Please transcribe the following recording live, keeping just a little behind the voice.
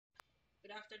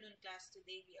Good afternoon, class.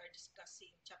 Today we are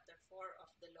discussing Chapter 4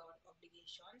 of the Law on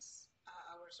Obligations.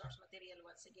 Our source material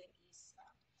once again is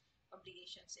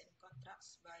Obligations and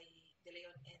Contracts by De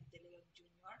Leon and De Leon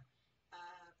Jr.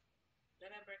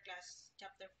 Remember, class,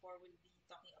 Chapter 4 will be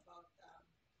talking about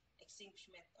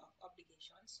extinguishment of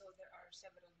obligations. So there are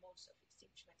several modes of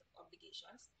extinguishment of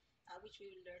obligations, which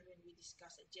we will learn when we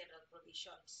discuss the general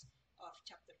provisions of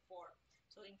Chapter 4.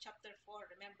 So in Chapter 4,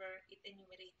 remember, it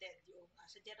enumerated yung,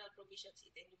 sa general provisions,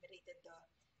 it enumerated the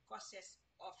causes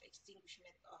of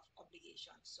extinguishment of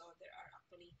obligations. So there are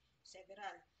actually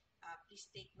several. Please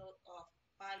take note of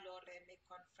palo, reme,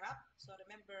 confrap. So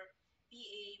remember,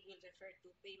 PA will refer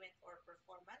to payment or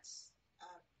performance.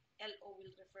 LO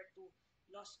will refer to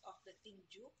loss of the thing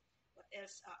due. What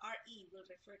else? RE will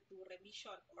refer to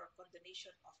remission or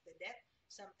condonation of the debt,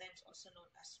 sometimes also known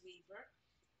as waiver.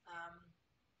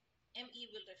 ME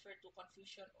will refer to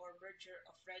confusion or merger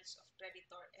of rights of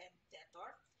creditor and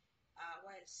debtor,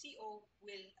 while CO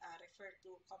will refer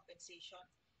to compensation.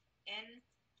 N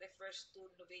refers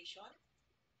to novation.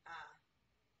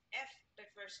 F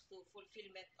refers to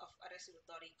fulfillment of a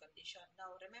resolutory condition.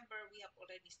 Now, remember, we have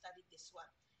already studied this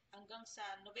one. Hanggang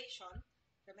sa novation,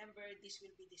 remember, this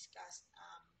will be discussed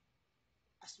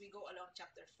as we go along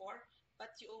Chapter 4.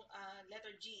 But yung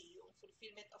letter G, yung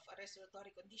fulfillment of a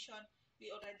resolutory condition, we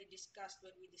already discussed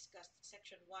when we discussed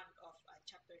Section 1 of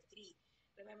Chapter 3.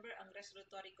 Remember, ang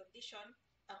resolutory condition,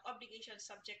 ang obligation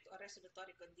subject to a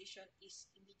resolutory condition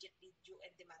is immediately due and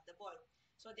demandable.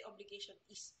 So the obligation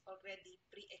is already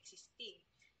pre-existing.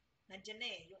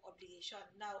 Nandiyan yung obligation.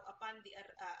 Now, upon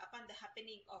the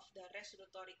happening of the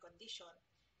resolutory condition,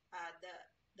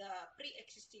 the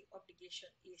pre-existing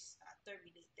obligation is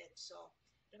terminated. So,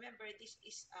 remember, this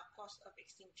is a cause of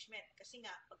extinguishment. Kasi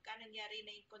nga, pagka nangyari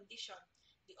na yung condition,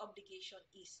 the obligation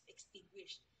is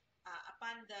extinguished.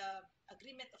 Upon the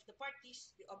agreement of the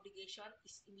parties, the obligation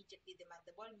is immediately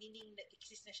demandable, meaning na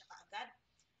exist na siya kaagad.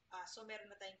 So,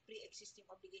 meron na tayong pre-existing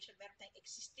obligation, meron tayong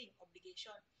existing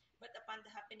obligation. But upon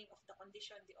the happening of the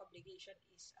condition, the obligation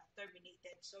is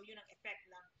terminated. So, yun ang effect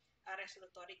ng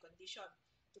resolutory condition,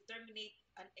 to terminate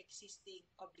an existing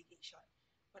obligation.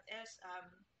 What else?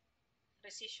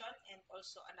 Rescission and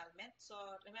also annulment. So,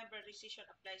 remember, rescission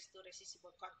applies to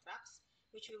rescissible contracts,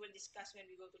 which we will discuss when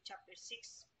we go to Chapter 6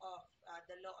 of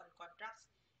the Law on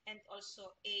Contracts. And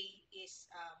also, A is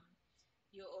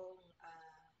yung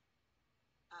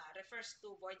refers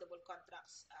to voidable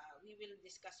contracts. We will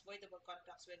discuss voidable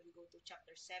contracts when we go to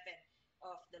Chapter 7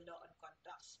 of the Law on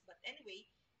Contracts. But anyway,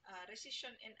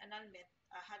 rescission and annulment,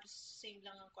 halos same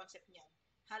lang ang concept niyan.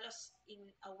 Halos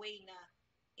in a way na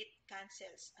it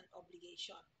cancels an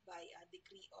obligation by a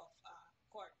decree of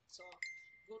court. So,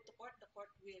 go to court, the court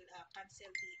will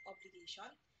cancel the obligation.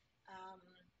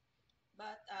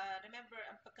 But remember,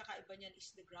 ang pagkakaiba niyan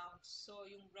is the grounds. So,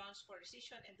 yung grounds for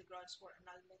rescission and the grounds for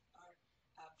annulment are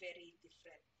very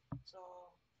different.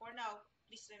 So, for now,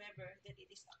 please remember that it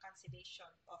is a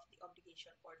cancellation of the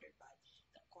obligation ordered by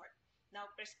the court. Now,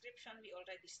 prescription, we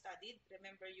already studied.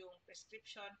 Remember yung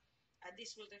prescription,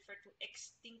 this will refer to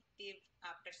extinctive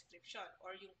prescription,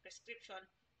 or yung prescription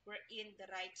wherein the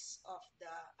rights of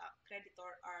the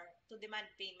creditor are to demand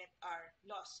payment are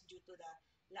lost due to the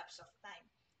lapse of time.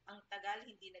 Ang tagal,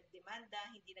 hindi nagdemanda,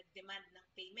 hindi nagdemand ng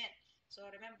payment.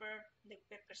 So, remember,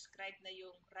 nagpe-prescribe na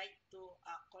yung right to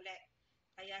collect.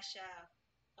 Kaya siya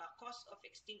cause of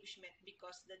extinguishment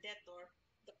because the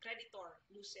creditor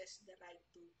loses the right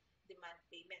to demand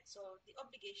payment. So, the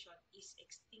obligation is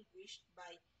extinguished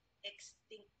by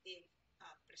extinctive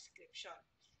prescription.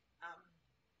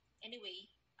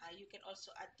 Anyway, you can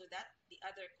also add to that the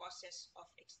other causes of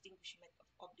extinguishment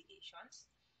of obligations.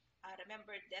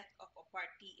 Remember, death of a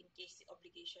party in case the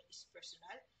obligation is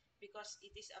personal, because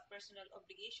it is a personal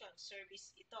obligation,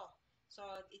 service ito. So,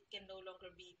 it can no longer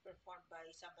be performed by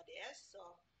somebody else. So,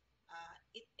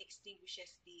 it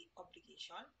extinguishes the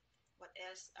obligation. What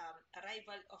else?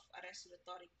 Arrival of a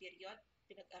resolutory period.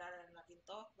 Pinag-aralan natin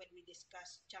to when we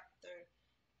discuss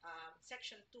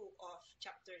Section 2 of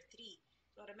Chapter 3.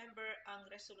 So, remember, ang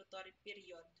resolutory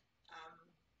period,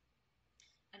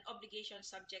 an obligation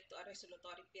subject to a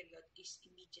resolutory period is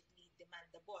immediately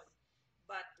demandable.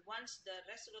 But once the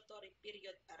resolutory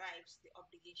period arrives, the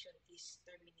obligation is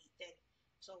terminated.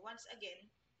 So, once again,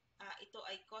 ito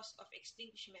ay cause of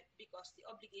extinguishment because the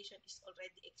obligation is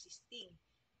already existing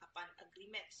upon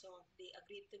agreement. So, they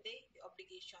agreed today, the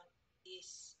obligation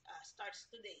is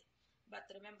starts today. But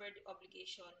remember, the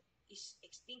obligation is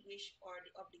extinguished or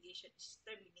the obligation is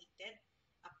terminated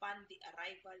upon the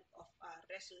arrival of a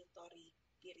resolutory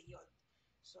period.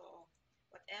 So,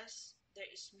 what else? There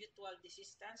is mutual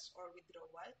desistance or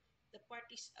withdrawal. the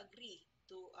parties agree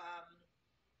to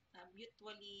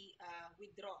mutually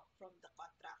withdraw from the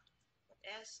contract. What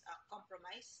else?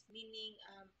 Compromise, meaning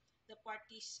the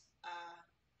parties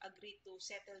agree to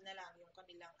settle na lang yung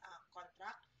kanilang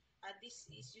contract. This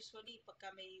is usually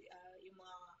pagka may yung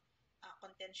mga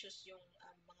contentious yung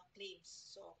mga claims.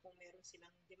 So, kung meron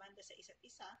silang demanda sa isa't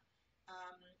isa,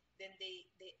 then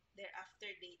thereafter,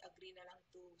 they agree na lang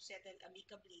to settle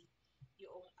amicably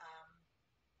yung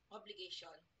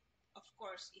obligation. Of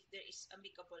course, if there is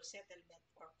amicable settlement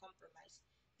or compromise,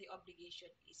 the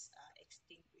obligation is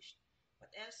extinguished.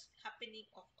 What else? Happening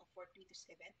of fortuitous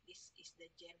event. This is the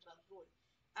general rule.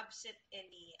 Absent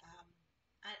any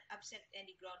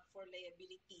ground for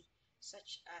liability,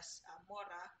 such as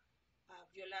mora,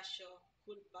 violatio,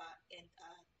 culpa, and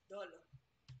dolo.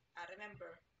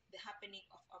 Remember, the happening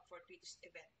of a fortuitous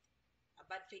event.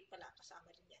 Bad faith pala, kasama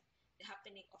rin yan. The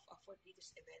happening of a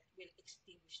fortuitous event will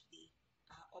extinguish the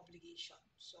obligation.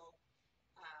 So,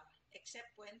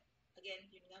 except when,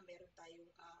 again, yun nga, meron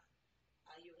tayong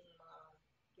yung mga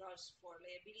grounds for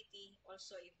liability.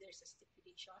 Also, if there's a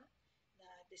stipulation na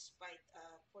despite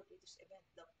fortuitous event,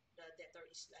 the debtor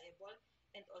is liable.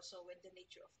 And also when the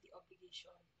nature of the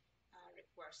obligation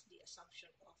requires the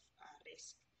assumption of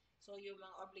risk. So, yung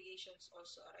mga obligations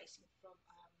also arising from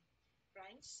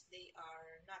crimes, they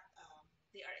are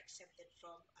exempted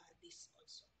from this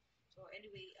also. So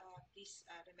anyway, please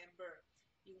remember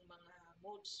yung mga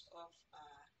modes of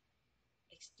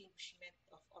extinguishment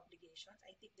of obligations.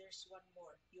 I think there's one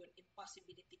more, yung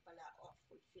impossibility pala of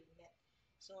fulfillment.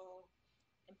 So,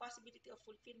 impossibility of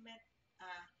fulfillment,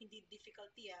 hindi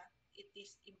difficulty, it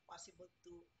is impossible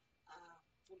to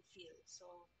fulfill.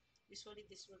 So, usually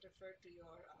this will refer to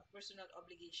your personal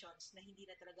obligations na hindi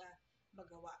na talaga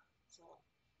magawa. So,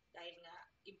 dahil nga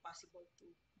impossible to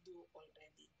do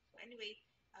already. So anyway,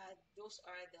 those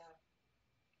are the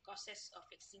causes of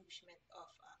extinguishment of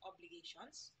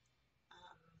obligations.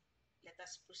 Let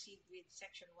us proceed with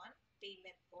section 1,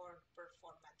 payment or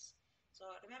performance. So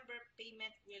remember,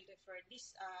 payment will refer,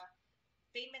 this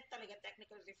payment talaga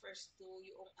technically refers to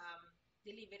yung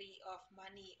delivery of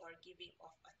money or giving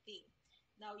of a thing.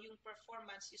 Now, yung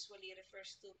performance usually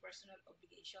refers to personal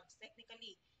obligations.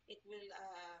 Technically, it will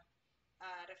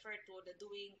refer to the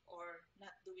doing or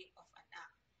not doing of an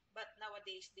act. But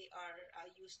nowadays, they are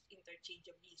used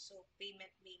interchangeably. So,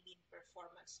 payment may mean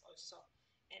performance also.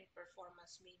 And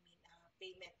performance may mean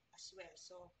payment as well.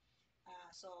 So,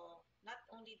 not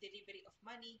only delivery of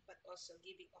money, but also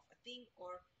giving of a thing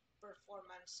or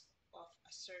performance of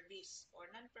a service or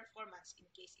non-performance in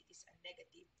case it is a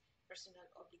negative personal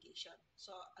obligation.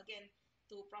 So, again,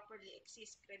 to properly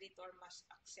exist, creditor must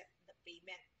accept the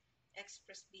payment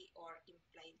expressly or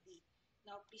impliedly.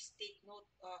 Now, please take note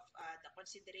of the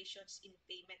considerations in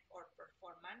payment or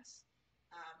performance.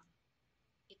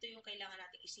 Ito yung kailangan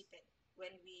nating isipin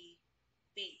when we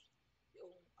pay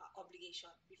yung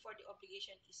obligation. Before the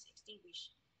obligation is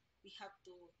extinguished, we have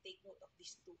to take note of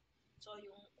these two. So,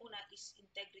 yung una is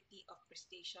integrity of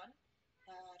prestation.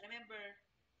 Remember,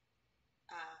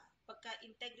 pagka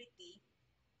integrity,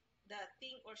 the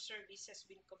thing or service has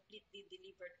been completely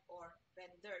delivered or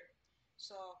rendered.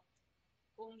 So,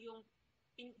 kung yung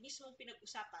mismong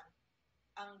pinag-usapan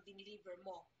ang dineliver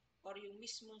mo or yung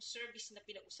mismong service na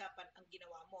pinag-usapan ang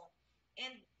ginawa mo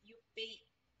and you pay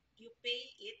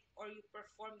it or you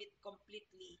perform it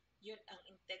completely, yun ang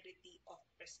integrity of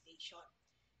prestation.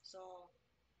 So,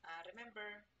 remember,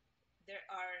 there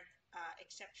are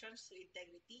exceptions to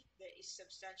integrity. There is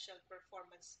substantial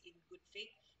performance in good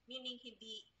faith, meaning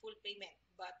hindi full payment,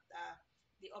 but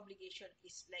the obligation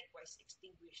is likewise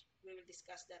extinguished. We will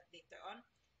discuss that later on.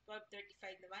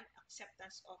 1235 naman,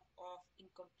 acceptance of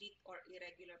incomplete or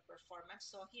irregular performance.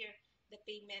 So here, the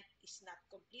payment is not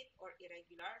complete or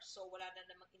irregular. So wala na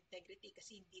namang integrity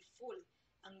kasi hindi full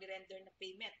ang render na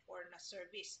payment or na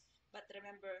service. But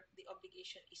remember, the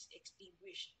obligation is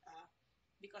extinguished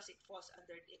because it falls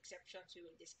under the exceptions. We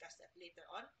will discuss that later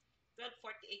on.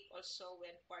 1248 also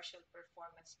when partial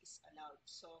performance is allowed.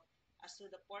 So as to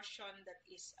the portion that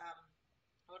is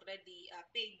already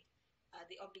paid,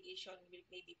 the obligation may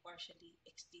be partially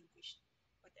extinguished.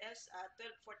 What else?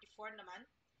 1244 naman.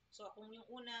 So kung yung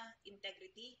una,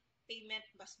 integrity, payment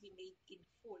must be made in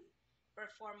full.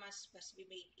 Performance must be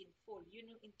made in full. Yun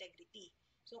yung integrity.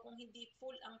 So kung hindi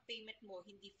full ang payment mo,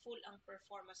 hindi full ang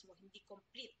performance mo, hindi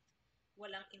complete,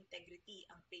 walang integrity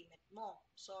ang payment mo.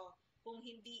 So kung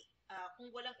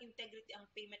walang integrity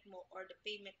ang payment mo or the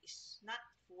payment is not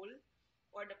full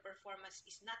or the performance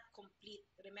is not complete,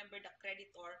 remember the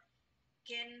creditor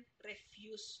can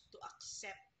refuse to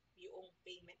accept yung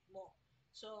payment mo.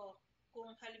 So,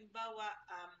 kung halimbawa,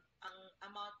 ang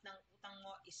amount ng utang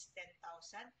mo is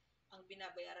 10,000, ang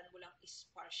binabayaran mo lang is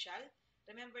partial.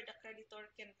 Remember, the creditor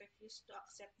can refuse to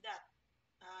accept that,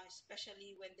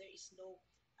 especially when there is no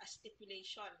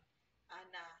stipulation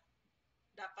na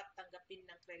dapat tanggapin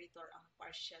ng creditor ang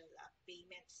partial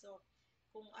payment. So,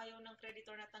 kung ayaw ng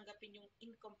creditor na tanggapin yung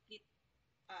incomplete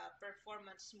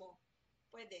performance mo,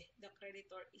 pwede, the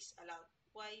creditor is allowed.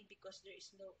 Why? Because there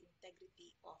is no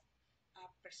integrity of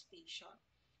prestation.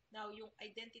 Now, yung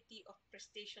identity of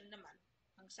prestation naman,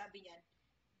 ang sabi niyan,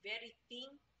 very thing,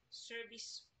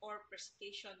 service, or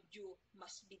prestation due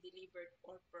must be delivered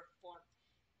or performed.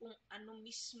 Kung ano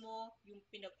mismo yung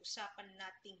pinag-usapan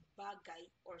nating bagay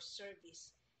or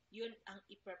service, yun ang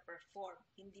ipa-perform.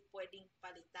 Hindi pwedeng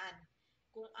palitan.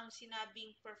 Kung ang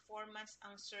sinabing performance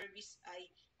ang service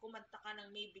ay kumanta ka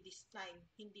ng Maybe This Time,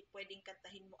 hindi pwedeng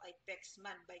kantahin mo ay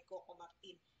Pexman by Coco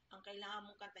Martin. Ang kailangan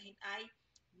mong kantahin ay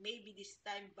Maybe This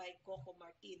Time by Coco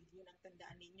Martin. Yun ang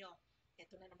tandaan ninyo.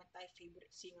 Ito na naman tayo, favorite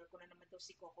singer ko na naman daw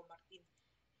si Coco Martin.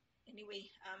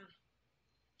 Anyway,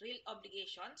 real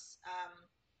obligations.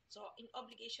 So, in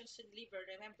obligations to deliver,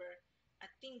 remember, a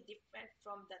thing different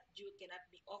from that due cannot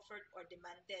be offered or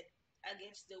demanded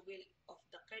against the will of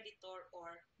the creditor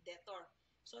or debtor.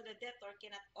 So, the debtor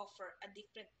cannot offer a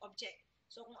different object.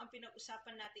 So, kung ang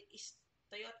pinag-usapan natin is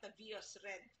Toyota Vios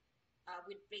Red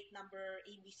with plate number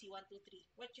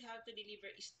ABC123, what you have to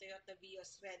deliver is Toyota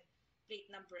Vios Red,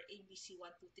 plate number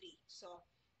ABC123. So,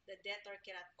 the debtor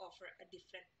cannot offer a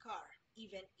different car,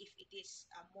 even if it is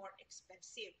more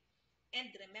expensive. And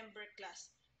remember,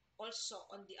 class, also,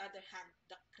 on the other hand,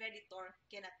 the creditor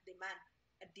cannot demand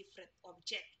a different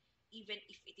object, even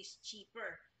if it is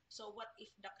cheaper. So, what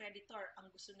if the creditor, ang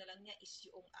gusto na lang niya is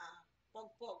yung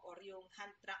pog-pog or yung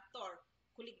hand tractor,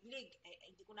 kuliglig.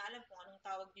 Hindi ko na alam kung anong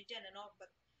tawag niyo dyan, ano?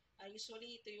 But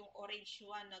usually, ito yung orange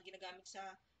one na ginagamit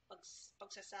sa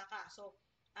pagsasaka. So,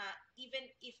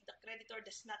 even if the creditor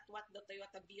does not want the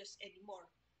Toyota Vios anymore,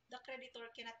 the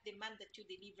creditor cannot demand that you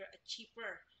deliver a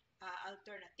cheaper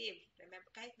alternative. Remember,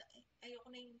 kahit na, ayoko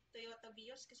na yung Toyota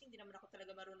Vios kasi hindi naman ako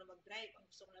talaga marunong mag-drive. Ang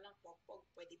gusto ko na lang, pog-pog,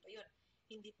 pwede pa yun.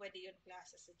 Hindi pwede yun,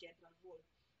 class, as a general rule.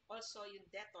 Also, yung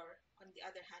debtor, on the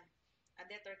other hand, a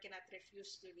debtor cannot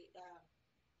refuse to,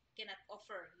 cannot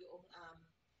offer yung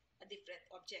a different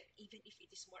object, even if it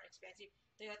is more expensive.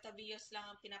 Toyota Vios lang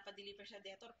ang pinapadeliver sa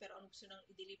debtor, pero ang gusto nang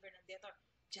i-deliver ng debtor,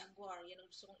 Jaguar, yan ang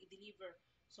gusto kong i-deliver.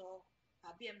 So,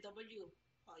 BMW,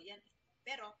 yan.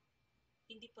 Pero,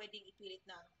 hindi pwedeng ipilit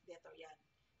ng debtor yan.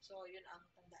 So, yun ang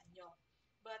tandaan nyo.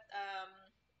 But,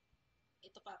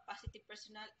 ito pa, positive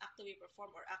personal, act to be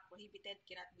performed or act prohibited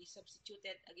cannot be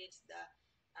substituted against the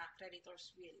creditor's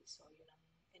will. So, yun ang,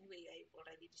 anyway, I've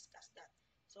already discussed that.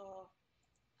 So,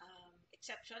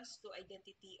 exceptions to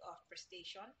identity of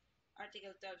prestation.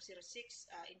 Article 1206,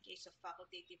 in case of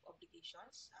facultative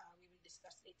obligations, we will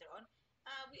discuss later on.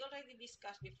 We already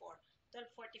discussed before.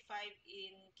 1245,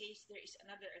 in case there is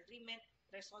another agreement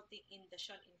resulting in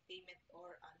dation in payment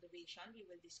or novation, we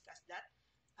will discuss that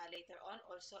later on.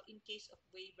 Also, in case of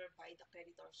waiver by the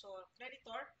creditor. So,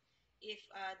 creditor, if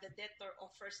the debtor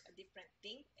offers a different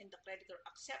thing and the creditor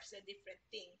accepts a different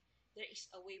thing, there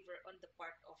is a waiver on the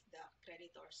part of the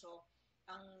creditor. So,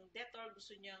 ang debtor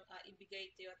gusto niyang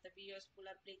ibigay Toyota Vios,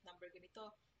 pula plate number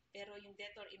ganito, pero yung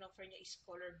debtor in-offer niya is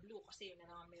color blue kasi yun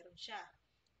na naman meron siya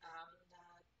na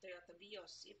Toyota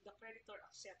Vios. If the creditor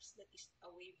accepts, that is a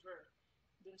waiver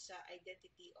dun sa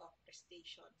identity of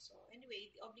prestation. So, anyway,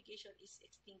 the obligation is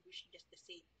extinguished just the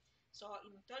same. So,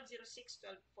 in 1206,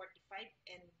 1245,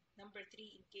 and number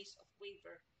 3, in case of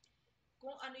waiver,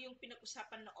 kung ano yung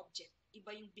pinag-usapan na object, iba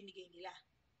yung binigay nila.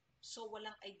 So,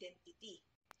 walang identity.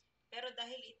 Pero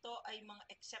dahil ito ay mga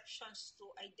exceptions to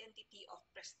identity of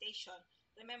prestation,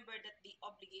 remember that the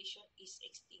obligation is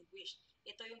extinguished.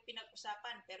 Ito yung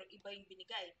pinag-usapan, pero iba yung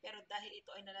binigay. Pero dahil ito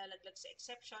ay nalalaglag sa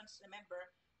exceptions, remember,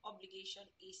 obligation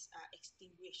is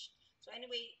extinguished. So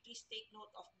anyway, please take note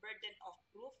of burden of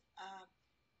proof.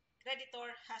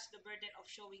 Creditor has the burden of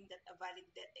showing that a valid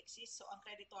debt exists. So ang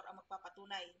creditor ang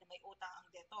magpapatunay na may utang ang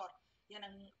debtor. Yan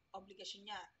ang obligasyon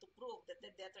niya to prove that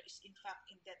the debtor is in fact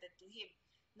indebted to him.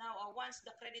 Now, once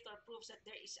the creditor proves that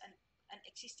there is an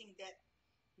existing debt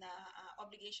na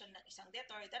obligation ng isang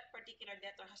debtor, that particular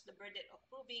debtor has the burden of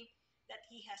proving that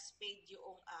he has paid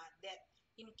yung debt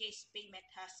in case payment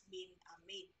has been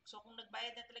made. So, kung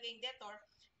nagbayad na talaga yung debtor,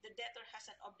 the debtor has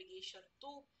an obligation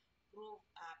to prove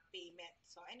payment.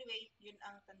 So, anyway, yun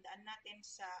ang tandaan natin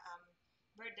sa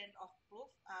burden of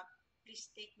proof. Please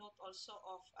take note also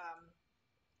of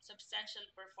substantial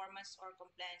performance or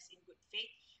compliance in good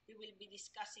faith. We will be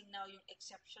discussing now yung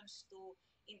exceptions to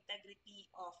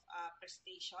integrity of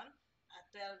prestation,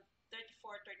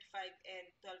 34, 35, and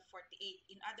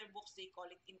 1248. In other books, they call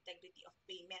it integrity of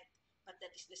payment, but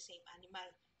that is the same animal.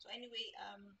 So anyway,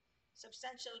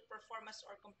 substantial performance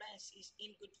or compliance is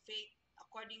in good faith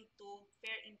according to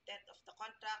fair intent of the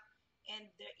contract,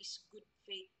 and there is good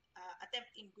faith,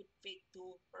 attempt in good faith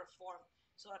to perform.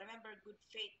 So remember, good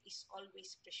faith is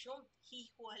always presumed. He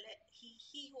who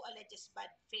alleges bad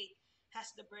faith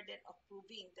has the burden of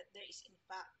proving that there is in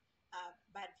fact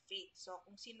bad faith. So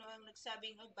kung sino ang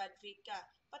nagsabing bad faith ka,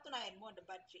 patunayan mo na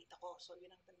bad faith ako. So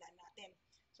yun ang tandaan natin.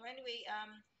 So anyway,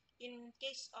 in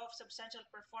case of substantial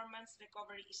performance,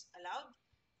 recovery is allowed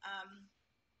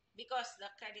because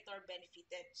the creditor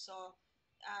benefited. So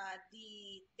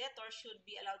the debtor should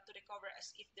be allowed to recover as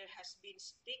if there has been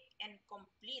strict and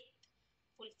complete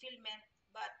fulfillment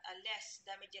but less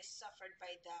damages suffered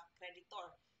by the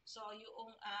creditor. So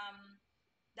yung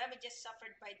damages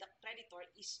suffered by the creditor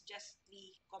is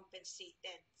justly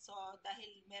compensated. So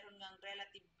dahil meron ng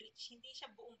relative breach, hindi siya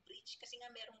buong breach kasi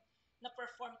nga merong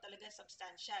na-perform talaga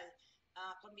substantial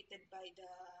committed by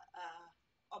the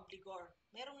obligor.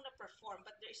 Merong na-perform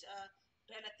but there is a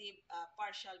relative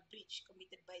partial breach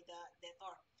committed by the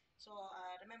debtor. So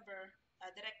remember,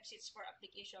 the requisites for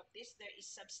application of this, there is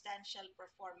substantial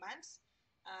performance,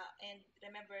 and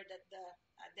remember that the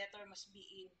debtor must be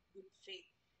in good faith.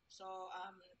 So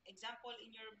example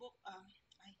in your book,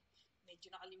 ay,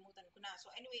 medyo nakalimutan ko na. So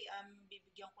anyway,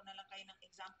 bibigyan ko na lang kayo ng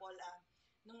example.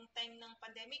 Nung time ng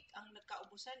pandemic, ang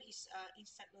nagkaubusan is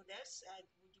instant noodles.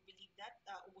 Would you believe that?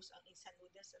 Ubos ang instant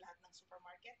noodles sa lahat ng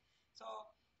supermarket. So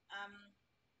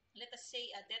let us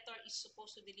say a debtor is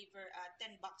supposed to deliver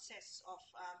 10 boxes of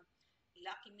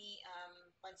Lucky Me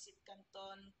pancit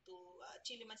canton to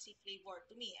chili mansi flavor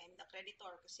to me. I'm the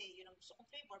creditor kasi yun ang gusto kong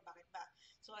flavor. Bakit ba?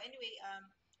 So anyway,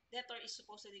 debtor is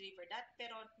supposed to deliver that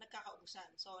pero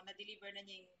nagkakaubusan. So na-deliver na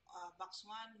niya yung box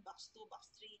 1, box 2,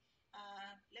 box 3.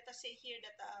 Let us say here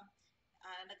that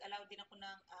nag-allow din ako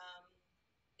ng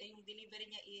yung delivery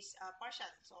niya is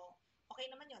partial. So okay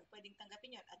naman yun. Pwedeng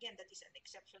tanggapin yun. Again, that is an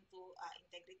exception to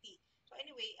integrity. So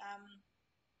anyway,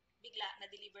 bigla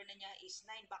na-deliver na niya is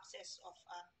 9 boxes of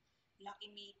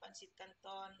Lucky Me, Pancit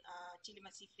Canton, Chili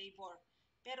Mansi flavor.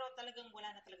 Pero talagang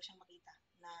wala na talaga siyang makita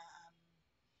na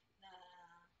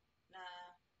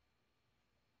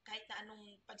kahit na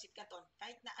anong Pancit Canton,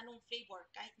 kahit na anong flavor,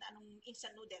 kahit na anong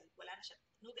instant noodle, wala na siya.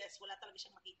 Noodles, wala talaga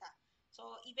siyang makita.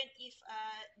 So even if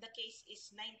the case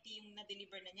is 90 yung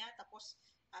na-deliver na niya, tapos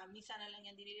minsan na lang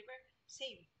yung deliver,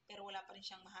 same. Pero wala pa rin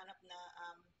siyang mahanap na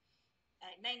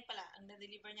 9 pala ang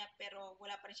na-deliver niya pero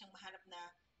wala pa rin siyang mahanap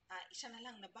na isa na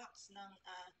lang na box ng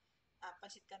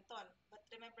Pancit Canton. But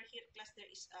remember here, class, there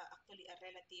is actually a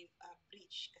relative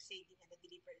breach kasi hindi niya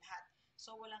na-deliver lahat.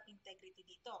 So walang integrity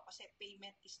dito kasi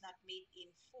payment is not made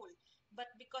in full. But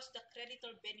because the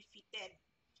creditor benefited,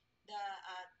 the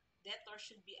debtor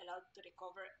should be allowed to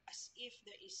recover as if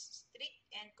there is strict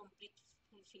and complete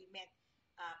fulfillment.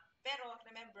 Pero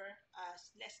remember,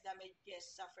 less damages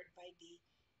suffered by the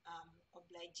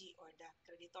obligee or the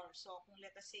creditor. So kung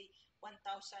let us say 1,000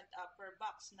 per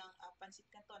box ng Pancit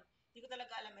Canton, hindi ko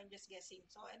talaga alam, I'm just guessing.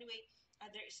 So anyway,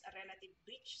 there is a relative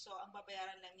breach. So ang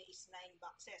babayaran lang niya is 9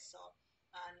 boxes. So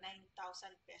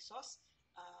 9,000 pesos.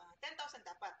 10,000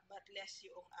 dapat, but less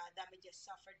yung damages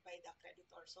suffered by the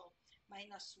creditor. So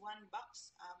minus 1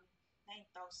 box,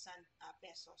 9,000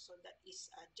 pesos. So that is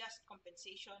just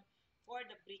compensation for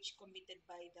the breach committed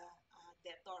by the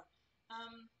debtor.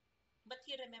 But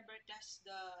here, remember, class,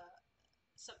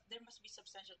 there must be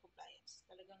substantial compliance.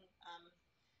 Talagang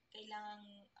kailangang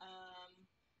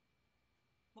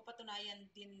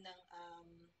mapatunayan din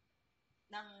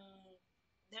ng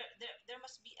there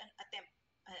must be an attempt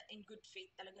in good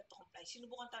faith talaga to comply.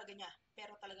 Sinubukan talaga niya,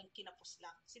 pero talagang kinapos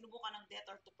lang. Sinubukan ng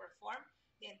debtor to perform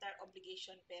the entire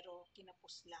obligation, pero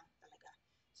kinapos lang talaga.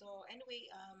 So anyway,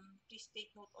 please take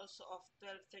note also of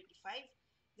 1235.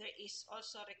 There is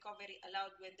also recovery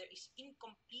allowed when there is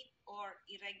incomplete or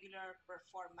irregular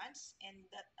performance, and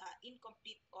that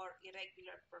incomplete or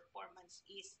irregular performance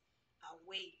is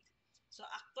waived. So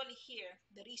actually here,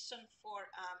 the reason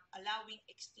for allowing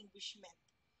extinguishment,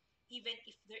 even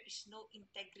if there is no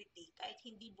integrity, kahit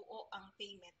hindi buo ang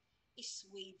payment, is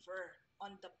waiver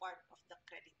on the part of the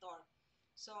creditor.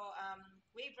 So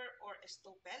waiver or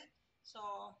estoppel. So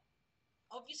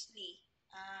obviously,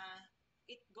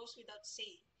 it goes without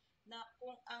saying na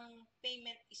kung ang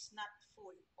payment is not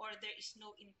full or there is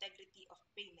no integrity of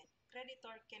payment,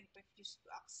 creditor can refuse to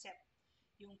accept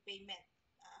yung payment.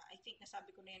 I think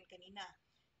nasabi ko na yan kanina.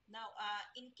 Now,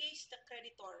 in case the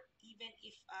creditor, even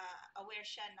if aware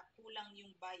siya na kulang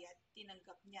yung bayad,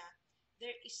 tinanggap niya,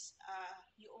 there is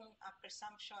yung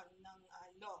presumption ng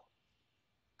law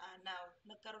Now,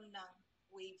 nagkaroon ng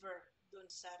waiver dun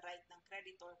sa right ng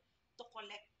creditor to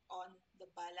collect on the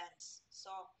balance.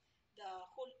 So, the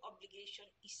whole obligation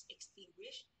is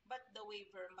extinguished, but the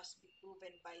waiver must be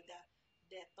proven by the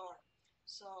debtor.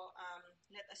 So,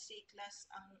 let us say, class,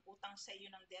 ang utang sa iyo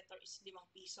ng debtor is 5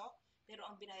 piso, pero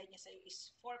ang binayad niya sa iyo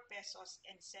is 4 pesos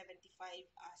and 75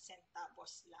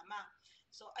 centavos lamang.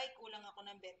 So, ay kulang ako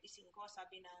ng 25,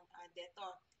 sabi ng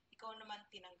debtor. Ikaw naman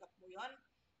tinanggap mo yon.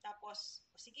 Tapos,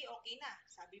 sige, okay na,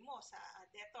 sabi mo sa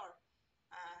debtor.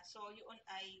 So, yun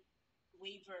ay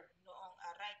waiver noong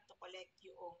right to collect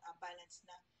yung balance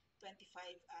na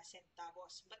 25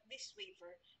 centavos. But this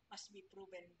waiver must be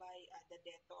proven by the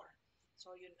debtor.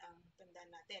 So, yun ang tandaan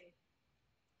natin.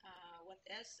 What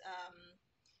else?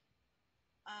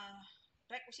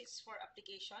 Requisites for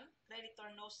application.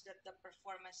 Creditor knows that the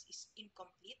performance is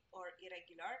incomplete or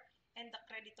irregular, and the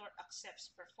creditor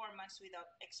accepts performance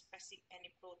without expressing any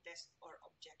protest or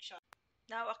objection.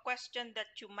 Now, a question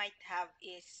that you might have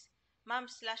is,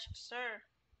 Ma'am/Sir,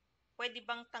 pwede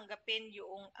bang tanggapin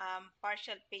yung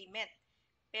partial payment?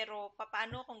 Pero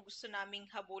paano kung gusto naming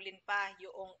habulin pa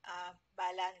yung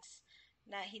balance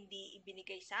na hindi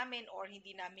ibinigay sa amin or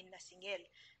hindi namin nasingil?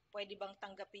 Pwede bang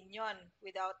tanggapin yon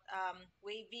without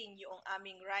waiving yung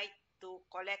aming right to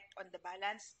collect on the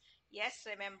balance? Yes,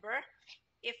 remember,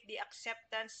 if the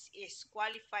acceptance is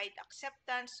qualified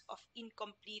acceptance of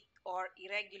incomplete or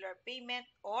irregular payment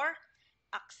or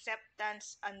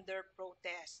acceptance under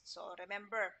protest. So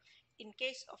remember, in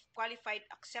case of qualified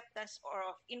acceptance or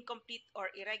of incomplete or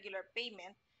irregular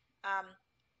payment,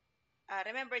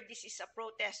 remember, this is a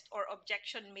protest or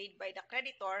objection made by the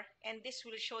creditor, and this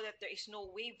will show that there is no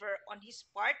waiver on his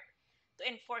part to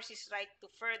enforce his right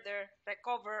to further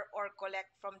recover or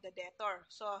collect from the debtor.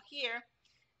 So here,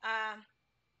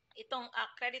 itong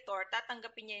creditor,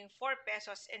 tatanggapin niya yung 4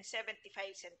 pesos and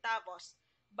 75 centavos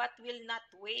but will not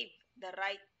waive the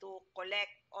right to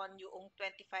collect on yung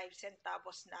 25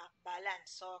 centavos na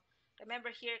balance. So,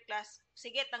 remember here, class,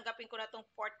 sige, tanggapin ko na itong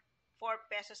 4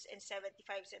 pesos and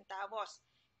 75 centavos,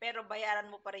 pero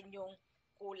bayaran mo pa rin yung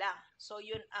kulang. So,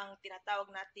 yun ang tinatawag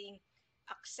nating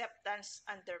acceptance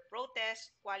under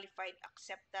protest, qualified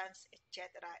acceptance,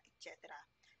 etc., etc.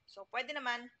 So, pwede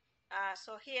naman.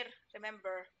 So, here,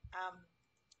 remember,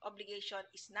 obligation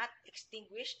is not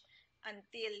extinguished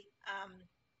until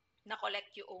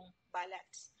na-collect yung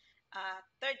balance.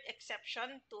 Third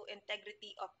exception to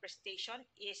integrity of prestation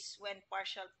is when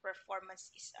partial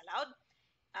performance is allowed.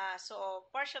 So,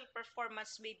 partial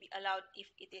performance may be allowed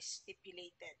if it is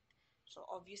stipulated. So,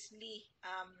 obviously,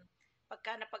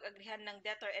 pagka napag-agrihan ng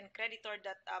debtor and creditor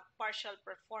that partial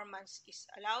performance is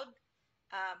allowed,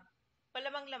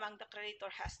 palamang-lamang the creditor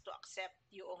has to accept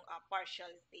yung partial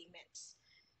payments.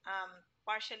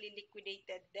 Partially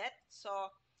liquidated debt. So,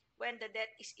 when the debt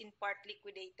is in part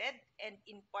liquidated and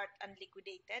in part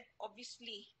unliquidated,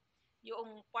 obviously,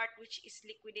 yung part which is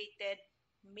liquidated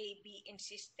may be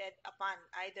insisted upon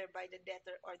either by the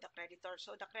debtor or the creditor.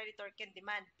 So, the creditor can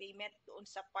demand payment doon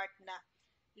sa part na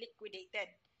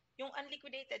liquidated. Yung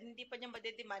unliquidated, hindi pa niya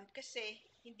madedemand kasi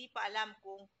hindi pa alam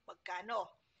kung magkano.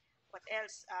 What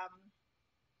else?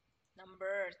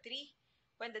 Number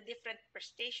 3, when the different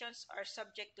prestations are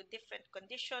subject to different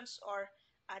conditions or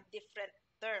different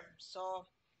terms. So,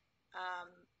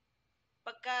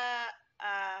 pagka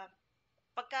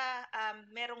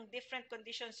merong different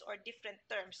conditions or different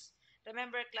terms,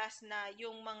 remember, class, na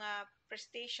yung mga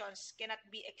prestations cannot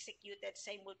be executed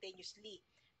simultaneously,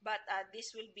 but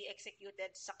this will be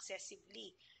executed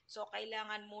successively. So,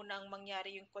 kailangan munang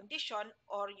mangyari yung condition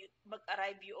or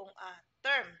mag-arrive yung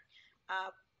term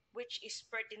which is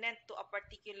pertinent to a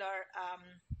particular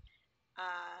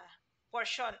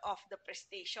portion of the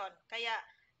prestation. Kaya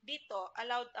dito,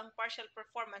 allowed ang partial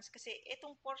performance kasi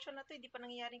itong portion na to, hindi pa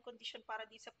nangyayaring condition para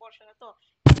di sa portion na to.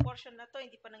 Yung portion na to,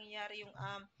 hindi pa nangyayari yung,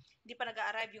 hindi pa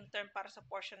nag-arrive yung term para sa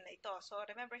portion na ito. So,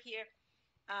 remember here,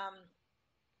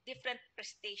 different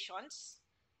prestations,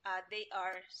 they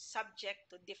are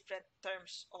subject to different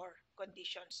terms or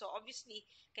conditions. So, obviously,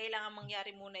 kailangan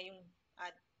mangyari muna yung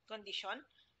condition,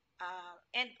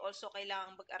 and also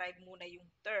kailangan mag-arrive muna yung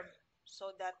term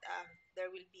so that there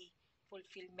will be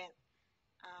fulfillment.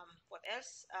 What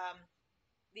else?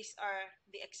 These are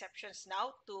the exceptions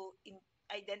now to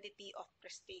identity of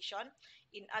prestation.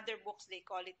 In other books, they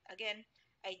call it, again,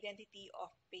 identity of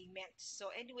payments.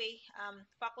 So anyway,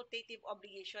 facultative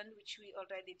obligation, which we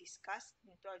already discussed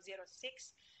in 1206,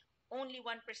 only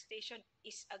one prestation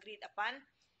is agreed upon,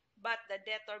 but the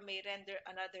debtor may render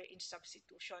another in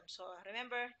substitution. So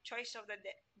remember, choice of the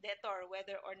debtor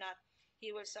whether or not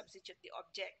he will substitute the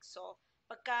object. So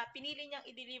pagka pinili niyang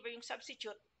i-deliver yung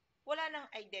substitute, wala nang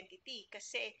identity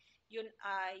kasi yun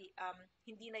ay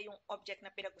hindi na yung object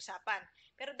na pinag-usapan.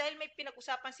 Pero dahil may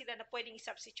pinag-usapan sila na pwedeng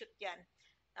i-substitute yan,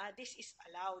 this is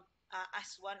allowed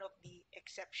as one of the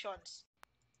exceptions.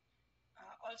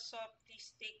 Also,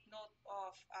 please take note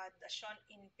of dasyon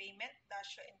in payment,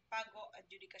 dasyo in pago,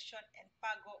 adjudicasyon and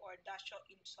pago, or dasyo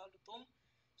in solutum.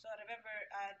 So remember,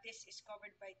 this is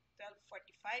covered by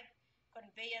 1245,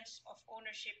 conveyance of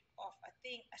ownership of a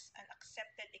thing as an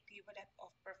accepted equivalent of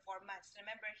performance.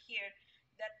 Remember here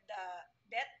that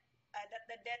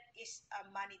the debt is a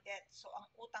money debt. So ang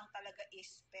utang talaga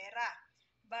is pera.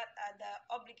 But the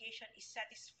obligation is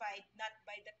satisfied not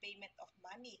by the payment of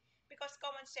money. Because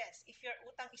common sense, if your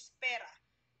utang is pera,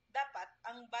 dapat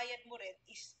ang bayad mo rin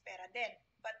is pera din.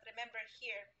 But remember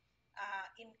here,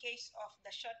 in case of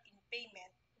the shot in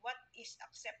payment, what is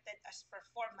accepted as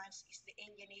performance is the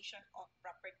alienation of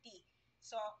property.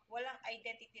 So, walang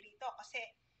identity rito kasi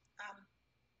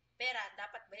pera,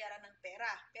 dapat bayaran ng pera.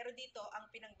 Pero dito,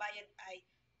 ang pinangbayad ay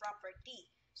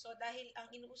property. So, dahil ang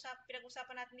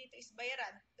pinag-usapan natin dito is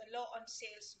bayaran, the law on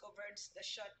sales governs the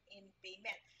shot in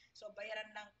payment. So,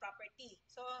 bayaran ng property.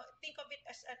 So, think of it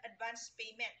as an advance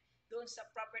payment doon sa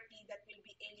property that will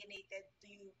be alienated to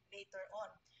you later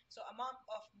on. So, amount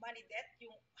of money debt,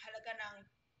 yung halaga ng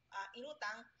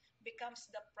inutang,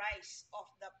 becomes the price of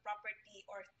the property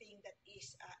or thing that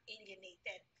is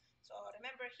alienated. So,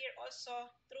 remember here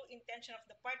also, through intention of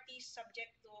the parties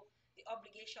subject to the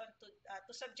obligation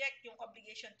to subject yung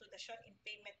obligation to the shown in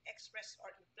payment express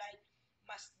or implied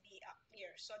must be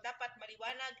clear. So, dapat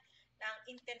maliwanag na ang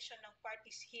intention ng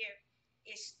parties here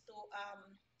is to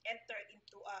enter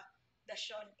into the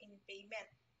shown in payment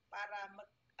para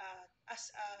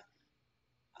as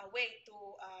a way to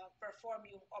perform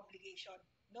yung obligation.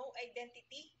 No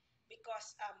identity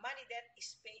because money debt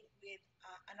is paid with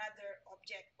another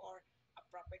object or a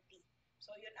property.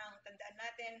 So, yun ang tandaan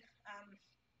natin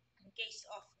in case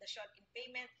of the shot in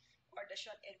payment or the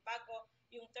shot in pago.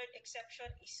 Yung third exception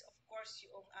is, of course,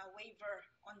 yung waiver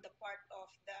on the part of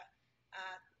the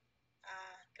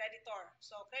creditor.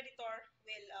 So, creditor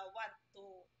will want to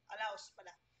allows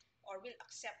pala or will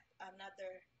accept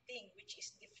another thing which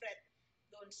is different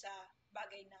doon sa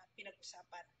bagay na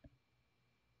pinag-usapan.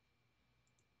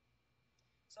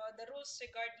 So, the rules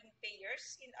regarding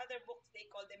payers, in other books, they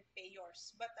call them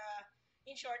payors. But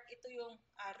in short, ito yung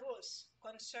rules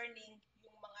concerning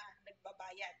yung mga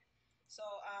nagbabayad. So,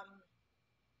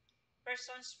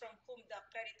 persons from whom the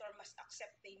creditor must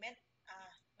accept payment.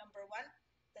 Number one,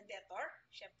 the debtor.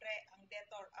 Siyempre, ang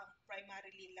debtor ang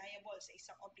primarily liable sa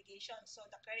isang obligation. So,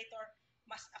 the creditor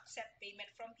must accept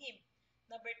payment from him.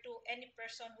 Number two, any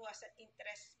person who has an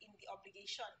interest in the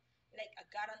obligation, like a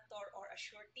guarantor or a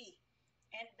surety.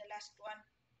 And the last one,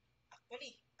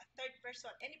 actually, a third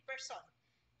person, any person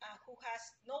who has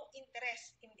no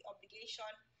interest in the obligation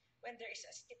when there is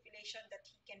a stipulation that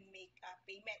he can make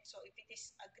payment. So, if it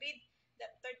is agreed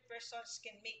that third persons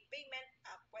can make payment,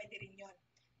 pwede rin yun.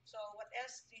 So, what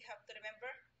else do you have to remember?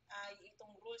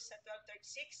 Itong rules sa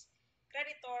 1236,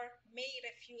 creditor may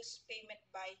refuse payment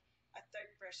by a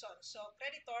third person. So,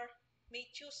 creditor may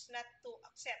choose not to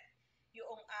accept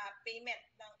yung payment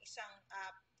ng isang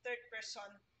third person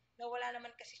na wala naman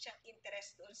kasi siyang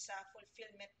interest doon sa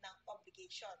fulfillment ng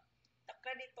obligation. The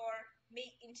creditor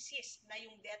may insist na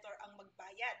yung debtor ang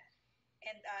magbayad.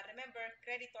 And remember,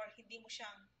 creditor, hindi mo siya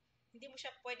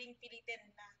pwedeng pilitin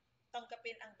na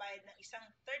tanggapin ang bayad ng isang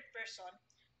third person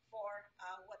for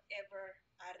whatever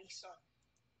reason.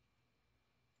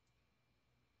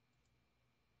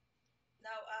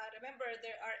 Now, remember,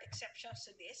 there are exceptions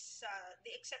to this.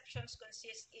 The exceptions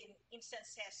consist in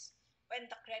instances when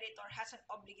the creditor has an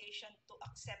obligation to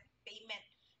accept payment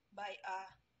by a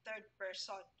third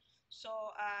person. So,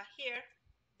 here,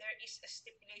 there is a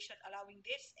stipulation allowing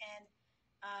this, and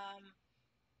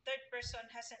third person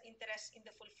has an interest in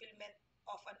the fulfillment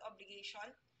of an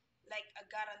obligation like a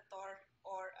guarantor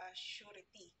or a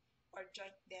surety or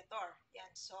joint debtor. Yan.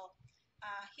 So,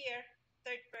 here,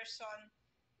 third person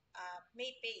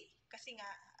may pay kasi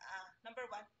nga, number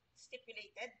one,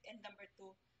 stipulated, and number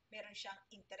two, meron siyang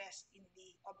interest in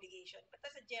the obligation. But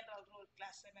as a general rule,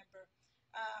 class, remember,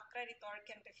 creditor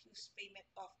can refuse payment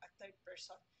of a third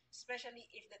person, especially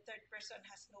if the third person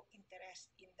has no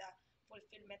interest in the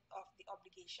fulfillment of the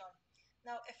obligation.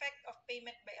 Now, effect of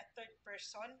payment by a third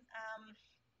person,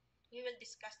 we will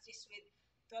discuss this with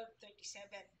 1237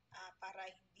 para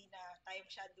hindi na tayo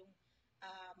masyadong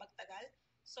magtagal.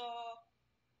 So,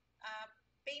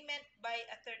 payment by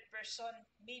a third person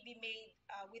may be made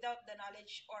without the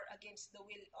knowledge or against the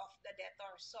will of the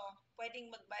debtor. So,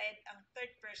 pwedeng magbayad ang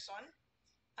third person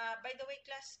By the way,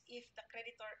 class, if the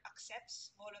creditor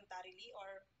accepts voluntarily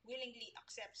or willingly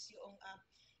accepts yung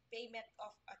payment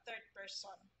of a third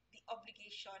person, the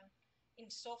obligation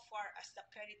insofar as the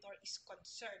creditor is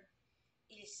concerned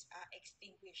is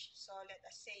extinguished. So let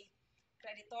us say,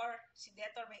 creditor, si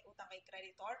debtor may utang kay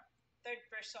creditor, third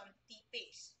person, T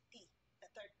pays, T,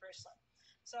 the third person.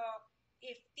 So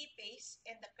if T pays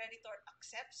and the creditor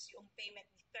accepts yung payment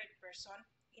ni third person,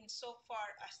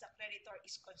 insofar as the creditor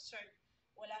is concerned,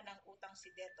 wala nang utang si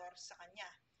debtor sa kanya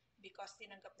because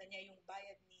tinanggap na niya yung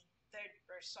bayad ni third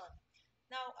person.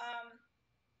 Now,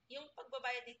 yung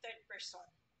pagbabayad ni third person,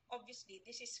 obviously,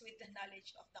 this is with the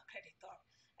knowledge of the creditor.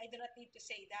 I do not need to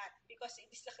say that because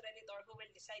it is the creditor who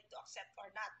will decide to accept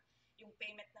or not yung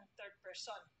payment ng third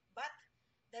person. But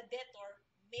the debtor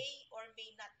may or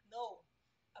may not know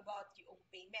about yung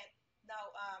payment.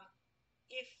 Now,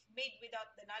 if made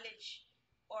without the knowledge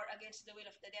or against the will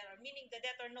of the debtor, meaning the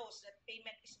debtor knows that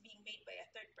payment is being made by a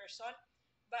third person,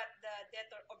 but the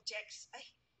debtor objects, ay,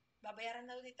 babayaran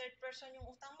na ni third person yung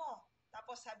utang mo.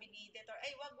 Tapos sabi ni debtor,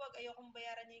 ay, wag, ayokong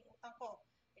bayaran niya yung utang ko.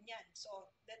 Ganyan.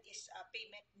 So, that is a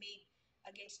payment made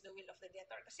against the will of the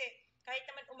debtor. Kasi kahit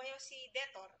naman umayaw si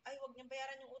debtor, ay, wag niyang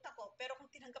bayaran yung utang ko. Pero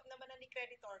kung tinanggap naman na ni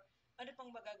creditor, ano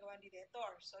pang magagawa ni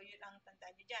debtor? So, yun ang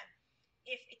tandaan niyo dyan.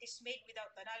 If it is made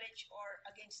without the knowledge or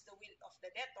against the will of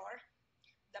the debtor,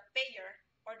 the payer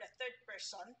or the third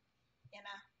person, yan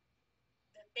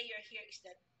the payer here is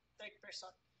the third person,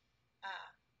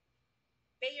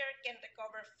 payer can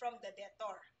recover from the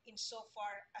debtor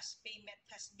insofar as payment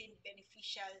has been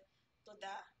beneficial to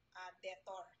the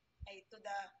debtor, to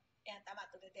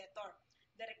the debtor.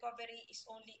 The recovery is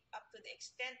only up to the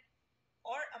extent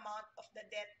or amount of the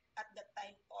debt at the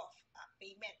time of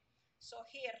payment. So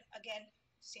here, again,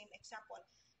 same example.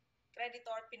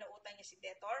 Creditor, pinautang niya si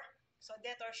debtor. So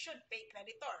debtor should pay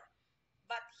creditor.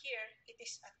 But here, it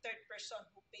is a third person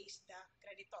who pays the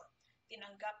creditor.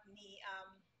 Tinanggap ni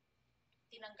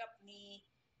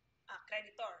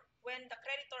creditor. When the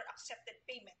creditor accepted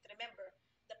payment, remember,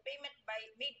 the payment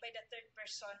made by the third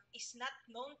person is not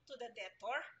known to the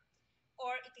debtor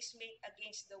or it is made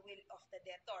against the will of the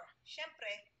debtor.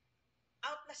 Siyempre,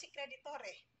 out na si creditor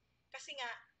eh. Kasi nga,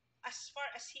 as far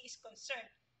as he is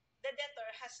concerned, the debtor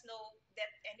has no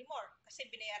debt anymore kasi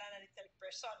binayaran na ni third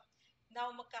person. Now,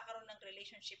 magkakaroon ng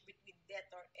relationship between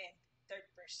debtor and third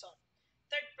person.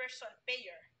 Third person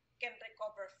payer can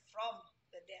recover from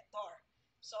the debtor.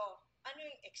 So, ano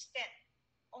yung extent?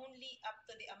 Only up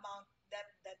to the amount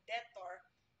that the debtor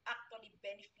actually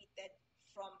benefited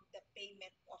from the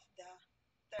payment of the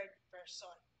third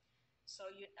person.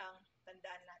 So, yun ang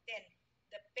tandaan natin.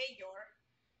 The payer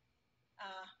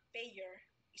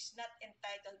is not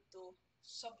entitled to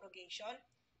subrogation,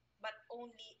 but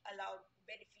only allowed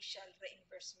beneficial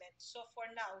reimbursement. So,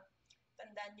 for now,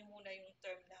 tandaan nyo muna yung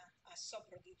term na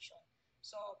subrogation.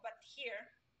 So, but here,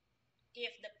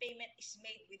 if the payment is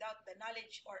made without the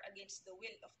knowledge or against the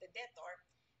will of the debtor,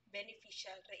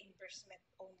 beneficial reimbursement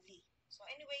only. So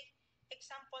anyway,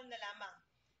 example na lamang.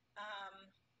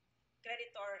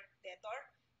 Creditor, debtor.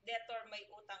 Debtor may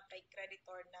utang kay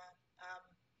creditor na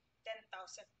 10,000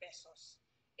 pesos.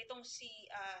 Itong si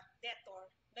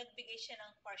debtor, nagbigay siya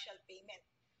ng partial payment,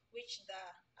 which the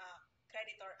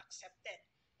creditor accepted.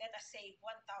 Let us say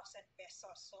 1,000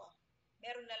 pesos. So,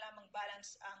 meron na lamang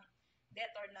balance ang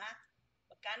debtor na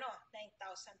magkano?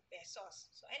 9,000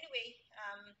 pesos. So anyway,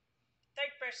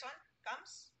 third person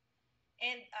comes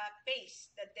and pays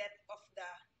the debt of the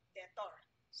debtor.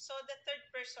 So the third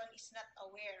person is not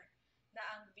aware na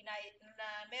na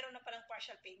meron na palang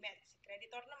partial payment. Si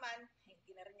creditor naman,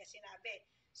 hindi na rin niya sinabi.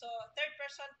 So third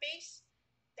person pays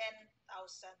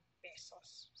 10,000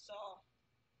 pesos. So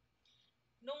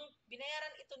nung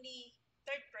binayaran ito ni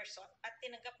third person at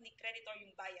tinanggap ni creditor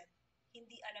yung bayad,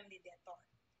 hindi alam ni debtor.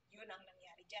 Yun ang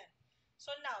nangyari dyan.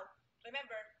 So now,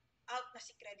 remember, out na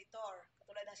si creditor.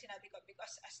 Katulad ng sinabi ko,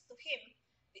 because as to him,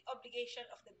 the obligation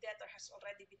of the debtor has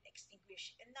already been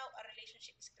extinguished. And now, a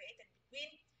relationship is created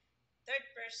between third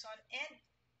person and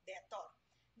debtor.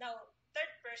 Now,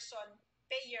 third person,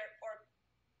 payer or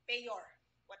payor,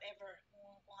 whatever,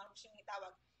 kung ano gusto nyo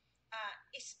itawag,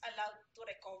 is allowed to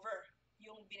recover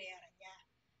yung binayaran niya.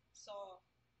 So,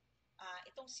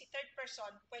 itong si third person,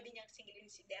 pwede niyang singilin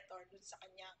si debtor dun sa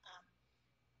kanyang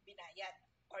binayad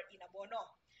or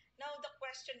inabono. Now, the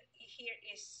question here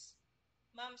is,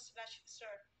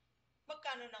 Ma'am/Sir,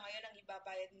 magkano na ngayon ang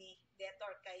ibabayad ni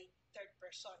debtor kay third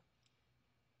person?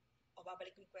 O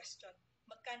babalik yung question,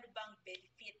 magkano bang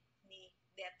benefit ni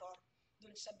debtor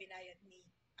dun sa binayad ni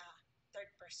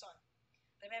third person?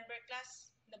 Remember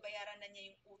class, nabayaran na niya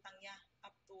yung utang niya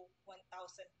up to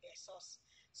 1,000 pesos.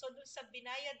 So, dun sa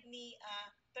binayad ni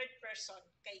third person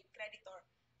kay creditor,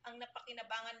 ang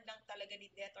napakinabangan lang talaga ni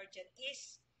debtor dyan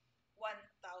is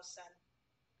 1,000.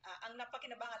 Ang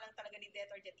napakinabangan lang talaga ni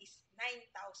debtor dyan is 9,000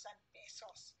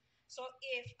 pesos. So,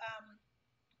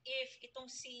 if itong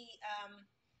si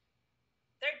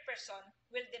third person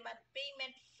will demand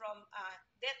payment from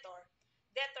debtor,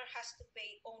 debtor has to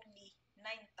pay only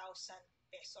 9,000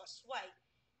 pesos. Why?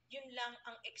 Yun lang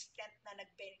ang extent na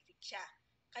nag-benefit siya.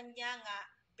 Kanya nga,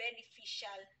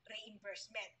 beneficial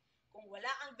reimbursement. Kung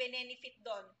wala ang benefit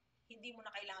doon, hindi mo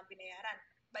na kailangan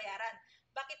bayaran.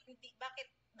 Bakit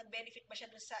nag-benefit ba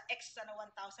siya doon sa extra na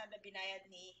 1,000 na binayad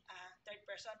ni third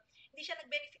person? Hindi siya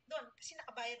nag-benefit doon kasi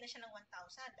nakabayad na siya ng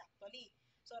 1,000 actually.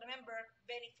 So remember,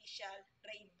 beneficial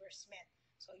reimbursement.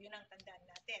 So yun ang tandaan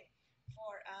natin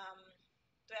for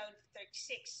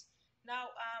 1236.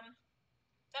 Now,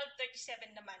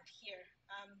 1237 naman here.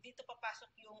 Dito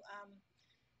papasok yung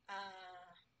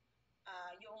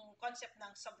concept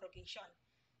ng subrogation.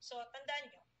 So tandaan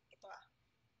nyo, ito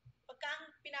pagka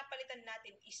ang pinapalitan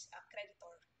natin is a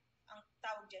creditor, ang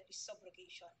tawag dyan is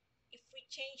subrogation. If we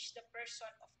change the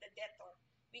person of the debtor,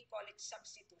 we call it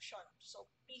substitution. So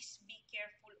please be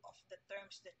careful of the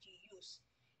terms that you use.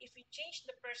 If you change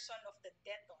the person of the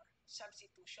debtor,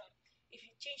 substitution. If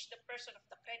you change the person of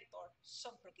the creditor,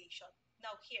 subrogation.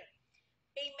 Now here,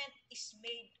 payment is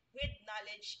made with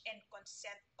knowledge and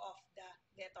consent of the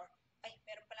debtor. Ay,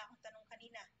 meron pala akong tanong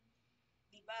kanina.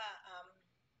 Diba,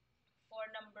 for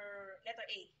letter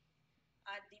A,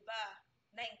 diba,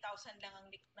 9,000 lang ang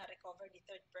na-recover ni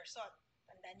third person.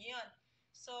 Tandaan nyo yun.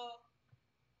 So,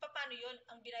 paano yun?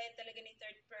 Ang binayad talaga ni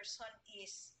third person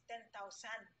is 10,000.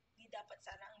 Di dapat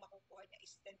sana ang makukuha niya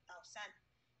is 10,000.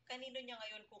 Kanino niya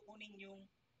ngayon kukunin yung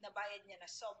nabayad niya na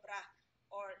sobra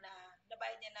or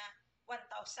nabayad niya na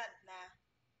 1,000 na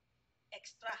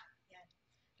extra? Yan.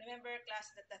 Remember,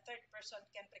 class, that the third person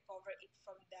can recover it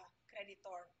from the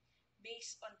creditor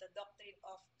based on the doctrine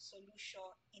of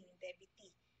solutio in debiti.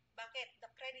 Bakit?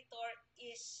 The creditor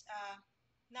is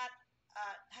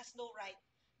has no right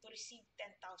to receive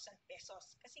 10,000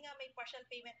 pesos. Kasi nga may partial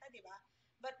payment na, di ba?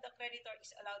 But the creditor is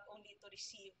allowed only to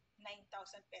receive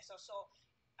 9,000 pesos. So,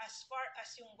 as far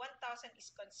as yung 1,000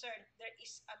 is concerned, there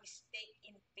is a mistake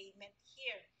in payment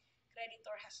here.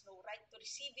 Creditor has no right to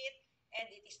receive it and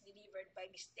it is delivered by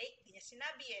mistake. Di niya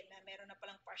sinabi na meron na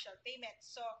palang partial payment.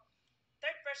 So,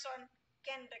 third person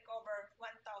can recover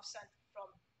 1,000 from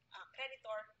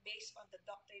creditor based on the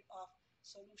doctrine of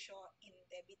solutio in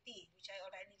debiti, which I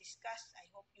already discussed. I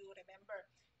hope you remember.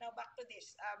 Now, back to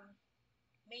this.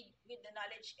 Made with the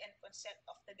knowledge and consent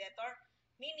of the debtor,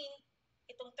 meaning,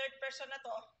 itong third person na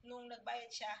to, nung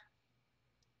nagbayad siya,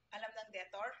 alam ng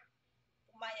debtor,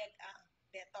 pumayag ang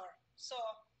debtor. So,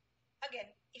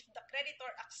 again, if the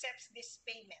creditor accepts this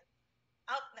payment,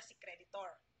 out na si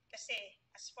creditor. Kasi,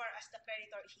 as far as the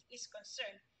creditor is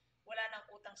concerned, wala nang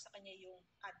utang sa kanya yung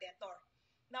debtor.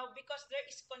 Now, because there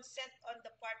is consent on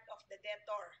the part of the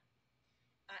debtor,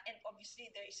 and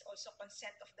obviously there is also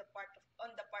consent on the part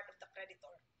of the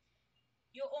creditor,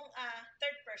 yung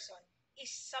third person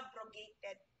is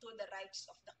subrogated to the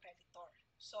rights of the creditor.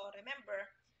 So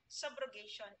remember,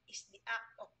 subrogation is the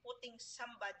act of putting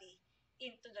somebody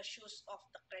into the shoes of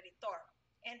the creditor.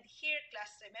 And here,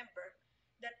 class, remember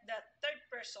that the third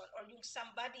person or yung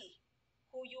somebody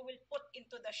who you will put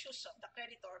into the shoes of the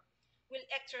creditor will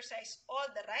exercise all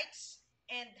the rights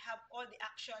and have all the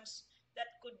actions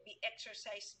that could be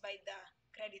exercised by the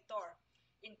creditor,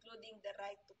 including the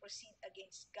right to proceed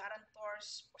against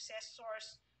guarantors,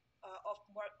 possessors of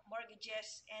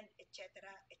mortgages, and etc.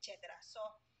 etc. So,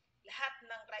 lahat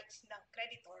ng rights ng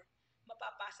creditor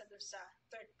mapapasa dun sa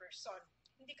third person.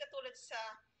 Hindi katulad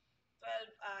sa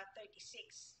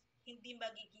 1236, hindi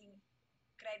magiging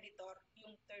creditor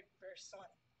yung third person.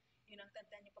 Yun ang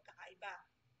tandaan yung pagkakaiba.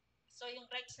 So, yung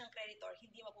rights ng creditor,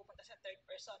 hindi mapupunta sa third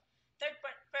person. Third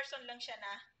person lang siya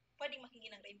na pwedeng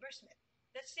makingi ng reimbursement.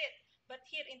 That's it. But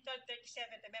here in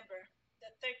 1237, remember,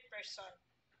 the third person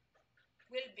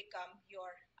will become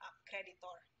your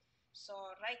creditor. So,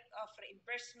 right of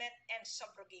reimbursement and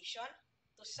subrogation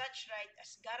to such right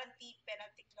as guarantee,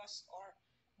 penalty clause, or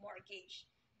mortgage.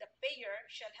 The payer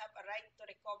shall have a right to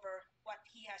recover what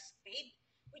he has paid,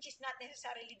 which is not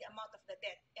necessarily the amount of the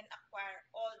debt, and acquire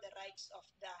all the rights of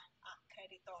the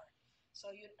creditor.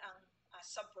 So, yun ang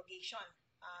subrogation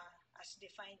as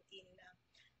defined in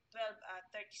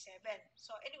 1237.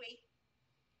 So, anyway,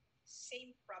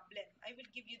 same problem. I will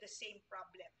give you the same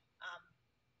problem.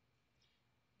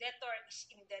 Debtor is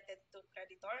indebted to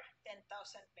creditor, 10,000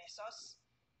 pesos.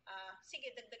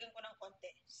 Sige, dagdagan ko ng konti.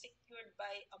 Secured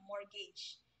by a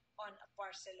mortgage on a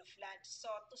parcel of land. So,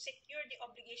 to secure the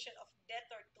obligation of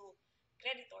debtor to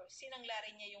creditor, sinangla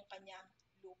rin niya yung kanyang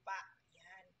lupa.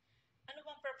 Yan. Ano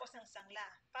bang purpose ng sangla?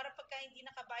 Para pagka hindi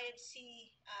nakabayad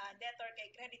si debtor kay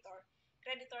creditor,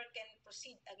 creditor can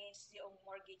proceed against yung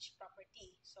mortgage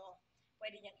property. So,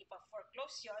 pwede niyang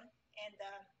ipa-foreclose yun, and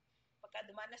pagka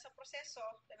dumaan na sa proseso,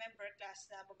 remember class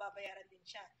na mababayaran din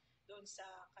siya doon sa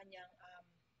kanyang,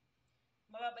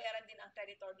 mababayaran din ang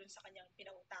creditor doon sa kanyang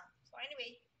pinautang. So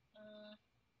anyway,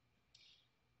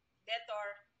 debtor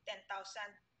 10,000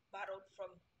 borrowed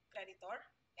from creditor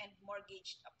and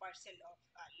mortgaged a parcel of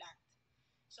land.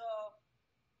 So,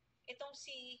 itong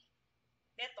si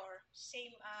debtor,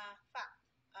 same fact,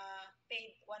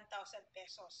 paid 1,000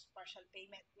 pesos partial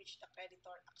payment which the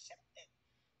creditor accepted.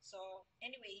 So,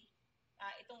 anyway,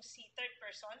 itong si third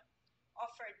person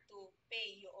offered to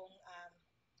pay yung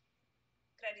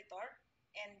creditor,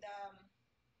 and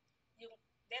yung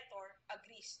debtor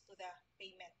agrees to the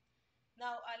payment.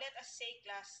 Now, let us say,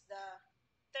 class, the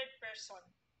third person,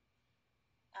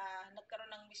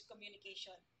 nagkaroon ng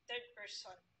miscommunication. Third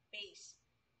person pays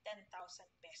 10,000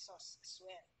 pesos as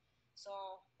well. So,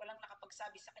 walang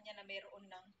nakapagsabi sa kanya na mayroon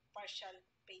ng partial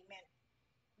payment.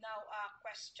 Now,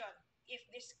 question, if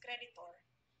this creditor,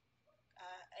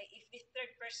 if this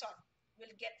third person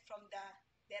will get from the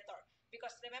debtor.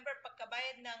 Because remember,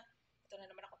 pagkabayad ng, ito na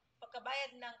naman ako,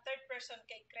 pagkabayad ng third person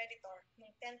kay creditor,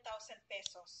 ng 10,000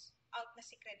 pesos, out na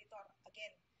si creditor.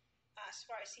 Again, as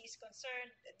far as he is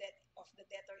concerned, the debt of the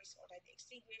debtor is already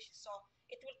extinguished. So,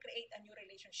 it will create a new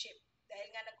relationship.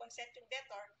 Dahil nga nag-consent yung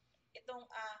debtor, itong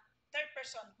third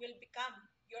person will become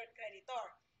your creditor.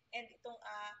 And itong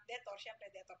debtor,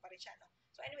 syempre debtor pa rin siya. No?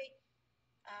 So anyway,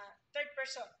 third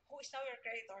person, who is now your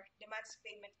creditor, demands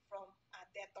payment from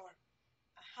debtor.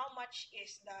 How much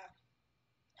is the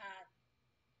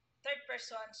third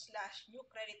person / new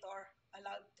creditor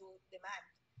allowed to demand?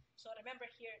 So remember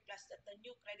here, class, that the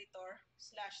new creditor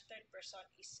 / third person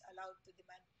is allowed to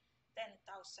demand 10,000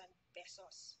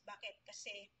 pesos. Bakit?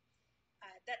 Kasi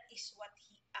that is what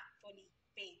he actually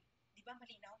paid. Di ba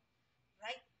malinaw?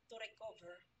 Right to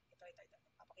recover. Ito.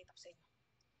 Papakita ko sa inyo.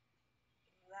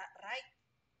 Right.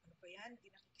 Ano ba yan? Hindi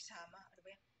nakikisama. Ano ba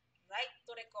yan? Right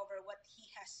to recover what he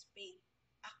has paid.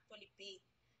 Actually paid.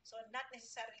 So, not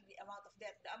necessarily the amount of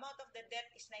debt. The amount of the debt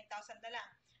is 9,000 na lang.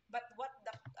 But what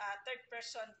the third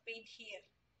person paid here,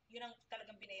 yun ang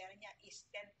talagang binayaran niya, is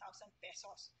 10,000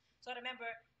 pesos. So, remember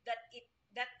that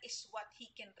that is what he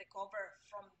can recover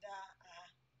from the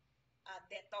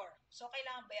debtor. So,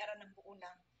 kailangan bayaran ng buo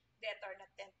ng debtor na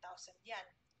 10,000 yan.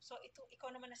 So, ikaw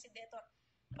naman na si debtor.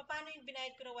 Paano yung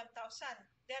binayad ko na 1,000?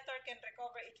 Debtor can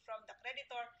recover it from the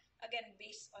creditor, again,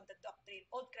 based on the doctrine,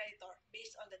 old creditor,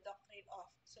 based on the doctrine of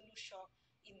solutio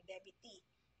in debiti.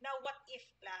 Now, what if,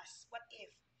 class? What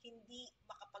if hindi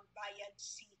makapagbayad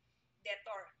si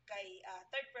debtor kay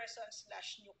third person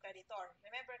 / new creditor?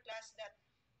 Remember, class, that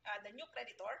the new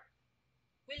creditor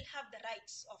will have the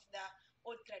rights of the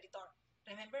old creditor.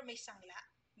 Remember, may sangla,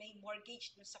 may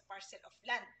mortgage dun sa parcel of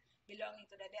land belonging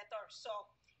to the debtor. So,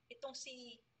 itong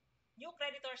si new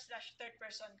creditor / third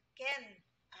person can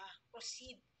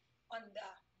proceed on the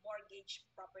mortgage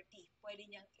property. Pwede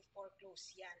niyang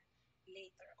i-foreclose yan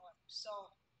later on.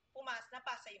 So,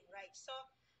 napasa yung rights. So,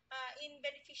 in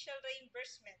beneficial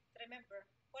reimbursement, remember,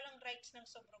 walang rights ng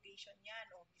subrogation yan.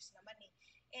 Obvious naman eh.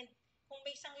 And kung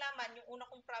may sanglaman, yung una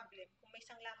kong problem, kung may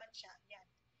sanglaman siya, yan,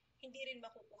 hindi rin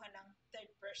makukuha ng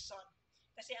third person.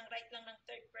 Kasi ang right lang ng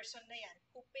third person na yan,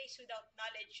 who pays without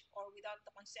knowledge or without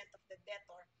the consent of the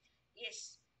debtor,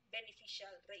 is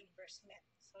beneficial reimbursement.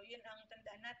 So, yun ang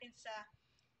tandaan natin sa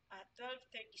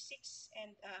 1236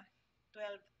 and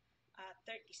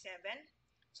 1237.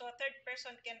 So, a third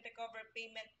person can recover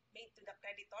payment made to the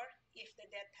creditor if the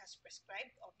debt has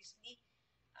prescribed. Obviously,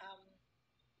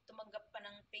 tumanggap pa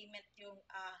ng payment yung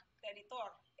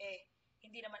creditor.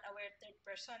 Hindi naman aware third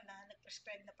person na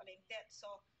nag-prescribe na pala yung debt.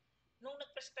 So, nung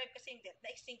nag-prescribe kasi yung debt,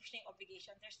 na-extinguish na yung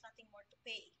obligation, there's nothing more to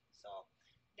pay. So,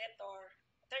 debtor,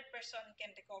 third person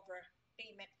can recover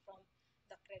payment from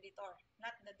the creditor,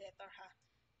 not the debtor, ha?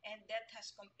 And debt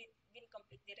has been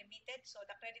completely remitted, so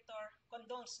the creditor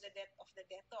condones the debt of the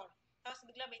debtor. Tapos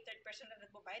bigla may third person na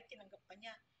nagbabayad, tinanggap pa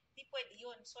niya. Hindi pwede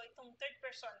yun. So, itong third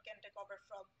person can recover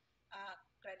from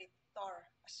creditor.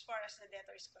 As far as the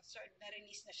debtor is concerned,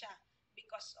 na-release na siya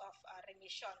because of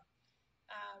remission.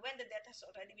 When the debt has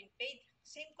already been paid,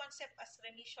 same concept as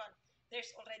remission,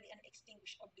 there's already an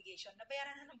extinguished obligation.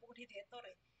 Nabayaran na ng buo ni debtor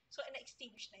eh. So,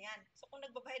 na-extinguish na yan. So, kung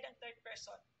nagbabayad ang third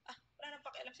person, wala nang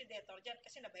pakialam si debtor dyan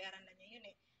kasi nabayaran na niya yun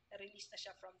eh. Na-release na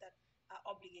siya from that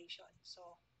obligation.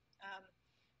 So,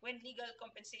 when legal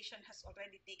compensation has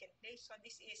already taken place. So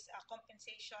this is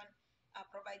compensation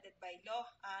provided by law.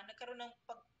 Nagkaroon ng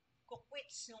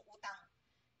pag-quits yung utang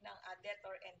ng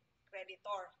debtor and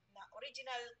creditor, na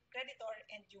original creditor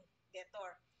and yung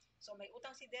debtor. So may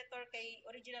utang si debtor kay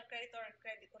original creditor,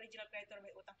 original creditor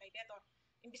may utang kay debtor.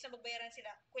 Imbis na magbayaran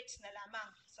sila, quits na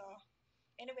lamang. So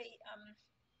anyway,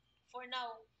 for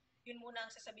now, yun muna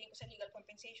ang sasabihin ko sa legal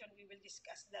compensation. We will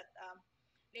discuss that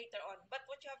later on. But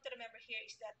what you have to remember here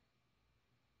is that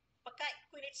pagka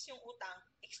quits yung utang,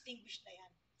 extinguished na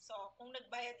yan. So kung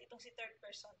nagbayad itong si third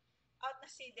person, out na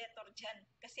si debtor dyan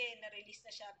kasi na-release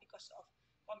na siya because of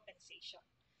compensation.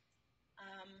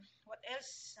 What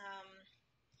else?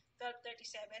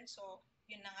 1237, so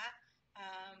yun na nga.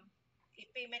 If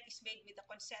payment is made with the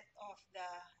consent of the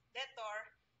debtor,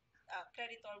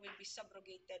 creditor will be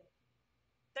subrogated.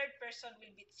 Third person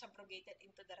will be subrogated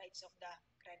into the rights of the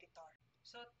creditor.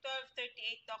 So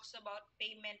 1238 talks about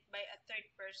payment by a third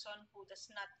person who does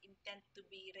not intend to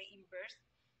be reimbursed.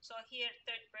 So here,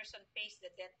 third person pays the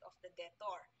debt of the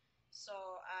debtor. So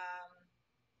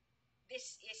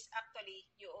this is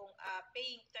actually yung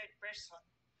paying third person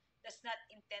does not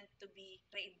intend to be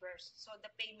reimbursed. So the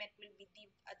payment will be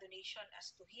deemed a donation as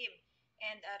to him.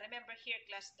 And remember here,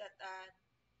 class, that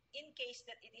in case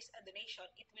that it is a donation,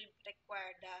 it will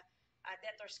require the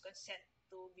debtor's consent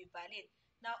to be valid.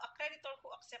 Now, a creditor who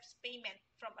accepts payment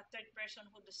from a third person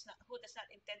who does not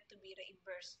intend to be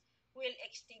reimbursed will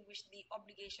extinguish the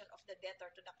obligation of the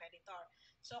debtor to the creditor.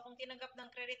 So, kung tinanggap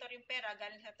ng creditor yung pera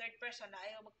galing sa third person na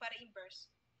ayaw magpa-reimburse,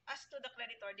 as to the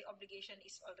creditor, the obligation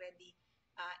is already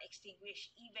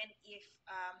extinguished, even if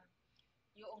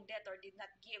yung debtor did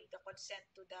not give the consent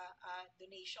to the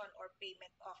donation or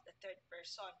payment of the third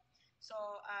person. So,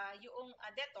 yung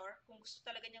debtor, kung gusto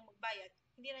talaga niyang magbayad,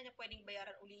 hindi na niya pwedeng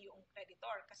bayaran uli yung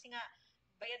creditor. Kasi nga,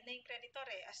 bayad na yung creditor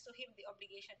eh. As to him, the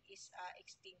obligation is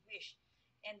extinguished.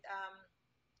 And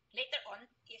later on,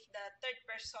 if the third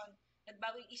person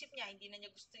nagbago yung isip niya, hindi na niya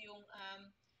gusto yung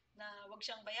na wag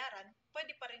siyang bayaran,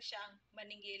 pwede pa rin siyang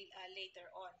maningil later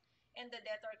on. And the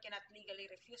debtor cannot legally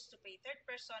refuse to pay third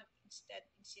person, instead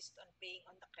insist on paying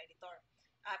on the creditor,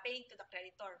 paying to the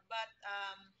creditor. But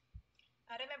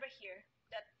remember here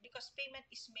that because payment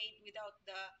is made without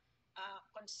the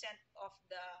consent of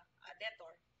the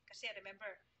debtor, kasi remember,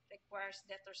 requires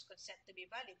debtor's consent to be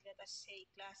valid. Let us say,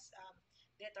 class,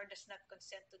 debtor does not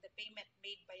consent to the payment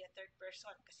made by a third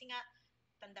person. Kasi nga,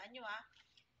 tandaan nyo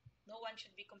no one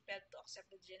should be compelled to accept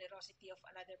the generosity of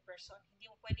another person. Hindi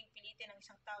mo pwedeng pilitin ng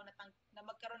isang tao na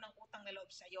magkaroon ng utang na loob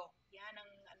sa'yo. Yan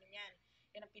ang yan.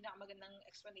 Yan ang pinakamagandang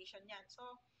explanation niyan. So,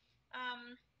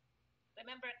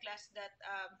 remember, class, that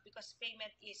because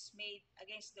payment is made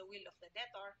against the will of the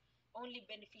debtor, only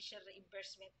beneficial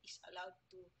reimbursement is allowed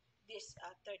to this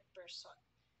third person.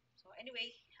 So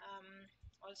anyway,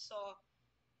 also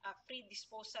free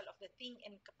disposal of the thing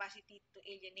and capacity to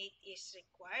alienate is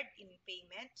required in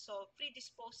payment. So free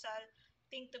disposal,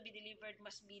 thing to be delivered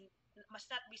must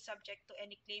not be subject to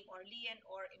any claim or lien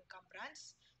or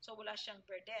encumbrance. So wala siyang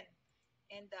burden.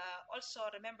 And also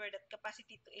remember that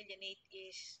capacity to alienate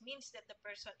means that the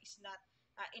person is not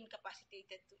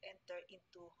incapacitated to enter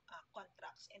into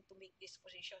contracts and to make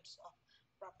dispositions of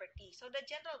property. So the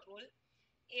general rule,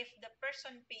 if the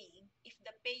person paying, if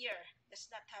the payer does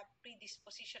not have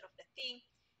predisposition of the thing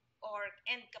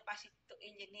and capacity to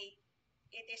alienate,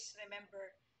 it is,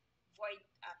 remember, void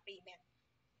payment,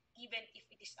 even if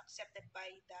it is accepted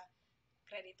by the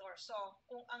creditor. So,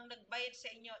 kung ang nagbayad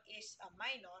sa inyo is a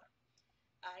minor,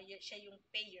 siya yung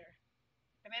payer,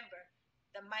 remember,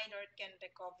 the minor can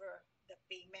recover the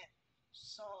payment.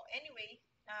 So, anyway,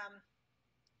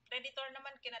 creditor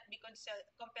naman cannot be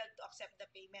compelled to accept the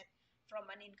payment from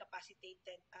an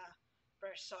incapacitated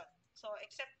person. So,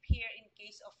 except here in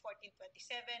case of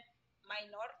 1427,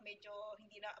 minor, medyo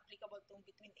hindi na applicable itong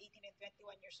between 18 and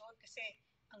 21 years old kasi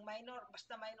ang minor,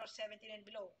 basta minor 17 and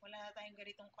below, wala na tayong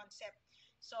ganitong concept.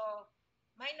 So,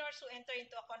 minors who enter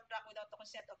into a contract without the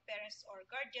consent of parents or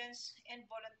guardians and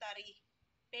voluntarily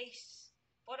pays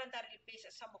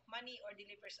a sum of money or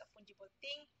delivers a fungible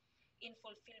thing in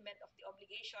fulfillment of the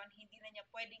obligation, hindi na niya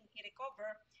pwedeng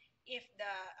i-recover if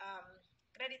the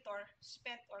creditor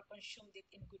spent or consumed it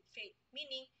in good faith.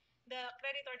 Meaning, the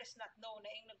creditor does not know na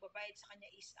yung nagbabayad sa kanya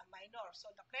is a minor.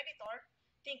 So, the creditor,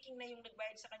 thinking na yung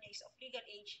nagbayad sa kanya is of legal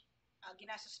age,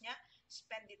 ginastos niya,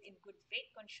 spend it in good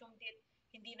faith, consumed it,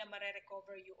 hindi na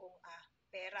mare-recover yung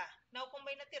pera. Now, kung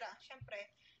may natira,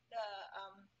 syempre,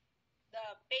 the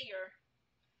payer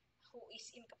who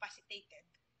is incapacitated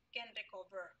can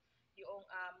recover yung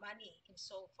money in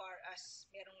so far as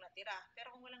merong natira.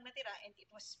 Pero kung walang natira and it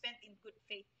was spent in good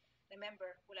faith,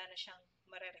 remember, wala na siyang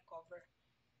mare-recover.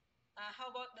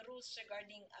 How about the rules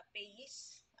regarding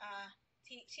payees?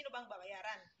 Sino bang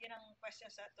babayaran? Yun ang question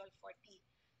sa 1240.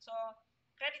 So,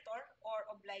 creditor or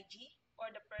obligee or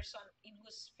the person in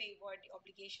whose favor the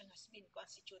obligation has been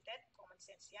constituted, common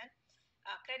sense yan.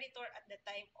 Creditor at the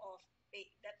time of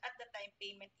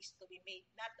payment is to be made,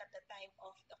 not at the time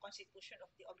of the constitution of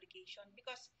the obligation.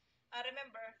 Because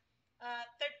remember,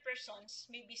 third persons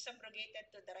may be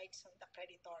subrogated to the rights of the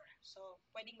creditor. So,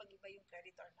 pwedeng mag-iba yung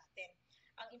creditor natin.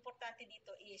 Ang importante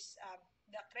dito is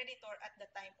the creditor at the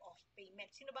time of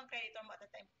payment. Sino bang creditor mo at the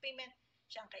time of payment?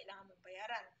 Siya ang kailangan mong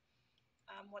bayaran.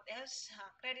 What else?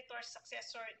 Creditors,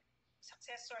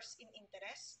 successors in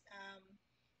interest,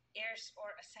 heirs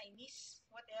or assignees.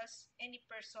 What else? Any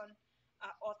person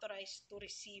authorized to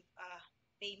receive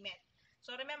payment.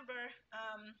 So remember,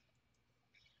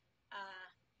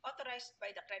 authorized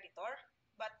by the creditor,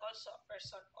 but also a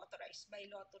person authorized by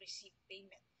law to receive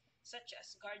payment, such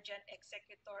as guardian,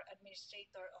 executor,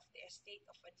 administrator of the estate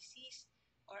of a deceased,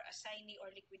 or assignee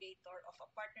or liquidator of a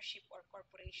partnership or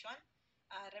corporation.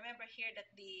 Remember here that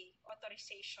the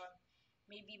authorization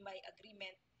may be by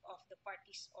agreement of the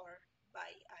parties or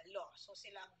by law. So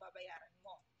sila ang babayaran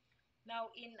mo. Now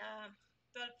in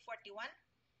 1241,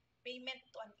 payment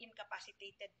to an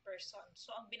incapacitated person.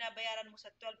 So ang binabayaran mo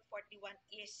sa 1241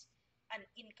 is an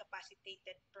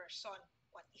incapacitated person.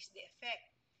 What is the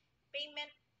effect?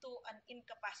 Payment to an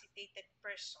incapacitated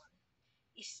person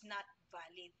is not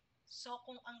valid. So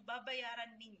kung ang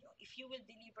babayaran ninyo, if you will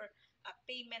deliver a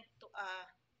payment to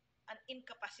an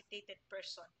incapacitated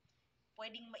person,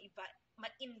 pwedeng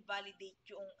ma-invalidate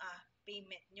yung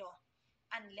payment nyo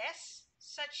unless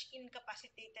such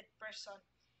incapacitated person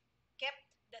kept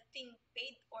the thing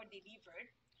paid or delivered,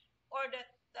 or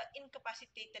that the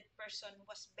incapacitated person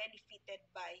was benefited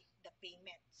by the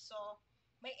payment. So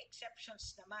may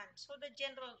exceptions naman. So the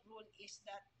general rule is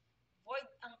that void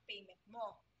ang payment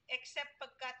mo, except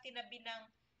pagka tinabi ng,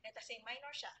 let us say,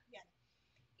 minor siya. Yan.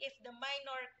 If the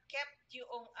minor kept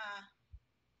yung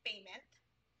payment,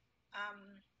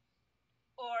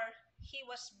 or he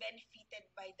was benefited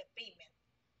by the payment,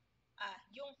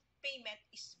 yung payment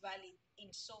is valid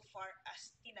insofar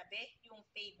as tinabi yung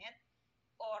payment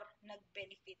or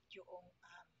nag-benefit yung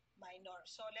minor.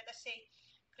 So let us say,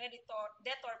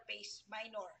 debtor pays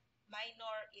minor.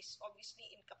 Minor is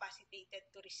obviously incapacitated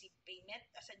to receive payment.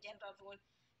 As a general rule,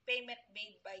 payment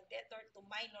made by debtor to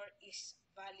minor is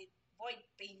void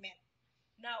payment.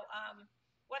 Now,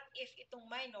 what if itong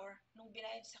minor, nung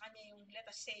binayad sa kanya yung, let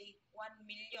us say, 1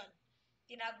 million,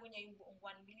 tinago niya yung buong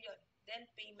 1 million, then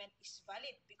payment is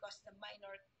valid because the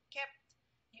minor kept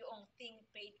yung thing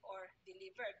paid or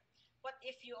delivered. What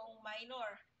if yung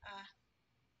minor,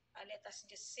 let us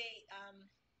just say,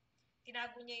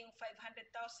 tinago niya yung 500,000,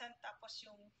 tapos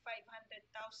yung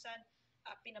 500,000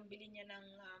 pinambili niya ng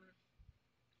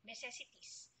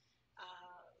necessities,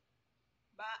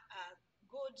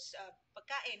 goods,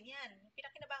 pagkain, yan,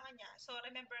 pinakinabangan niya. So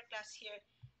remember class here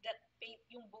that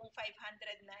yung buong 500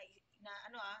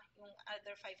 yung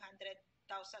other 500,000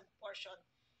 portion,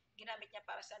 ginamit niya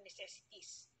para sa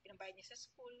necessities. Pinambayad niya sa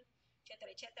school, etc.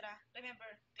 etc. Remember,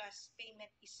 class, payment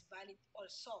is valid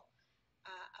also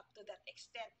up to that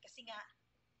extent. Kasi nga,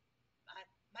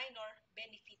 minor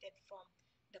benefited from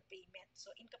the payment.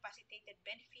 So, incapacitated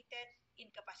benefited,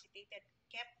 incapacitated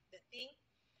kept the thing.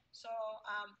 So,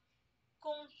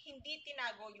 kung hindi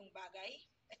tinago yung bagay,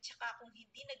 at saka kung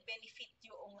hindi nag-benefit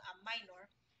yung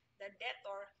minor, the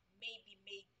debtor may be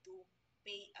made to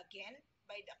pay again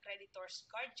by the creditor's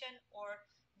guardian or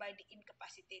by the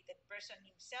incapacitated person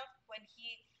himself when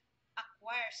he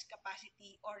acquires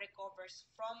capacity or recovers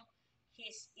from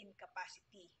his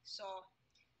incapacity. So,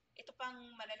 ito pang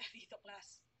malala dito,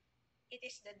 class. It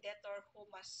is the debtor who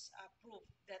must prove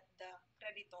that the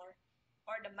creditor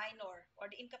or the minor or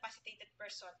the incapacitated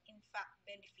person in fact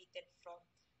benefited from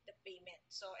the payment.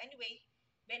 So anyway,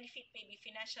 benefit may be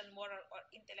financial, moral, or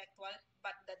intellectual,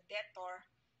 but the debtor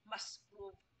must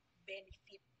prove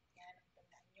benefit. Yan, ang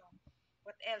tandaan nyo.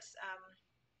 What else?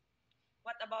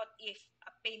 What about if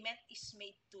a payment is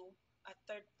made to a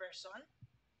third person?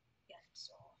 Yan,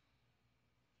 so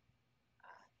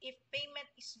if payment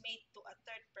is made to a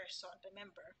third person,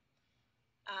 remember,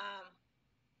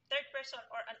 third person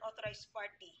or unauthorized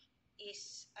party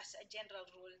is, as a general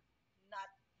rule, not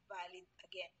valid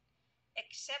again,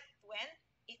 except when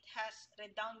it has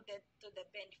redounded to the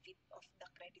benefit of the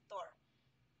creditor.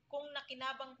 Kung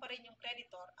nakinabang pa rin yung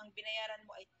creditor, ang binayaran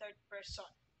mo ay third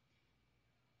person,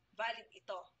 valid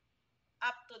ito,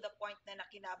 up to the point na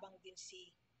nakinabang din si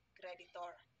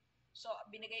creditor. So,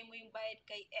 binigay mo yung bayad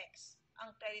kay X,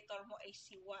 ang creditor mo ay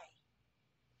si Y.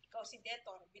 ikaw si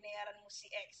debtor, binayaran mo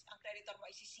si X, ang creditor mo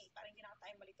ay si C, parang hindi na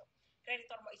tayo malito.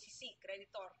 Creditor mo ay si C,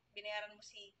 creditor, binayaran mo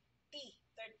si T,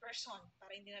 third person,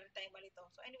 para hindi na rin tayo malito.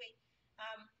 So anyway,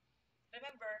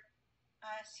 remember,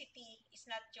 si T is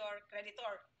not your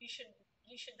creditor. You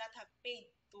should not have paid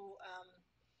to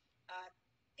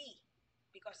T,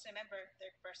 because remember,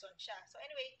 third person siya. So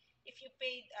anyway, if you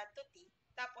paid to T,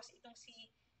 tapos itong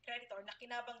si creditor,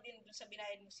 nakinabang din dun sa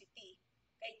binayad mo si T,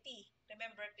 kay T,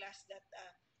 remember class that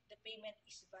the payment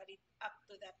is valid up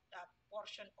to that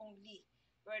portion only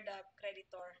where the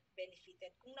creditor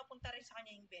benefited. Kung napunta rin sa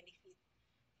kanya yung benefit,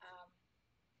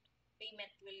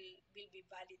 payment will be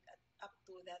valid up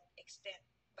to that extent.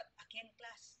 But again,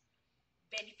 class,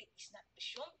 benefit is not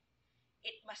presumed.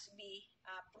 It must be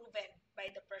proven by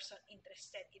the person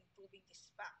interested in proving this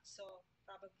fact. So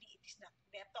probably it is not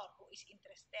debtor who is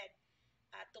interested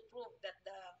to prove that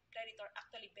the creditor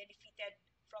actually benefited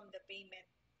from the payment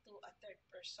to a third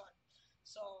person.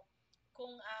 So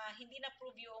kung hindi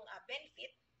na-prove yung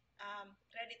benefit,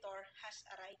 creditor has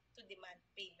a right to demand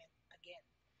payment again.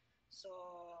 So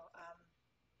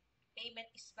payment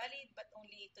is valid but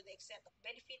only to the extent of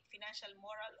benefit, financial,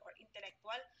 moral, or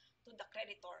intellectual to the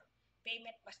creditor.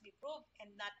 Payment must be proved and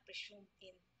not presumed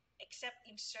in except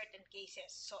in certain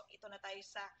cases. So ito na tayo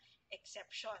sa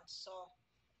exception. So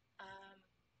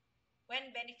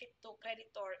when benefit to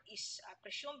creditor is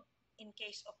presumed in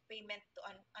case of payment to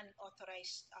an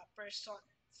unauthorized person.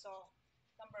 So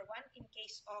number 1, in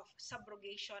case of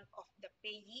subrogation of the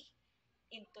payee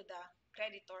into the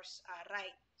creditor's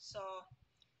right. So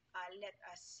let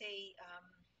us say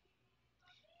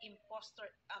impostor,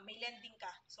 may lending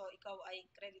ka. So ikaw ay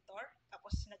creditor,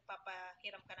 tapos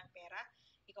nagpapahiram ka ng pera,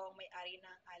 ikaw ang may-ari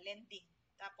ng lending.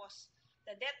 Tapos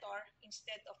the debtor,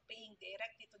 instead of paying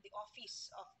directly to the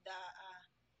office of the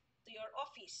to your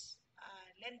office,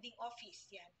 lending office,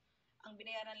 yan, ang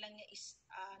binayaran lang niya is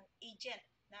an agent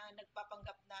na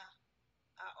nagpapanggap na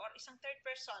or isang third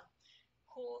person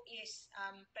who is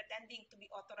pretending to be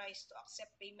authorized to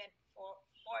accept payment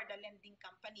for the lending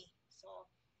company. So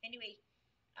anyway,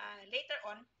 later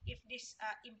on, if this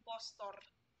impostor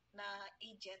na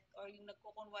agent or yung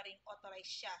nagkukunwaring authorized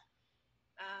siya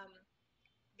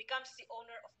becomes the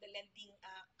owner of the lending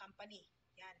company.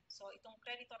 Yan. So itong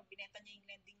creditor, binenta niya yung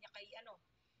lending niya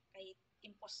kay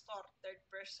impostor, third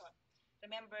person.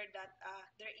 Remember that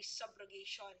there is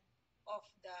subrogation of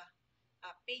the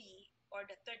payee or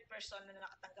the third person na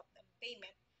nakatanggap ng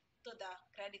payment to the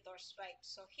creditor's right.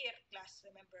 So here, class,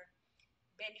 remember,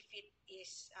 benefit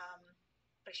is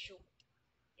presumed.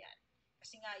 Yan.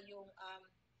 Kasi nga yung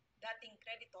dating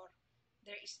creditor,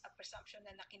 there is a presumption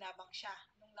na nakinabang siya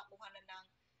nung nakuha na ng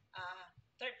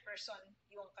third person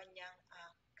yung kanyang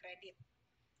credit.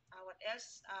 What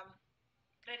else?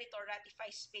 Creditor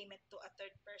ratifies payment to a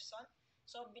third person.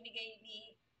 So binigay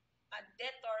ni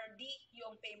debtor D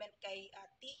yung payment kay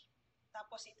T.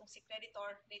 Tapos itong si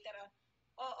creditor, later on,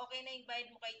 okay na yung bayad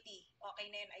mo kay T. Okay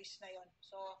na yun, ayos na yun.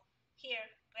 So here,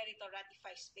 creditor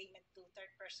ratifies payment to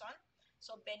third person.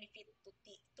 So benefit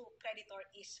to creditor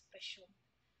is presumed.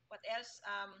 What else?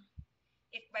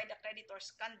 If by the creditor's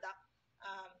conduct,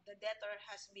 the debtor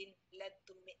has been led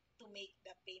to make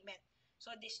the payment.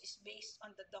 So this is based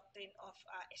on the doctrine of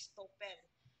estoppel.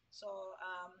 So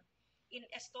in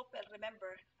estoppel,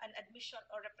 remember, an admission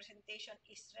or representation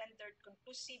is rendered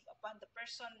conclusive upon the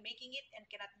person making it and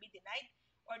cannot be denied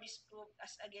or disproved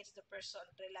as against the person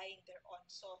relying thereon.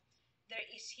 So there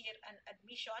is here an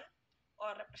admission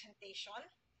or representation,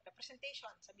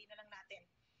 sabihin na lang natin,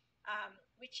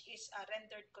 which is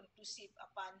rendered conclusive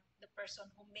upon the person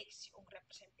who makes yung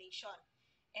representation.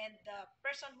 And the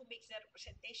person who makes the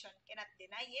representation cannot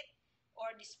deny it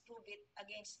or disprove it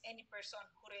against any person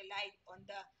who relied on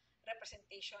the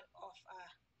representation of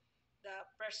the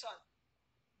person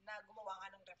na gumawa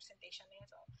nga ng representation na yun.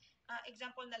 So,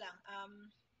 example na lang,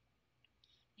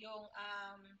 yung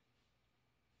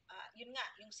yun nga,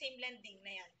 yung same lending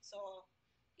na yan. So,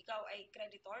 ikaw ay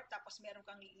creditor, tapos meron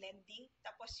kang lending,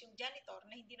 tapos yung janitor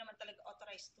na hindi naman talaga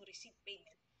authorized to receive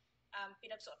payment,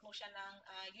 pinagsuot mo siya ng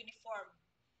uniform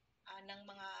ng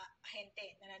mga ahente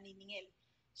na naniningil.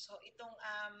 So, itong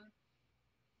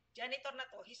janitor na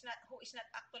to, who is not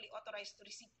actually authorized to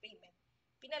receive payment,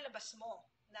 pinalabas mo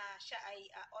na siya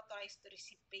ay authorized to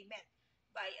receive payment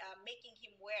by making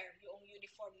him wear yung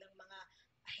uniform ng mga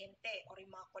ahente or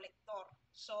yung mga collector.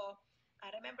 So,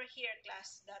 remember here,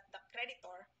 class, that the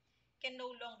creditor can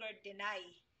no longer deny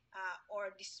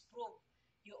or disprove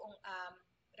yung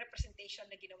representation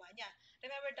na ginawa niya.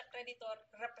 Remember, the creditor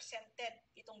represented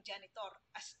itong janitor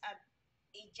as an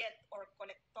agent or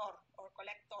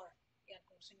collector. Yan,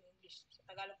 kung gusto niyo English. Sa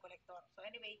Tagalog, collector. So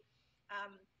anyway,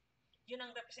 Yun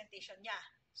ang representation niya.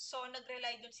 So,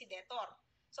 nag-rely dun si debtor.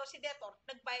 So, si debtor,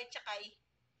 nagbayad siya kay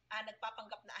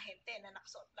nagpapanggap na ahente na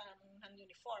nakasuot lang ng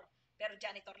uniform. Pero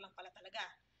janitor lang pala talaga.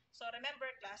 So, remember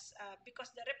class,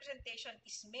 because the representation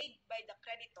is made by the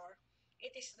creditor,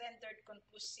 it is rendered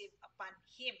conclusive upon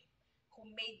him who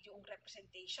made yung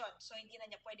representation. So, hindi na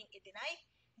niya pwedeng i-deny,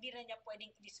 hindi na niya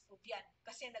pwedeng i-disprove yan.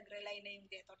 Kasi nag-rely na yung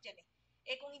debtor dyan eh.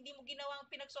 Eh kung hindi mo ginawang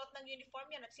pinagsuot ng uniform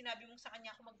yan at sinabi mo sa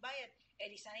kanya ako magbayad, eh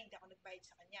di sana hindi ako nagbayad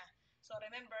sa kanya. So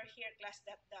remember here class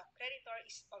that the creditor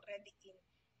is already in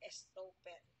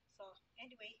estoppel. So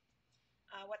anyway,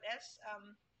 what else?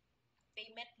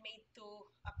 Payment made to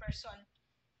a person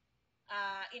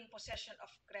in possession of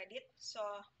credit. So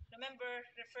remember,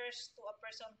 refers to a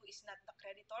person who is not the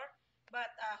creditor,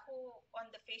 but who on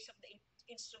the face of the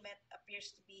instrument appears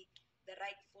to be the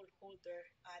rightful holder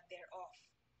thereof.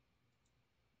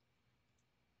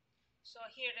 So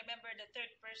here, remember, the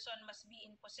third person must be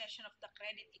in possession of the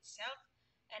credit itself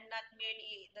and not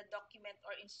merely the document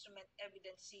or instrument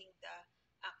evidencing the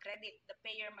credit. The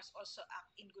payer must also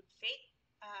act in good faith,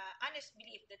 honest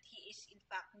belief that he is in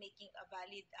fact making a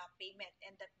valid payment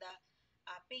and that the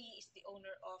payee is the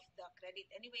owner of the credit.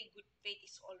 Anyway, good faith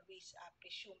is always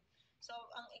presumed. So,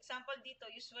 ang example dito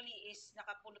usually is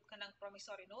nakapulot ka ng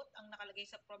promissory note. Ang nakalagay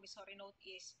sa promissory note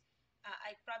is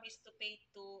I promise to pay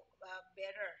to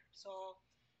bearer. So,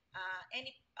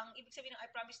 ang ibig sabihin ng I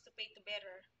promise to pay to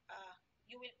bearer,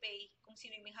 you will pay kung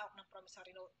sino yung may hawak ng promissory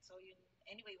note. So, yun,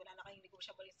 anyway, wala na kayong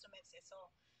negotiable instruments. Eh. So,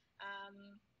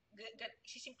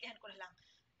 sisimplihan ko na lang.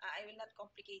 I will not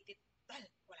complicate it. Well,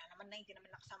 wala naman na, hindi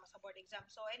naman nakasama sa board exam.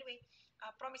 So, anyway,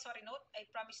 promissory note, I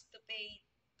promise to pay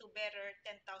to bearer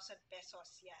 10,000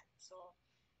 pesos. Yan. So,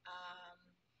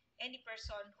 any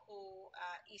person who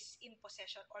is in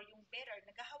possession or yung bearer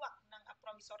naghahawak ng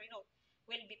promissory note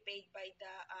will be paid by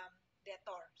the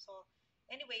debtor. So,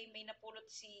 anyway, may napulot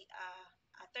si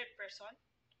third person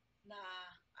na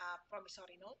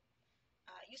promissory note.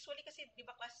 Usually kasi, di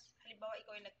ba class, halimbawa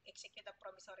ikaw yung nag-execute ang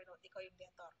promissory note, ikaw yung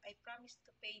debtor. I promise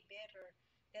to pay bearer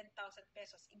 10,000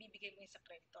 pesos, ibibigay mo yun sa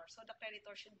creditor. So, the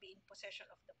creditor should be in possession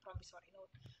of the promissory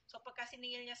note. So, pagka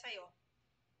siningil niya sa'yo,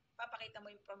 papakita mo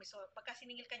yung promissory, pagka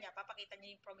siningil ka niya, papakita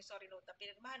niya yung promissory note na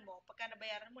pinirmahan mo, pagka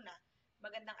nabayaran mo na,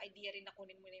 magandang idea rin na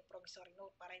kunin mo na yung promissory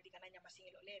note para hindi ka na niya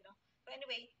masingil uli, no? So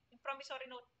anyway, yung promissory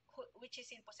note which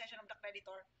is in possession of the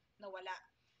creditor, nawala.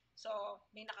 So,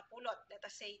 may nakapulot, let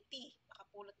us say T,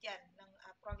 nakapulot yan ng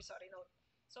promissory note.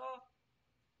 So,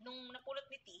 nung napulot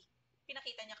ni T,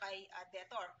 pinakita niya kay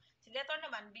debtor. Si debtor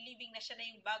naman, believing na siya na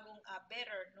yung bagong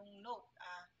bearer nung note,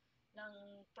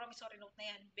 ng promissory note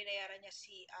na yan, binayaran niya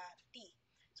si T.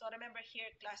 So, remember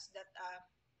here, class, that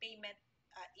payment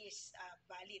is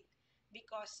valid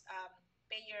because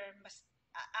payer must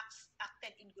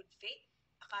acted in good faith.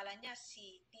 Akala niya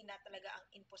si T na talaga ang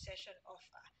in possession of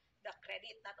the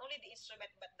credit. Not only the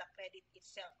instrument, but the credit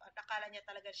itself. At akala niya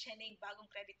talaga siya na yung bagong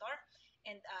creditor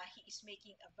and he is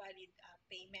making a valid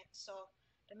payment. So,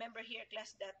 remember here,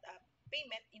 class, that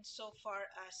payment insofar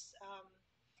as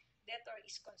debtor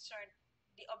is concerned,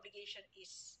 the obligation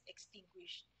is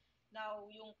extinguished. Now,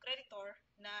 yung creditor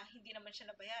na hindi naman siya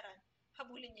nabayaran,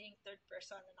 habulin niya yung third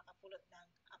person na nakapulot ng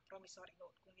promissory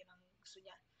note kung yun ang gusto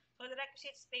niya. So, the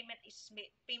requisites payment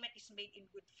is made in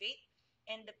good faith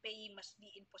and the payee must be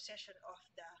in possession of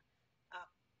the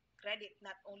credit,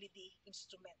 not only the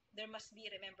instrument. There must be,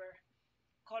 remember,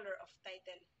 color of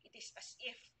title. It is as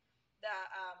if the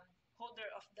holder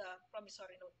of the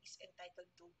promissory note is entitled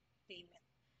to payment.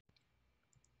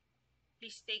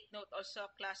 Please take note also,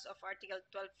 class, of Article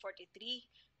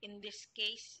 1243. In this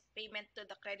case, payment to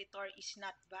the creditor is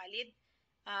not valid.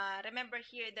 Remember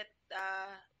here that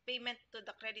payment to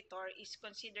the creditor is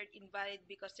considered invalid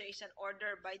because there is an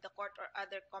order by the court or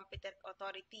other competent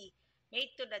authority made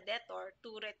to the debtor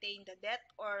to retain the debt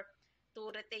or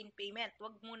to retain payment.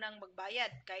 Huwag mo nang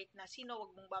magbayad kahit na sino,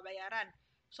 huwag mong babayaran.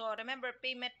 So remember,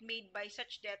 payment made by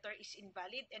such debtor is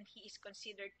invalid and he is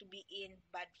considered to be in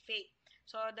bad faith.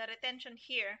 So the retention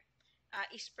here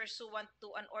is pursuant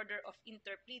to an order of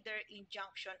interpleader,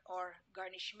 injunction, or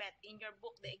garnishment. In your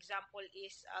book, the example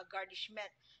is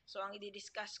garnishment. So ang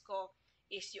i-discuss ko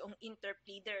is yung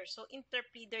interpleader. So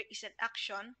interpleader is an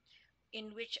action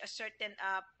in which a certain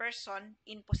person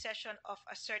in possession of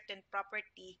a certain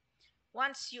property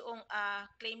wants yung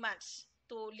claimants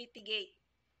to litigate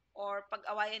or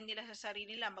pag-awayan nila sa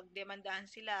sarili nila, magdemandahan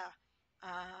sila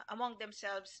among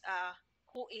themselves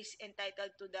who is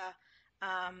entitled to the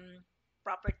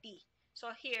property.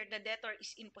 So here, the debtor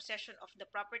is in possession of the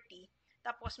property,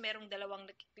 tapos merong dalawang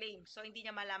nag-claim. So hindi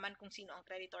niya malaman kung sino ang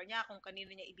creditor niya, kung kanino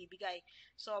niya ibibigay.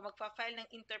 So magfa-file ng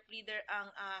interpleader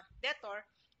ang debtor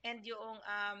and yung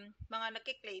mga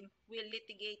nagkiklaim will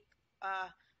litigate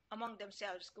among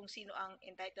themselves kung sino ang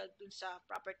entitled dun sa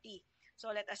property.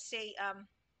 So let us say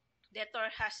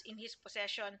debtor has in his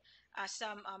possession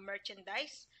some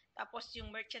merchandise. Tapos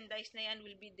yung merchandise na yan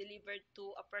will be delivered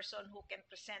to a person who can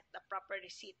present the proper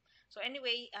receipt. So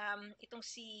anyway, itong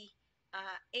si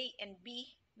A and B,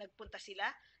 nagpunta sila.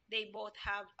 They both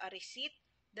have a receipt.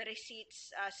 The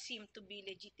receipts seem to be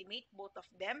legitimate, both of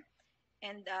them.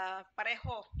 And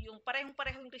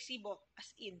parehong resibo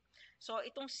as in. So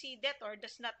itong si debtor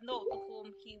does not know to whom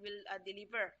he will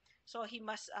deliver. So he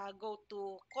must go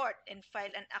to court and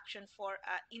file an action for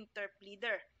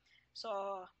interpleader.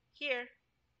 So here,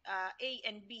 A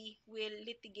and B will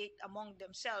litigate among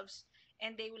themselves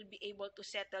and they will be able to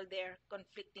settle their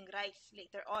conflicting rights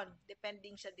later on,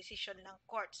 depending sa decision ng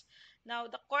courts. Now,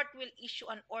 the court will issue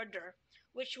an order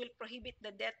which will prohibit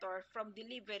the debtor from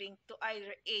delivering to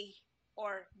either A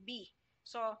or B.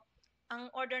 So, ang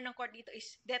order ng court dito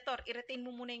is, debtor, i-retain mo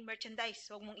muna yung merchandise.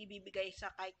 Huwag mong ibibigay sa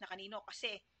kahit na kanino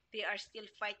kasi they are still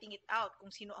fighting it out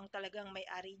kung sino ang talagang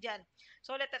may-ari dyan.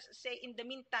 So, let us say, in the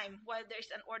meantime, while there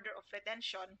is an order of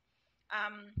retention,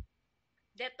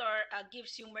 debtor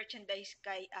gives yung merchandise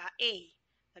kay A.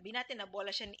 Sabi natin,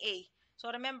 nabola siya ni A.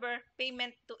 So, remember,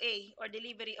 payment to A or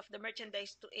delivery of the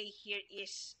merchandise to A here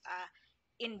is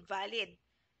invalid.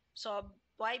 So,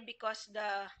 why? Because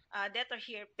the debtor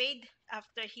here paid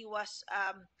after he was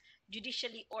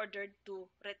judicially ordered to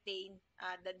retain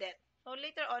the debt. So,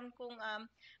 later on, kung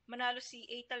manalo si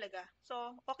A talaga,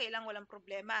 so, okay lang, walang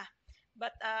problema.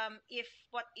 But,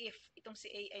 what if itong si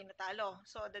A ay natalo?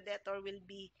 So, the debtor will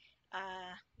be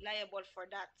liable for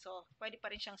that. So, pwede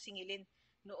pa rin siyang singilin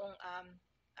noong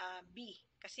B.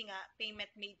 Kasi nga,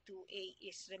 payment made to A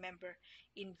is, remember,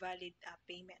 invalid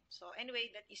payment. So,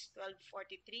 anyway, that is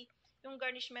 1243. Yung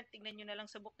garnishment, tignan nyo na lang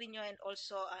sa book niyo and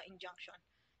also injunction.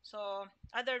 So,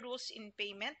 other rules in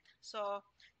payment. So,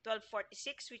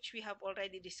 1246, which we have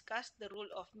already discussed, the rule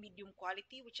of medium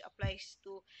quality, which applies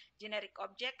to generic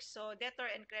objects. So, debtor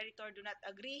and creditor do not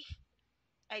agree.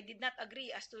 I did not agree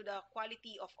as to the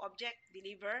quality of object,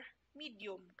 deliver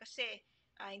medium. Kasi,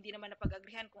 hindi naman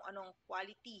napag-agrihan kung anong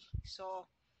quality. So,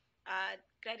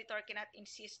 creditor cannot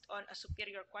insist on a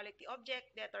superior quality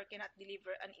object, debtor cannot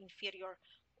deliver an inferior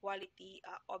quality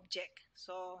object.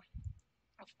 So,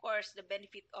 of course, the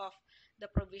benefit of the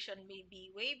provision may be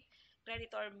waived.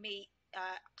 Creditor may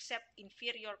accept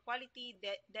inferior quality,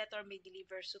 debtor may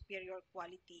deliver superior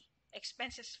quality.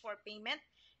 Expenses for payment,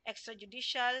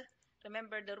 extrajudicial.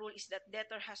 Remember, the rule is that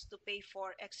debtor has to pay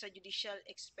for extrajudicial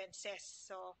expenses.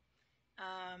 So,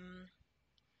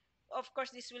 of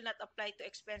course, this will not apply to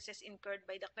expenses incurred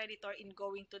by the creditor in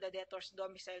going to the debtor's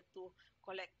domicile to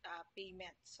collect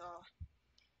payment. So,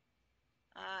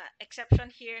 exception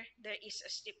here, there is a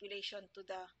stipulation to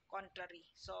the contrary.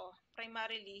 So,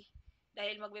 primarily,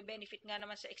 dahil magbe-benefit nga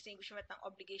naman sa extinguishment ng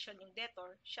obligation yung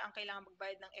debtor, siya ang kailangan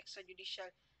magbayad ng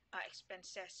extrajudicial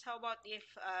expenses. How about if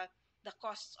the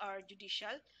costs are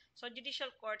judicial? So,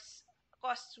 judicial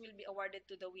costs will be awarded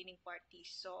to the winning party.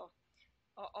 So,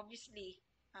 obviously,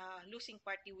 losing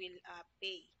party will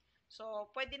pay.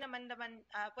 So, pwede naman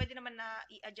na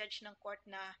i-adjudge ng court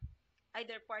na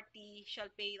either party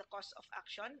shall pay the cost of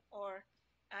action or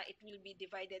it will be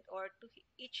divided or to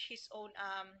each his own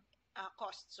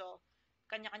cost. So,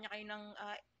 kanya-kanya kayo ng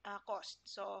cost.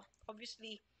 So,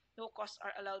 obviously, no costs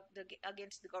are allowed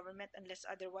against the government unless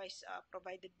otherwise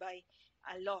provided by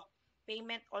law.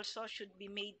 Payment also should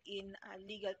be made in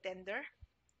legal tender.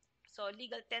 So,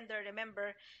 legal tender,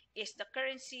 remember, is the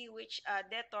currency which a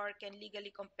debtor can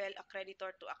legally compel a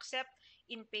creditor to accept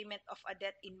in payment of a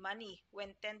debt in money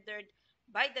when tendered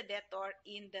by the debtor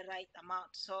in the right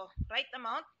amount. So, right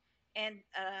amount and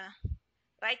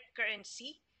right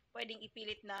currency, pwedeng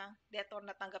ipilit na debtor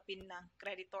na tanggapin ng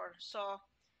creditor. So,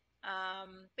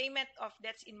 payment of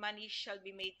debts in money shall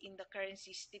be made in the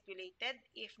currency stipulated.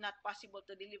 If not possible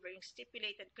to deliver yung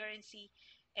stipulated currency,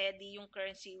 di yung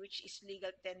currency which is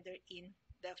legal tender in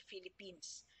the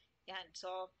Philippines. Yan.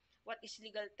 So, what is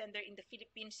legal tender in the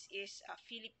Philippines is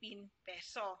Philippine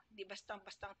peso. Di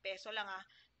bastang-bastang peso lang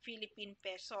Philippine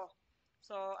peso.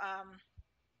 So,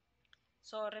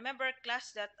 remember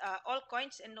class that all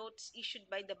coins and notes issued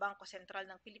by the Bangko Sentral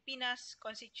ng Pilipinas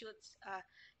constitutes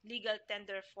legal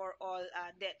tender for all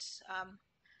debts.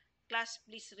 Class,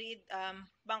 please read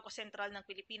Bangko Sentral ng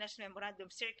Pilipinas Memorandum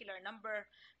Circular Number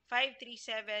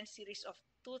 537 Series of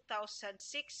 2006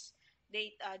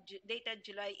 dated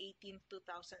July 18,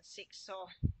 2006. So,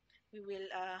 we will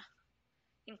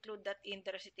include that in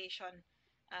the recitation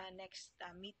next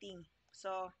meeting.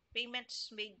 So,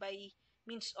 payments made by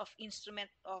means of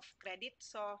instrument of credit.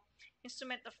 So,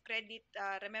 instrument of credit,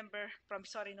 remember,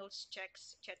 promissory notes,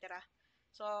 checks, etc.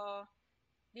 So,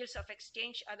 bills of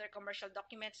exchange, other commercial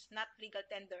documents, not legal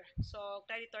tender. So,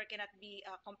 creditor cannot be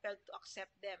compelled to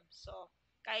accept them. So,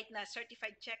 kahit na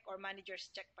certified check or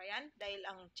manager's check pa yan, dahil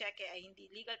ang check ay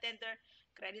hindi legal tender,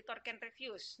 creditor can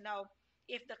refuse. Now,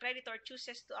 if the creditor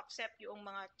chooses to accept yung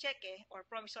mga check or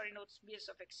promissory notes, bills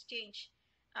of exchange,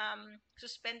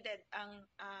 suspended ang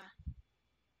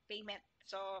payment.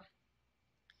 So,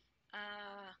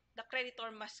 the creditor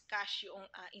must cash yung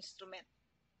instrument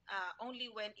only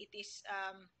when it is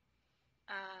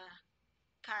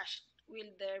cashed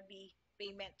will there be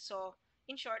payment. So,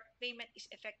 in short, payment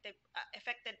is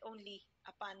affected only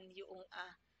upon yung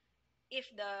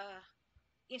if the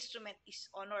instrument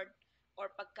is honored or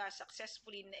pagka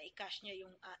successfully na i-cash niya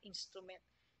yung instrument.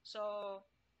 So,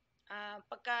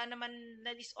 pagka naman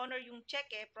na-dishonor yung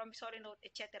cheque, promissory note,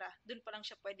 etc., dun pa lang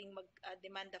siya pwedeng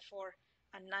mag-demanda for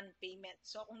a non-payment.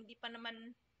 So, kung hindi pa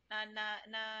naman na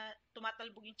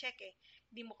tumatalbog yung cheque,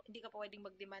 hindi ka pa pwedeng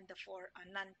mag-demanda for a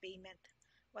non-payment.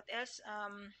 What else?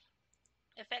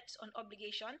 Effects on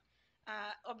obligation.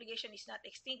 Obligation is not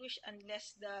extinguished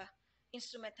unless the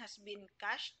instrument has been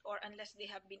cashed or unless they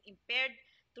have been impaired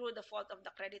through the fault of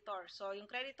the creditor. So,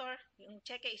 yung creditor, yung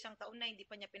cheque isang taon na hindi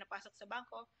pa niya pinapasok sa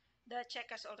bangko, the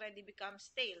check has already become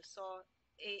stale. So,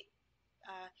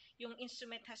 yung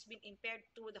instrument has been impaired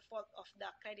through the fault of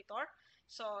the creditor.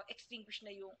 So, extinguish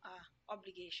na yung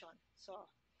obligation. So,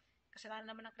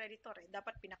 kasalanan naman ng creditor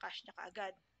dapat pinakash niya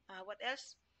kaagad. What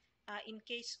else? In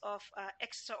case of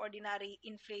extraordinary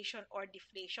inflation or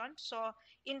deflation. So,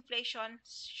 inflation,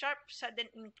 sharp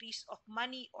sudden increase of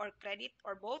money or credit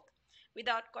or both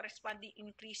without corresponding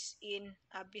increase in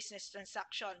business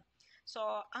transaction.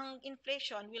 So, ang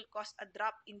inflation will cause a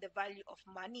drop in the value of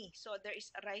money. So, there is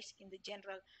a rise in the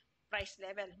general price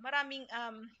level. Maraming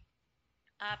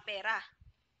pera,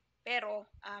 pero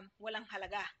walang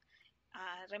halaga.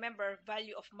 Remember,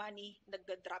 value of money,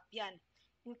 nagda-drop yan.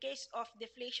 In case of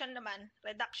deflation naman,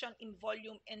 reduction in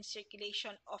volume and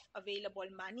circulation of available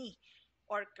money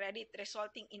or credit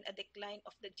resulting in a decline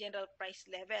of the general price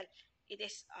level. It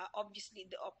is obviously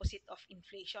the opposite of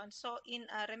inflation. So,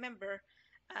 remember,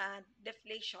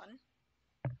 deflation,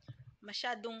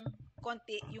 masyadong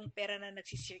konti yung pera na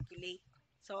nagsisirculate.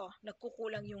 So,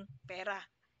 nagkukulang yung pera.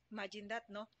 Imagine that,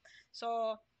 no?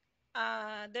 So,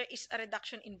 there is a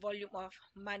reduction in volume of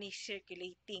money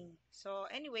circulating.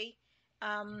 So, anyway,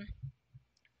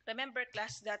 remember,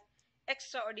 class, that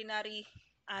extraordinary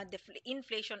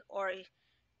inflation or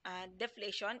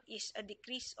deflation is a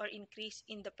decrease or increase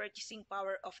in the purchasing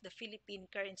power of the Philippine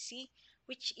currency,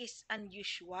 which is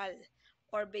unusual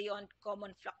or beyond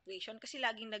common fluctuation kasi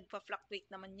laging nagpa-fluctuate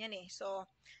naman yan So,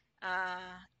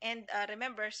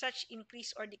 remember, such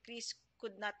increase or decrease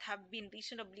could not have been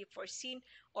reasonably foreseen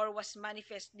or was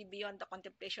manifestly beyond the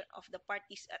contemplation of the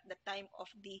parties at the time of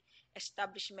the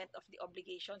establishment of the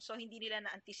obligation. So, hindi nila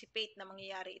na-anticipate na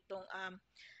mangyayari itong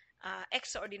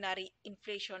extraordinary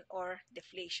inflation or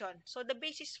deflation. So, the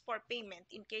basis for payment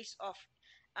in case of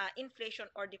inflation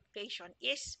or deflation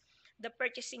is the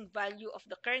purchasing value of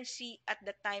the currency at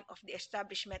the time of the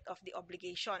establishment of the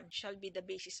obligation shall be the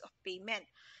basis of payment.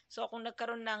 So, kung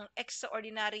nagkaroon ng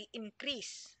extraordinary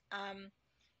increase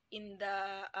in the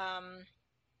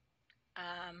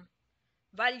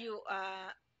value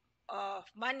of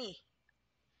money,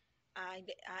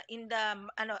 in the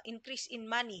increase in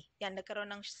money, yan, nagkaroon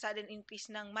ng sudden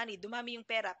increase ng money, dumami yung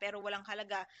pera pero walang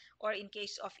halaga, or in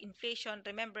case of inflation,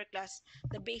 remember, class,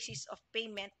 the basis of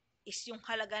payment is yung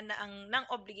halaga na ng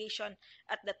obligation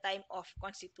at the time of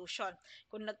constitution.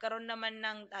 Kung nagkaroon naman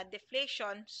ng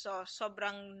deflation, so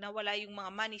sobrang nawala yung mga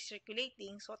money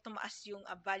circulating, so tumaas yung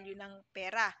value ng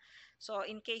pera. So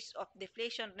in case of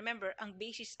deflation, remember, ang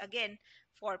basis again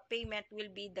for payment will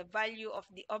be the value of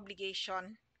the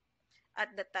obligation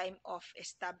at the time of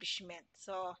establishment.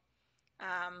 So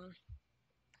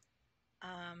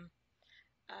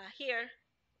here,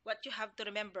 what you have to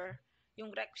remember,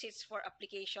 yung requisites for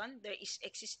application, there is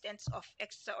existence of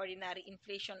extraordinary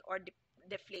inflation or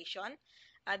deflation.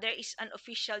 There is an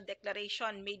official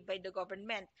declaration made by the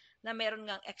government na meron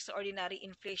ngang extraordinary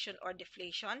inflation or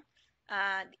deflation.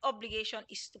 The obligation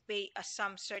is to pay a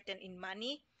sum certain in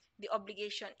money. The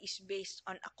obligation is based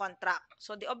on a contract.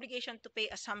 So the obligation to pay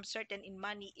a sum certain in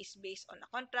money is based on a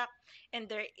contract,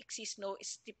 and there exists no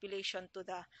stipulation to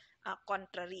the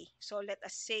contrary. So let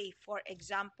us say, for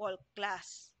example,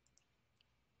 class,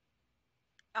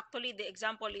 Actually, the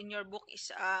example in your book is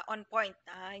on point.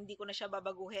 Hindi ko na siya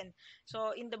babaguhin.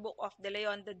 So, in the book of De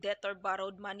Leon, the debtor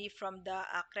borrowed money from the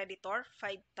creditor,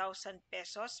 5,000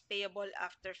 pesos, payable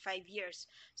after 5 years.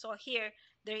 So, here,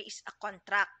 there is a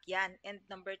contract. Yan. And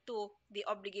number two, the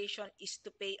obligation is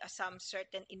to pay a sum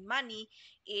certain in money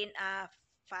in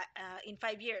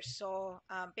 5 years. So,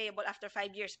 payable after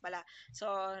 5 years pala. So,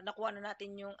 nakuha na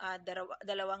natin yung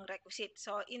dalawang requisite.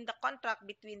 So, in the contract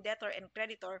between debtor and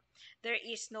creditor, there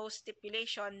is no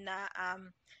stipulation na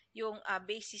yung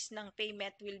basis ng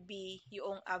payment will be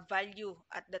yung value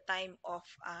at the time of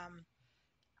uh,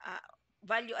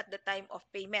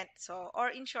 payment. So,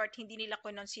 or in short, hindi nila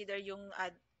consider yung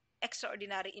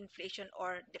extraordinary inflation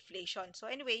or deflation. So,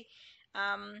 anyway,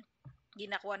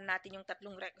 ginakuha natin yung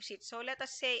tatlong requisites. So, let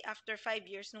us say, after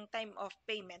 5 years, nung time of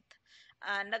payment,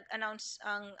 nag-announce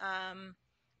ang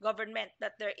government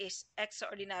that there is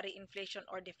extraordinary inflation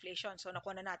or deflation. So,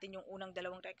 nakuha na natin yung unang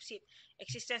dalawang requisite.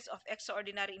 Existence of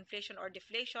extraordinary inflation or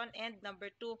deflation. And number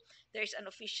two, there is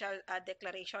an official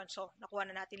declaration. So,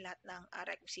 nakuha na natin lahat ng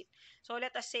requisite. So,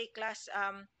 let us say, class,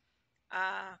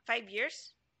 5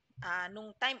 years,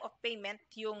 nung time of payment,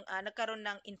 yung nagkaroon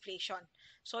ng inflation.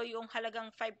 So, yung halagang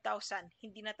 5,000,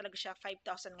 hindi na talaga siya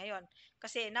 5,000 ngayon.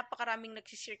 Kasi napakaraming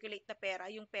nagsisirculate na pera,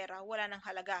 yung pera wala nang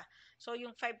halaga. So,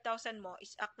 yung 5,000 mo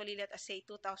is actually, let us say,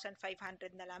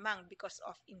 2,500 na lamang because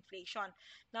of inflation.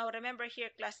 Now, remember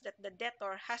here, class, that the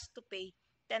debtor has to pay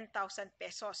 10,000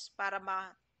 pesos para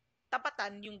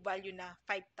tapatan yung value na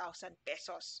 5,000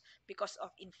 pesos because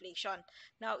of inflation.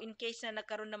 Now, in case na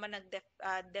nagkaroon naman ng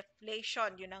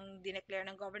deflation, yun ang dineclare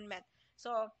ng government.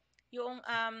 So, yung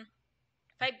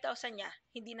 5,000 niya,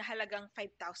 hindi na halagang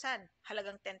 5,000,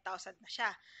 halagang 10,000 na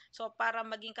siya. So, para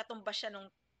maging katumbas siya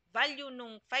nung value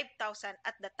nung 5,000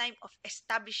 at the time of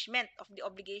establishment of the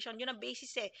obligation, yun ang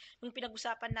basis nung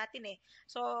pinag-usapan natin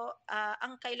So,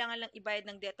 ang kailangan lang ibayad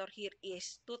ng debtor here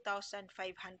is 2,500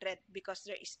 because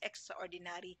there is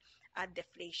extraordinary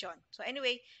deflation. So,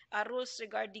 anyway, rules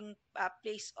regarding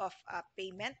place of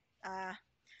payment.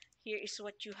 Here is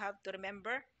what you have to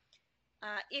remember.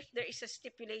 If there is a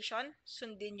stipulation,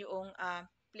 sundin yung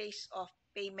place of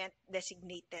payment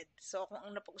designated. So, kung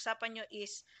ang napag-usapan nyo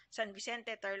is San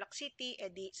Vicente, Tarlac City,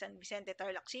 edi San Vicente,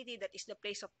 Tarlac City, that is the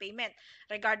place of payment.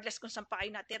 Regardless kung saan pa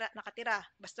kayo nakatira,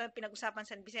 basta pinag-usapan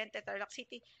San Vicente, Tarlac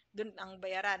City, dun ang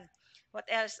bayaran. What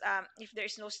else? If there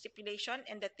is no stipulation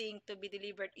and the thing to be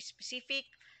delivered is specific,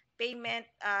 payment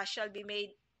shall be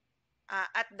made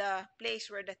at the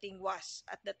place where the thing was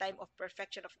at the time of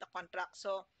perfection of the contract.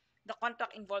 So, the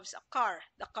contract involves a car.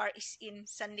 The car is in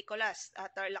San Nicolas,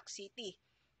 Tarlac City.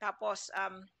 Tapos,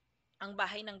 ang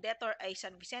bahay ng debtor ay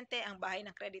San Vicente, ang bahay ng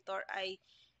creditor ay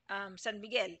San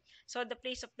Miguel. So, the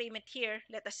place of payment here,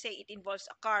 let us say it involves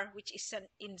a car which is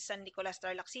in San Nicolas,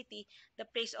 Tarlac City. The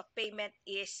place of payment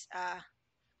is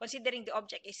considering the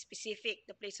object is specific,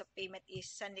 the place of payment is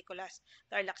San Nicolas,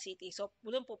 Tarlac City. So,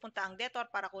 doon pupunta ang debtor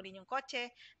para kunin yung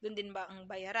kotse, doon din ba ang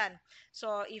bayaran.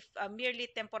 So, if merely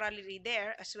temporarily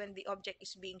there, as when the object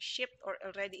is being shipped or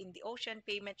already in the ocean,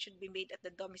 payment should be made at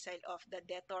the domicile of the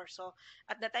debtor. So,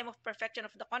 at the time of perfection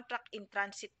of the contract, in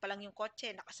transit pa lang yung kotse,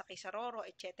 nakasakay sa roro,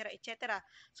 etc., etc.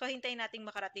 So, hintayin nating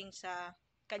makarating sa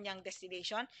kanyang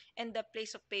destination and the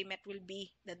place of payment will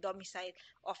be the domicile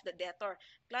of the debtor.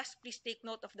 Class, please take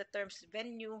note of the terms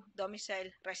venue, domicile,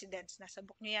 residence. Nasa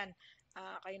book nyo yan.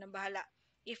 Kayo nang bahala.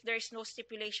 If there is no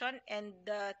stipulation and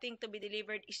the thing to be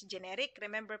delivered is generic,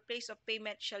 remember, place of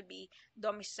payment shall be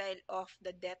domicile of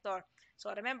the debtor.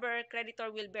 So remember,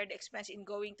 creditor will bear the expense in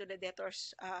going to the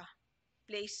debtor's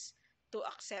place to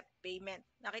accept payment.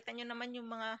 Nakita nyo naman yung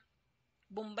mga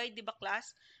Bombay, di ba,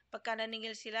 class? Pagka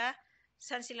naningil sila,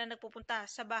 saan sila nagpupunta?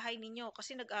 Sa bahay ninyo.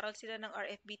 Kasi nag-aral sila ng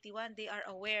RFBT1. They are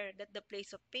aware that the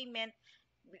place of payment,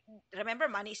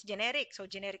 remember, money is generic. So,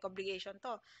 generic obligation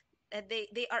to.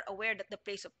 They are aware that the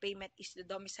place of payment is the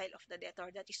domicile of the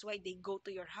debtor. That is why they go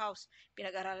to your house.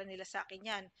 Pinag-aralan nila sa akin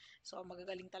yan. So,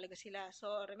 magagaling talaga sila.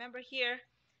 So, remember here,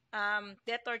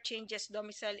 debtor changes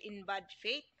domicile in bad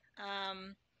faith.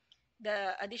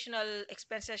 The additional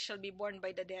expenses shall be borne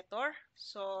by the debtor.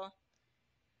 So,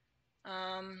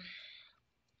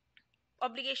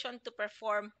 obligation to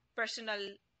perform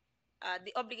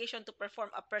the obligation to perform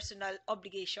a personal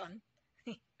obligation.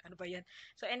 Ano ba yan?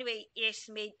 So anyway, is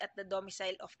made at the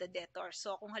domicile of the debtor.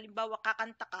 So kung halimbawa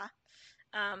kakanta ka,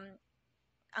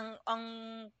 ang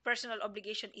personal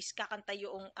obligation is kakanta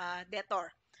yung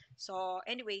debtor. So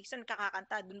anyway, saan ka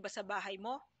kakanta? Dun ba sa bahay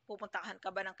mo? Pupuntahan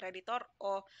ka ba ng creditor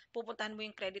o pupuntahan mo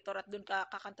yung creditor at doon ka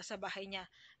kakanta sa bahay niya?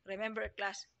 Remember,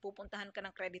 class, pupuntahan ka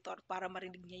ng creditor para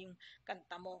marinig niya yung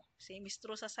kanta mo. Same is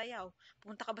true sa sayaw.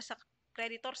 Pupunta ka ba sa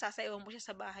creditor, sasayaw mo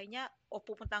siya sa bahay niya, o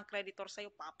pupunta ang creditor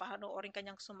sa'yo, papanoorin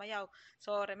kanyang sumayaw.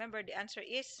 So, remember, the answer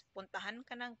is, puntahan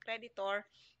ka ng creditor,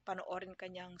 panoorin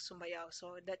kanyang sumayaw.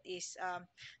 So, that is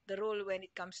the rule when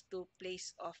it comes to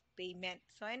place of payment.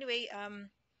 So, anyway,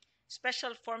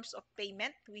 special forms of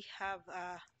payment, we have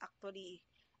actually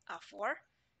 4.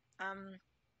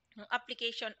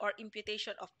 Application or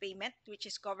imputation of payment, which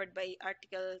is covered by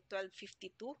Article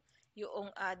 1252,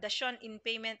 yung dasyon in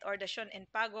payment or dasyon in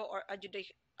pago or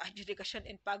adjudication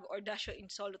in pago or dasyo in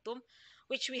solutum,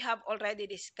 which we have already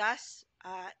discussed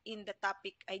in the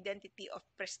topic identity of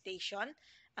prestation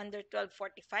under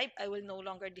 1245. I will no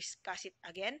longer discuss it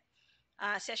again.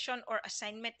 Cession or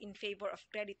assignment in favor of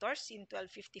creditors in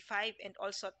 1255, and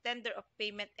also tender of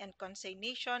payment and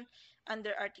consignation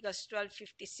under Articles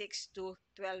 1256 to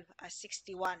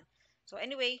 1261. So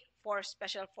anyway, for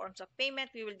special forms of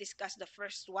payment, we will discuss the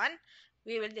first one.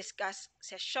 We will discuss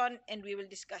cession, and we will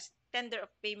discuss tender of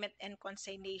payment and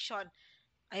consignation.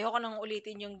 Ayoko nang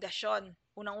ulitin yung dasyon.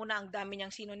 Unang-una, ang dami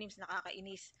niyang synonyms,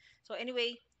 nakakainis. So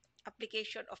anyway,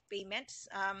 application of payments,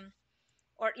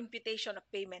 or imputation of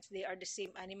payments, they are the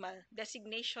same animal.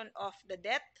 Designation of the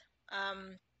debt,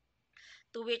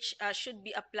 to which should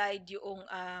be applied yung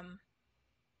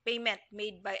payment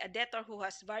made by a debtor who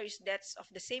has various debts of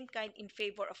the same kind in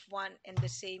favor of one and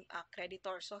the same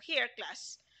creditor. So here,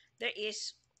 class, there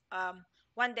is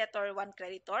one debtor, one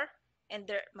creditor, and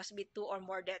there must be 2 or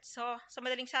more debts. So, sa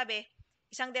madaling sabi,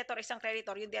 isang debtor, isang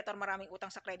creditor. Yung debtor maraming utang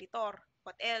sa creditor.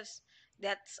 What else?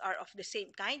 Debts are of the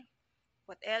same kind.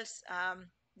 What else?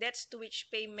 Debts to which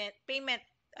payment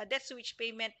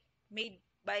made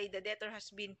by the debtor has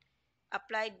been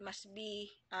applied must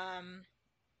be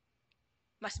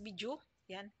due.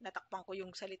 Yan, natakpan ko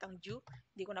yung salitang due.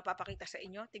 Hindi ko napapakita sa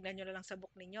inyo. Tignan nyo na lang sa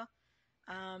book ninyo.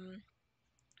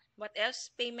 What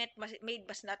else? Payment made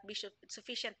must not be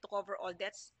sufficient to cover all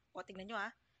debts. O, tignan nyo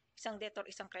isang debtor,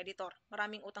 isang creditor.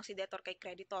 Maraming utang si debtor kay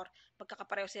creditor.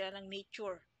 Pagkakapareho sila ng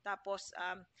nature. Tapos,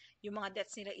 yung mga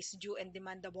debts nila is due and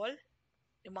demandable.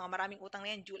 Yung mga maraming utang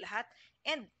na yan, due lahat.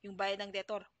 And yung bayad ng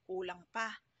debtor, kulang pa.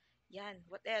 Yan.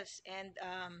 What else? And,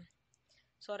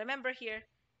 so remember here,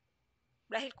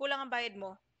 dahil kulang ang bayad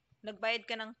mo, nagbayad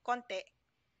ka ng konti,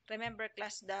 remember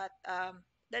class that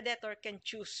the debtor can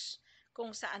choose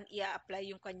kung saan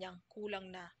ia-apply yung kanyang kulang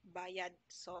na bayad.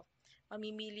 So,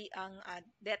 mamimili ang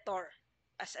debtor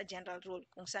as a general rule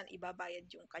kung saan ibabayad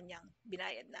yung kanyang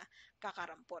binayad na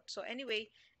kakarampot. So,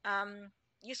 anyway,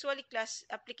 usually class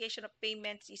application of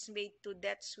payments is made to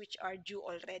debts which are due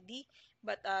already,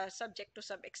 but subject to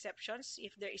some exceptions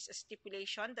if there is a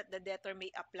stipulation that the debtor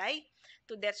may apply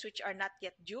to debts which are not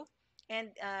yet due,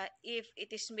 and if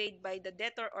it is made by the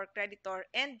debtor or creditor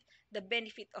and the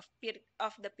benefit of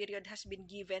the period has been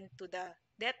given to the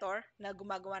debtor na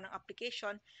gumagawa ng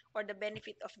application, or the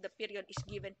benefit of the period is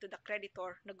given to the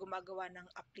creditor na gumagawa ng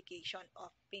application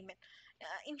of payment.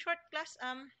 In short class,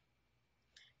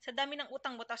 sa dami ng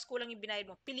utang mo, tapos kulang yung binayad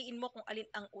mo, piliin mo kung alin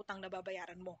ang utang na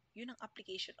babayaran mo. Yun ang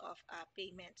application of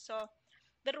payment. So,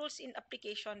 the rules in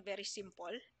application, very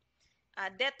simple.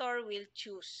 Debtor will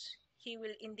choose. He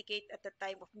will indicate at the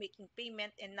time of making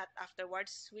payment and not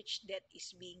afterwards which debt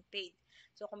is being paid.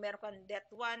 So, kung meron kang debt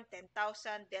 1,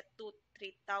 10,000, debt 2,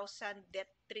 3,000, debt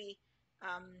 3,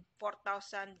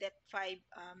 4,000, debt 5,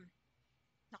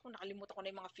 nakalimutan ko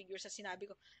na yung mga figures sa sinabi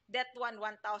ko. Debt 1,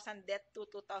 1,000, debt 2,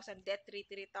 2,000, debt 3,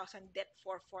 3,000, debt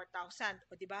 4, 4,000.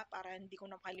 O, diba? Para hindi ko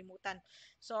na makalimutan.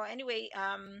 So, anyway,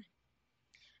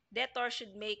 debtor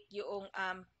should make yung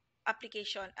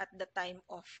application at the time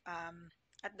of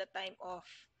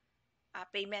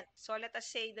payment. So, let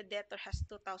us say the debtor has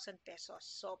 2,000 pesos.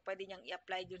 So, pwede niyang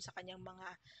i-apply dun sa kanyang mga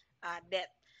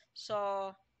debt.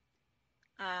 So,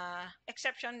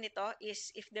 exception nito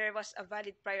is if there was a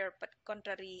valid prior but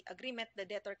contrary agreement, the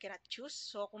debtor cannot choose.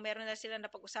 So, kung meron na sila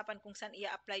napag-usapan kung saan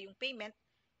i-apply yung payment,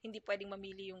 hindi pwedeng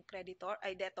mamili yung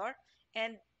debtor.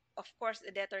 And, of course, the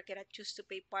debtor cannot choose to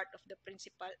pay part of the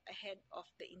principal ahead of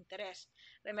the interest.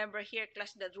 Remember here,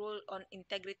 class, the rule on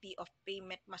integrity of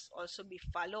payment must also be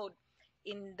followed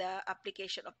in the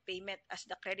application of payment, as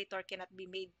the creditor cannot be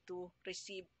made to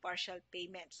receive partial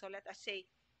payment. So, let us say,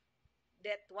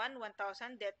 debt 1,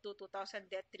 1,000, debt 2, 2,000,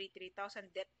 debt 3, 3,000,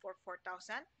 debt 4,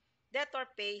 4,000. Debtor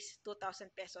pays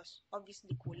 2,000 pesos.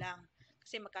 Obviously, kulang.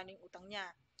 Kasi magkano yung utang niya?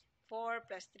 4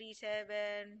 plus 3,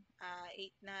 7,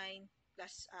 8, 9,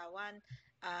 plus 1,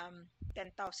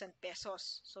 10,000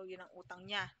 pesos. So, yun ang utang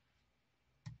niya.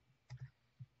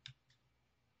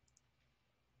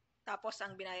 Tapos,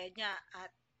 ang binayad niya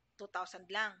at 2,000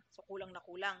 lang. So, kulang na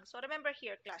kulang. So, remember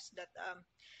here, class, that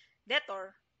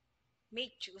debtor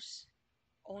may choose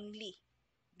only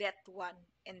debt 1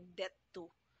 and debt 2.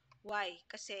 Why?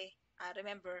 Kasi,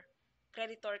 remember,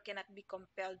 creditor cannot be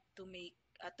compelled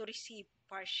to receive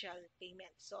partial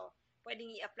payment. So,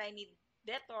 pwedeng i-apply ni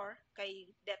debtor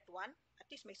kay debt 1, at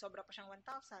least may sobra pa siyang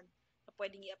 1,000 na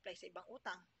pwedeng i-apply sa ibang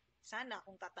utang. Sana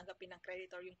kung tatanggapin ng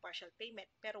creditor yung partial payment.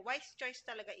 Pero wise choice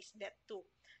talaga is debt 2.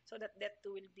 So that debt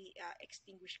 2 will be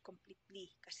extinguished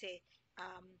completely kasi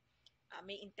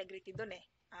may integrity dun eh.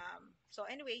 So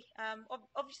anyway,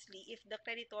 obviously, if the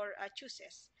creditor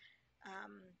chooses,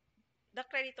 the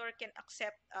creditor can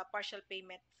accept partial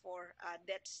payment for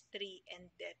debts 3 and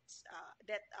debt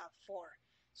 4.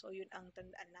 So yun ang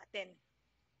tandaan natin.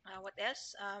 What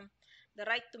else? The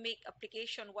right to make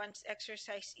application once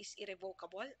exercised is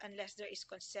irrevocable unless there is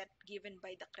consent given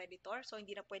by the creditor. So,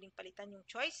 hindi na pwedeng palitan yung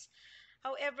choice.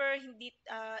 However,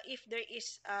 if there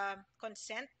is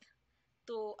consent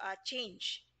to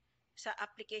change sa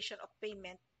application of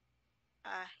payment,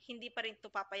 hindi pa rin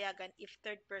ito papayagan if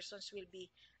third persons will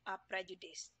be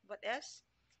prejudiced. What else?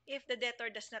 If the debtor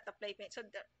does not apply payment, so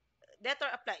the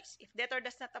debtor applies. If debtor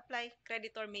does not apply,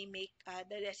 creditor may make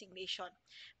the designation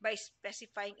by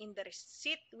specifying in the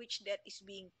receipt which debt is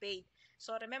being paid.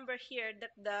 So remember here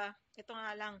that the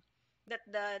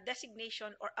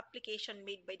designation or application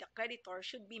made by the creditor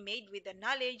should be made with the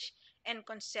knowledge and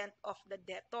consent of the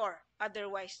debtor.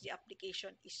 Otherwise, the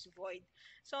application is void.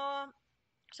 So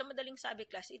madaling sabi,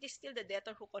 class, it is still the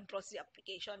debtor who controls the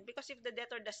application because if the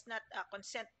debtor does not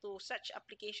consent to such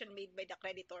application made by the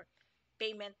creditor,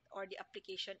 payment or the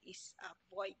application is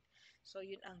void. So,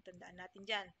 yun ang tandaan natin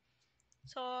dyan.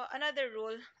 So, another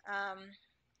rule,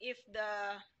 if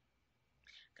the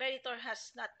creditor has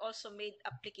not also made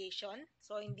application,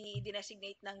 so hindi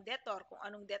dinesignate ng debtor kung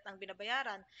anong debt ang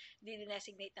binabayaran, hindi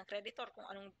dinesignate ng creditor kung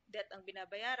anong debt ang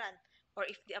binabayaran, or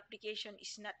if the application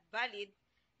is not valid,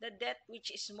 the debt which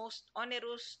is most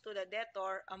onerous to the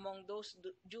debtor among those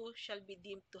due shall be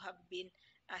deemed to have been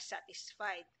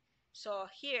satisfied. So,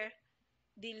 here,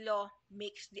 the law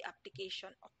makes the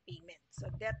application of payment. So,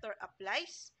 debtor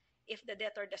applies. If the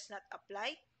debtor does not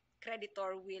apply,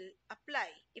 creditor will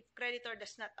apply. If creditor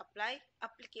does not apply,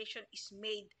 application is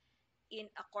made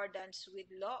in accordance with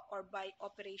law or by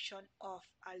operation of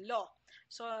a law.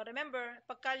 So, remember,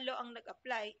 pagka law ang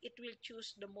nag-apply, it will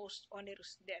choose the most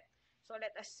onerous debt. So,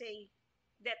 let us say,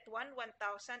 debt 1,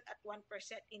 1,000 at 1%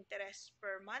 interest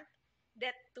per month.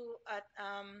 Debt 2 at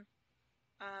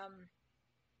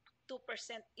 2%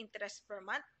 interest per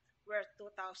month, worth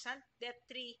 2,000. Debt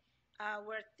 3,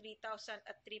 worth 3,000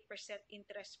 at 3%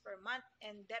 interest per month.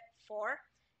 And debt 4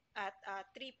 at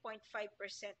 3.5%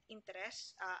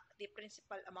 interest. The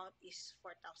principal amount is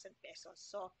 4,000 pesos.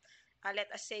 So, let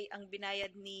us say, ang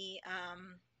binayad ni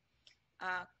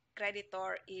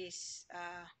creditor is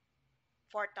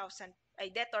 4,000.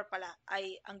 Debtor pala,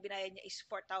 ang binayad niya is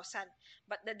 4,000.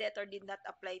 But the debtor did not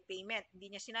apply payment.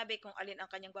 Hindi niya sinabi kung alin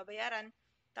ang kanyang babayaran.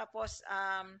 Tapos,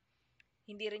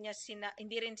 hindi rin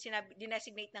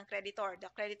dinesignate ng creditor.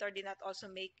 The creditor did not also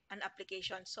make an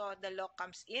application. So, the law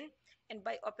comes in. And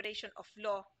by operation of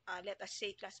law, let us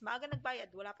say, class, maaga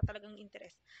nagbayad, wala pa talagang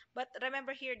interest. But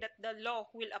remember here that the law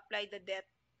will apply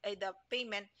the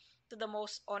payment to the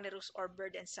most onerous or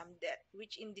burdensome debt,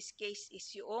 which in this case is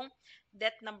yung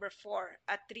debt number 4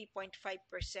 at 3.5%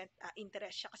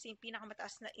 interest. Siya kasi yung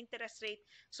pinakamataas na interest rate,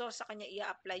 so sa kanya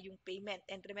i-apply yung payment.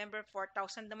 And remember,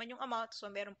 4,000 naman yung amount, so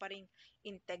meron pa ring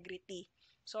integrity.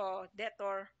 So,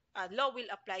 debtor, law will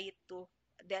apply it to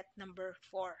debt number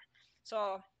 4.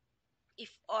 So,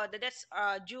 if the debts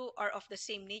due are of the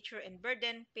same nature and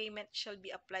burden, payment shall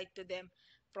be applied to them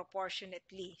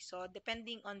proportionately. So,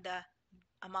 depending on the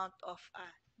amount of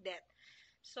debt.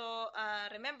 So,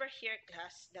 remember here,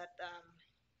 class, that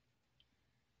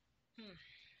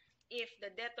if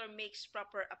the debtor makes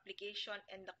proper application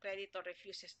and the creditor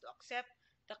refuses to accept,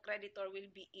 the creditor will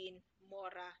be in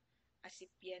mora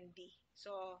accipiendi.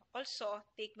 So, also,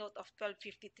 take note of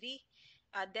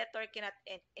 1253. Debtor cannot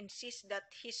insist that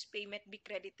his payment be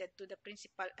credited to the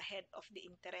principal ahead of the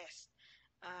interest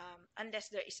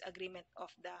unless there is agreement of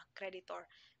the creditor.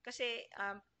 Kasi,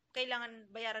 kailangan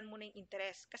bayaran mo na yung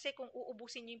interest. Kasi kung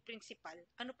uubusin nyo yung principal,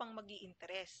 ano pang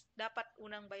magi-interest? Dapat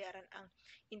unang bayaran ang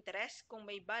interest. Kung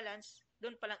may balance,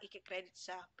 doon palang i-credit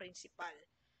sa principal.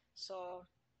 So,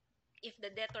 if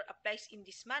the debtor applies in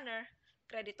this manner,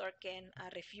 creditor can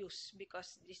refuse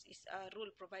because this is a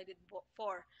rule provided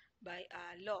for by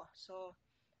law. So,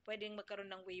 pwedeng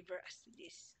magkaroon ng waiver as to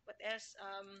this. What else?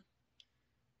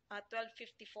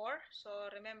 1254. So,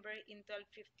 remember in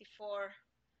 1254,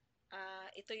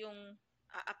 ito yung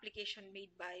application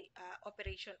made by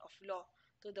operation of law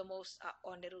to the most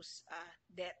onerous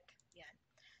debt. Yan.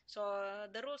 So,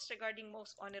 the rules regarding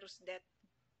most onerous debt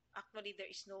Actually, there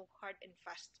is no hard and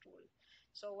fast rule.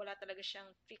 So, wala talaga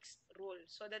siyang fixed rule.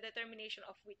 So, the determination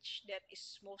of which debt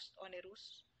is most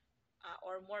onerous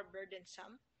or more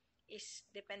burdensome is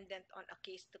dependent on a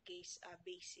case-to-case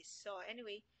basis. So,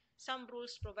 anyway, some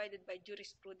rules provided by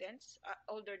jurisprudence,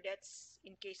 older debts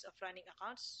in case of running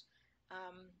accounts,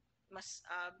 um, mas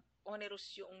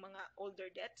onerous yung mga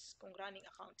older debts kung running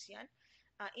accounts yan.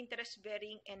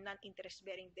 Interest-bearing and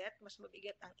non-interest-bearing debt, mas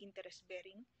mabigat ang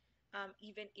interest-bearing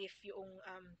even if yung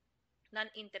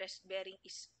non-interest-bearing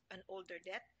is an older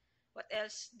debt. What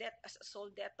else? Debt as a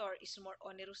sole debtor is more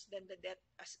onerous than the debt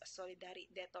as a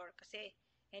solidary debtor. Kasi,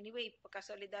 anyway, pagka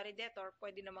solidary debtor,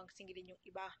 pwede namang singilin yung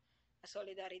iba as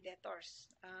solidary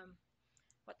debtors.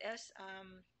 What else?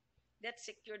 Debts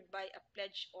secured by a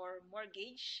pledge or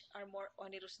mortgage are more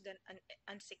onerous than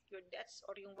unsecured debts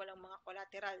or yung walang mga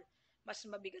collateral. Mas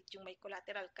mabigat yung may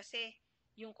collateral kasi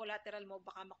yung collateral mo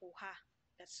baka makuha.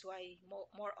 That's why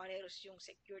more onerous yung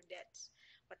secured debts.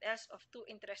 What else? Of two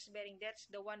interest-bearing debts,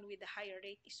 the one with the higher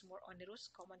rate is more onerous.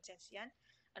 Common sense yan.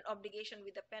 An obligation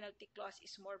with a penalty clause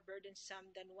is more burdensome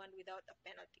than one without a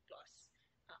penalty clause.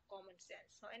 Common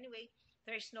sense. So anyway,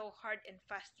 there is no hard and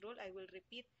fast rule. I will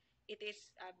repeat. It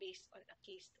is based on a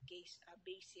case-to-case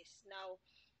basis. Now,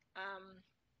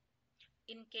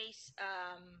 in case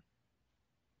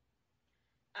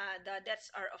the debts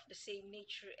are of the same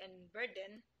nature and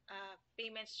burden,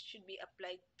 payments should be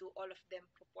applied to all of them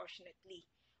proportionately.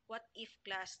 What if,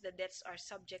 class, the debts are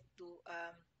subject to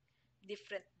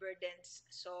different burdens?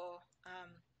 So,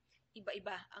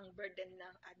 iba-iba ang burden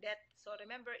ng debt. So,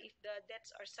 remember, if the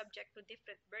debts are subject to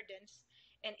different burdens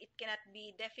and it cannot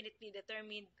be definitely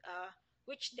determined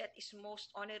which debt is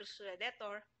most onerous to the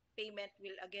debtor, payment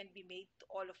will again be made to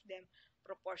all of them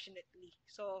proportionately.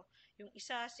 So, yung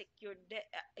isa secured debt,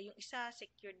 yung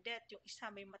isa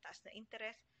may mataas na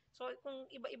interest. So, kung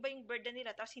iba-iba yung burden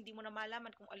nila, tapos hindi mo na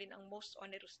malaman kung alin ang most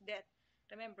onerous debt,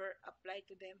 remember, apply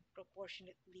to them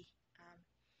proportionately.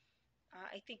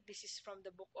 I think this is from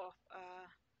the book of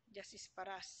Justice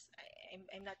Paras.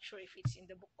 I'm not sure if it's in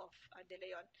the book of De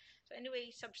Leon. So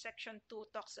anyway, subsection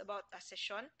 2 talks about a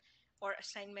cession or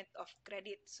assignment of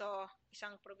credit. So,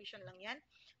 isang provision lang yan.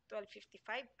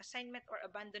 1255, assignment or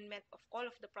abandonment of all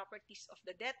of the properties of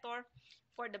the debtor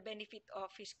for the benefit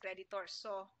of his creditors.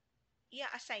 So,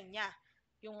 i-assign niya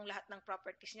yung lahat ng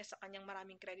properties niya sa kanyang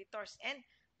maraming creditors. And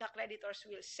the creditors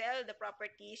will sell the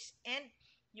properties and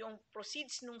yung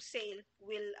proceeds nung sale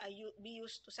will be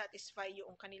used to satisfy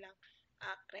yung kanilang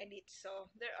credits. So,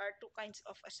 there are two kinds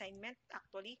of assignment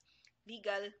actually.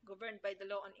 Legal, governed by the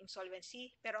law on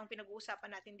insolvency. Pero ang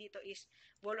pinag-uusapan natin dito is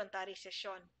voluntary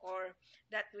cession or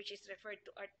that which is referred to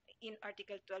in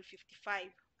Article 1255.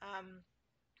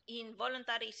 In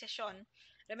voluntary cession,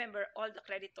 remember, all the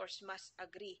creditors must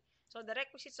agree. So, the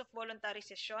requisites of voluntary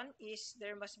cession is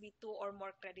there must be two or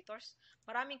more creditors.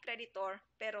 Maraming creditor,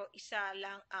 pero isa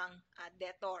lang ang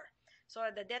debtor. So,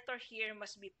 the debtor here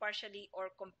must be partially or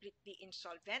completely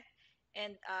insolvent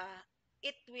and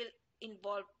it will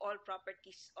involve all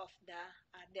properties of the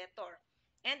debtor.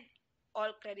 And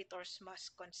all creditors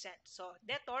must consent. So,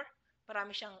 debtor,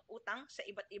 marami siyang utang sa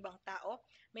iba't ibang tao.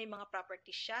 May mga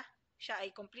properties siya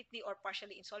ay completely or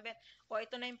partially insolvent. O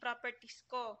ito na yung properties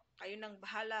ko, kayo nang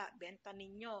bahala, benta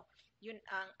ninyo. Yun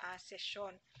ang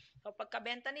cession. So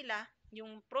pagkabenta nila,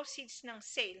 yung proceeds ng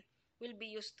sale will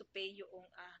be used to pay yung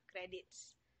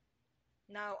credits.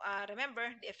 Now, remember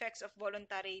the effects of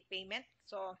voluntary payment.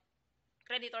 So,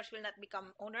 creditors will not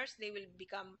become owners, they will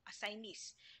become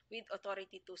assignees with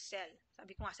authority to sell.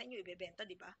 Sabi ko nga sa inyo, ibebenta,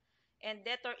 di ba? And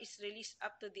debtor is released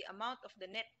up to the amount of the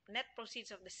net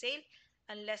proceeds of the sale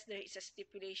unless there is a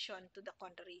stipulation to the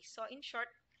contrary. So, in short,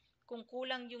 kung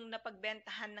kulang yung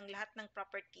napagbentahan ng lahat ng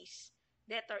properties,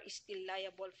 debtor is still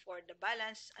liable for the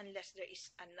balance unless there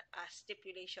is a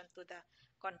stipulation to the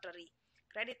contrary.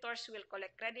 Creditors will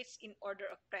collect credits in order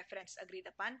of preference agreed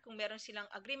upon. Kung meron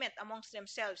silang agreement amongst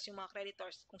themselves, yung mga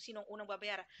creditors, kung sinong unang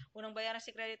babayaran. Unang bayaran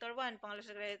si creditor 1, pangalawa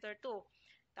si creditor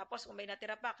 2. Tapos, kung may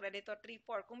natira pa, creditor 3,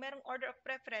 4. Kung merong order of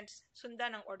preference,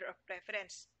 sundan ang order of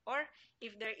preference. Or,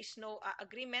 if there is no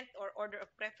agreement or order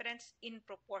of preference in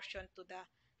proportion to the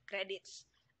credits.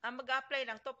 Mag-apply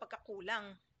lang to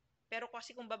pagkakulang. Pero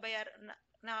kasi kung babayar,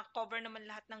 na-cover naman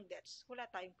lahat ng debts, wala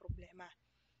tayong problema.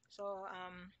 So,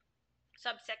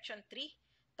 subsection 3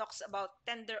 talks about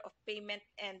tender of payment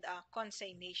and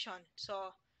consignation.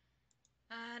 So,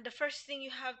 the first thing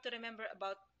you have to remember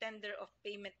about tender of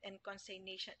payment and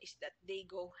consignation is that they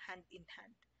go hand in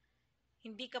hand.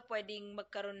 Hindi ka pwedeng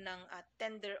magkaroon ng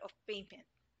tender of payment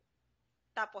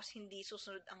tapos hindi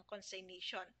susunod ang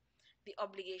consignation. the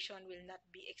obligation will not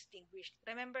be extinguished.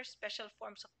 Remember, special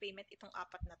forms of payment itong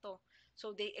apat na to.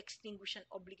 So, they extinguish an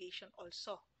obligation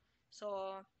also.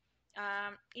 So,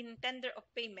 in tender of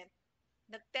payment,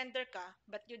 nag-tender ka,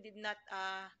 but you did not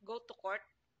go to court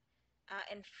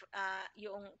and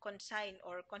yung consign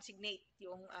or consignate,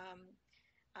 yung,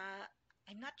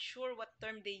 I'm not sure what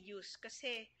term they use.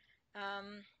 Kasi,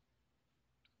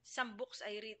 some books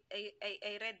I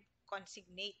read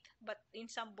consignate, but in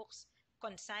some books,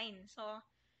 consign. So,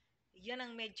 yun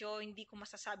ang medyo hindi ko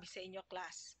masasabi sa inyo,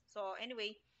 class. So,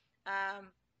 anyway,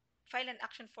 file an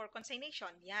action for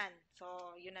consignation. Yan.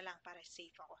 So, yun na lang para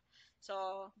safe ako. So,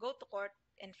 go to court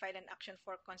and file an action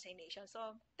for consignation.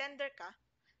 So, tender ka,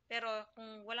 pero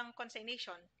kung walang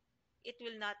consignation, it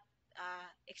will not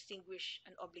extinguish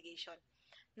an obligation.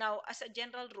 Now, as a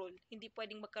general rule, hindi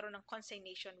pwedeng magkaroon ng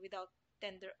consignation without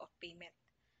tender of payment.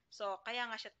 So, kaya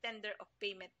nga siya tender of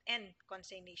payment and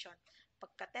consignation.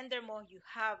 Pagka-tender mo, you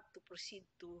have to proceed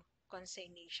to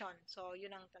consignation. So,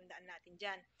 yun ang tandaan natin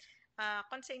dyan.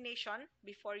 Consignation,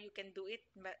 before you can do it,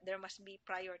 there must be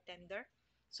prior tender.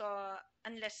 So,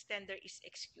 unless tender is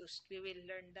excused, we will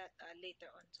learn that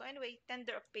later on. So, anyway,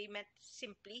 tender of payment,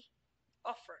 simply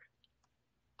offer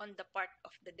on the part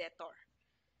of the debtor.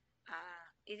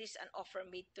 It is an offer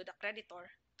made to the creditor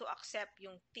to accept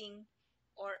yung thing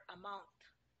or amount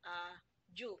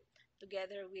due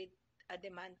together with a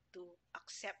demand to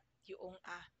accept yung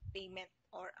payment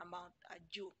or amount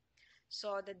due.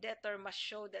 So, the debtor must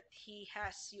show that he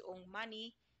has yung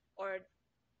money or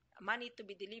money to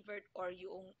be delivered or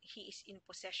yung he is in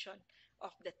possession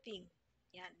of the thing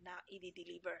yan na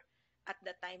i-deliver at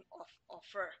the time of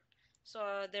offer.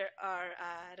 So, there are,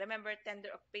 remember,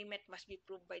 tender of payment must be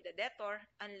proved by the debtor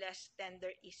unless tender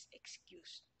is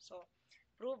excused. So,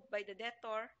 proved by the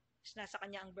debtor, nasa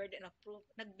kanya ang burden of proof.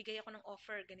 Nagbigay ako ng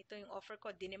offer, ganito yung offer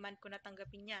ko, diniman ko na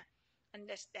tanggapin niya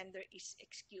unless tender is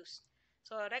excused.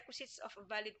 So, requisites of a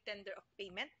valid tender of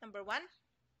payment. Number 1,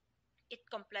 it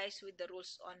complies with the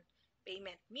rules on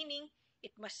payment. Meaning,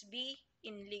 it must be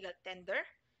in legal tender.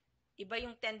 Iba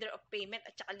yung tender of payment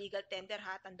at saka legal tender,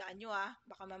 ha. Tandaan nyo, ha.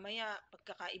 Baka mamaya,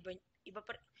 pagkakaiba,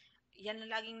 yan ang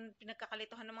laging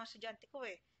pinagkakalituhan ng mga estudyante ko,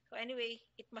 eh. So anyway,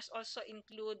 it must also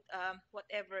include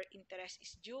whatever interest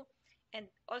is due. And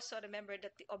also remember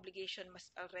that the obligation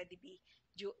must already be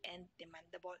due and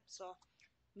demandable. So,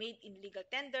 made in legal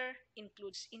tender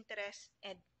includes interest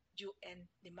and due and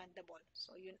demandable.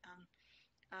 So, yun ang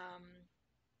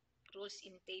rules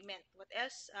in payment. What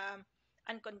else?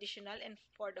 Unconditional and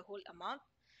for the whole amount.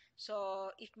 So,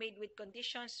 if made with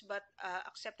conditions but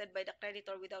accepted by the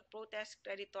creditor without protest,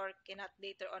 creditor cannot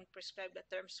later on prescribe the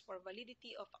terms for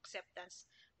validity of acceptance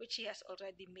which he has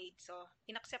already made. So,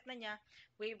 inaccept na niya,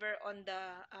 waiver on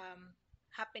the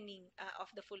happening of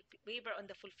the waiver on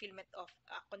the fulfillment of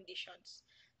conditions.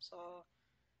 So,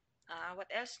 what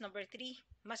else? Number 3,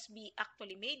 must be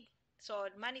actually made. So,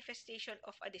 manifestation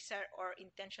of a desire or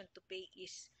intention to pay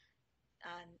is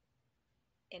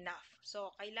enough.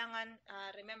 So, kailangan,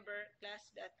 remember, class,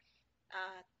 that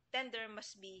tender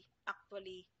must be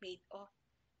actually made. Oh,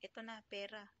 ito na,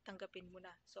 pera, tanggapin mo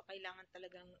na. So, kailangan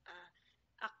talagang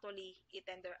actually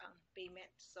i-tender ang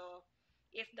payment. So,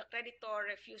 if the creditor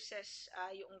refuses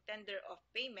yung tender of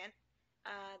payment,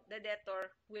 the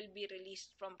debtor will be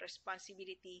released from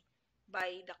responsibility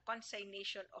by the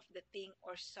consignation of the thing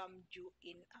or sum due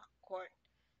in a court.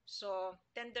 So,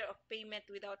 tender of payment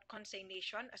without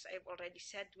consignation, as I've already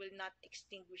said, will not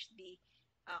extinguish the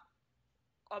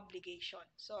obligation.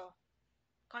 So,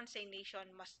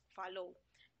 consignation must follow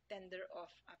tender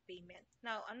of payment.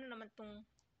 Now, ano naman itong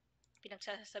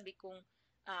pinagsasabi kong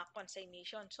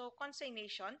consignation? So,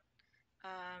 consignation,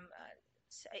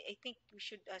 I think we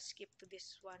should skip to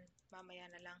this one. Mamaya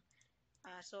na lang.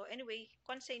 So, anyway,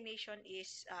 consignation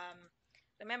is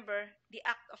remember, the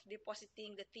act of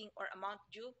depositing the thing or amount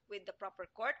due with the proper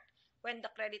court when the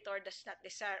creditor does not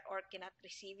desire or cannot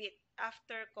receive it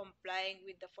after complying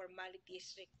with the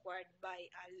formalities required by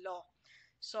law.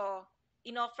 So,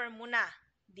 inoffer mo na,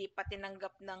 di pa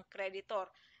tinanggap ng creditor.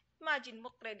 Imagine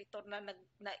mo, creditor na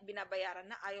binabayaran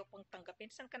na, ayaw pang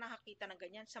tanggapin. Saan ka nakakita ng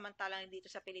ganyan? Samantalang dito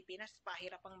sa Pilipinas,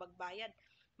 pahirap pang magbayad.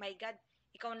 My God,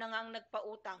 ikaw na nga ang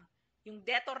nagpautang. Yung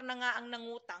debtor na nga ang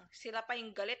nangutang, sila pa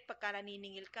yung galit pagka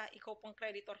naniningil ka. Ikaw pang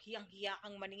creditor, hiyang-hiya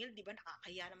kang maningil, di ba?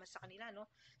 Nakakahiya naman sa kanila, no?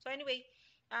 So anyway,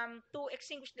 to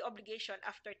extinguish the obligation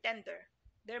after tender,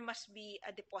 there must be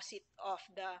a deposit of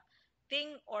the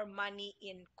thing or money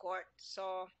in court.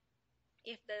 So,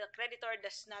 if the creditor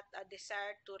does not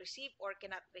desire to receive or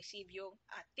cannot receive yung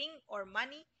thing or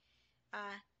money,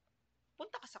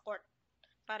 punta ka sa court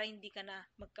para hindi ka na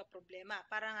magka-problema.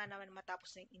 Para nga naman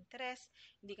matapos na yung interest,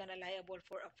 hindi ka na liable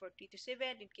for a fortuitous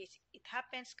event in case it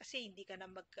happens kasi hindi ka na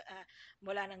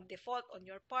wala ng default on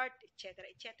your part, etc.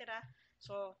 etc.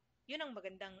 So, yun ang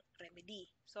magandang remedy.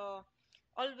 So,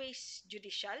 always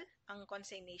judicial ang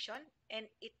consignation and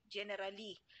it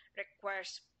generally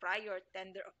requires prior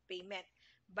tender of payment.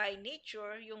 By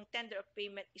nature, yung tender of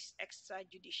payment is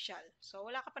extrajudicial. So,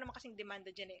 wala ka pa naman kasing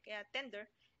demanda dyan eh. Kaya tender,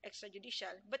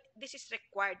 extrajudicial. But this is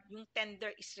required. Yung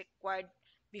tender is required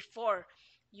before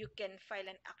you can file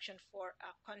an action for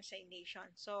a consignation.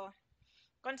 So,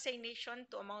 consignation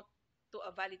to amount to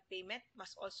a valid payment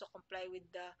must also comply with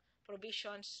the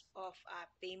provisions of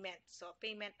payment. So,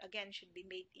 payment, again, should be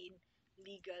made in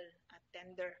legal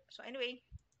tender. So, anyway,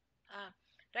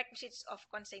 requisites of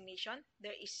consignation,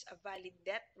 there is a valid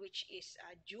debt which is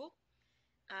due.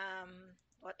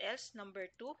 What else? Number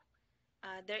 2,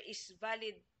 there is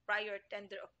valid prior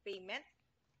tender of payment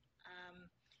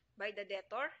by the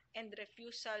debtor and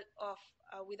refusal of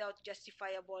without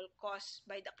justifiable cause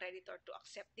by the creditor to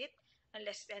accept it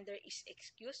unless tender is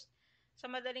excused. Sa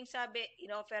madaling sabi,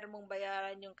 in-offer mong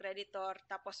bayaran yung creditor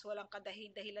tapos walang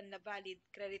dahilan na valid,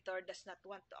 creditor does not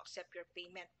want to accept your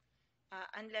payment.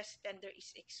 Unless tender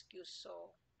is excused.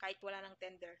 So, kahit wala ng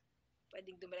tender,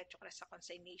 pwedeng dumiretso ka na sa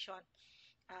consignation.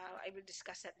 I will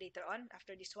discuss that later on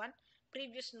after this one.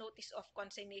 Previous notice of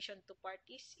consignation to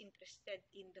parties interested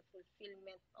in the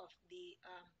fulfillment of the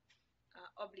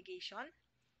obligation.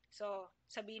 So,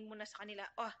 sabihin mo na sa kanila,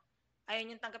 ayaw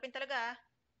niyong tanggapin talaga,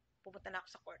 pupunta na ako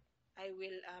sa court. I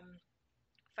will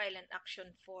file an action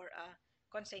for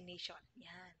consignation.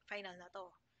 Yan, final na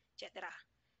to, etc.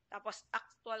 Tapos,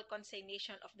 actual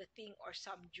consignation of the thing or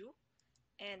sum due.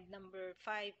 And number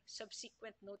 5,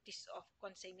 subsequent notice of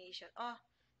consignation.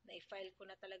 Na-file ko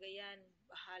na talaga yan.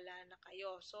 Bahala na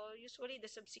kayo. So, usually,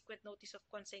 the subsequent notice of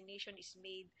consignation is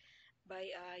made by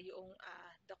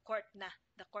the court na.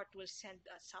 The court will send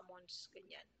summons,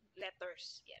 ganyan,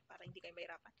 letters, yan, para hindi kayo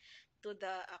mahirapan, to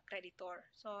the creditor.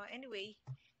 So, anyway,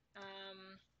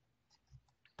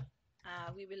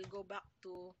 we will go back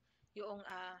to yung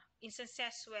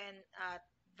instances when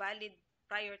valid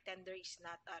prior tender is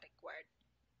not required.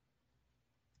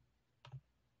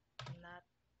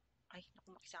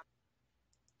 Nakisama.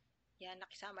 Yan,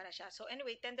 nakisama na siya. So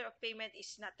anyway, tender of payment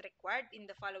is not required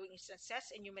in the following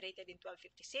instances enumerated in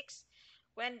 1256.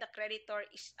 When the creditor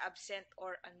is absent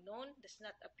or unknown, does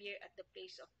not appear at the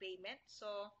place of payment.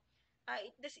 So,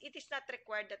 it is not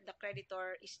required that the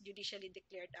creditor is judicially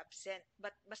declared absent.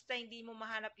 But basta hindi mo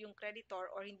mahanap yung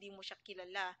creditor or hindi mo siya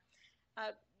kilala,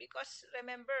 because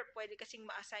remember, pwede kasing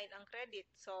ma-assign ang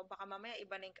credit. So, baka mamaya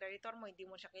iba na yung creditor mo, hindi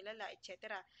mo siya kilala,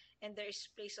 etc. And there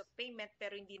is place of payment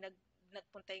pero hindi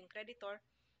nagpunta yung creditor.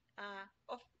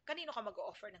 Kanino ka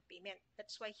mag-o-offer ng payment?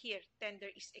 That's why here, tender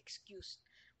is excused.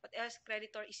 What else?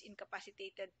 Creditor is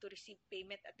incapacitated to receive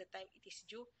payment at the time it is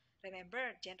due.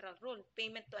 Remember, general rule,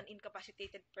 payment to an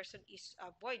incapacitated person is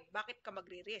void. Bakit ka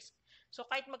magre-risk? So,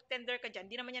 kahit mag-tender ka dyan,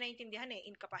 di naman niya naiintindihan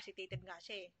incapacitated nga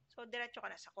siya So, diretso ka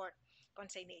na sa court.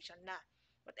 Consignation na.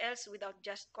 What else? Without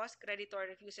just cause, creditor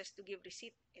refuses to give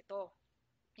receipt. Ito.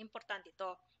 Importante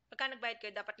ito. Pagka nagbayad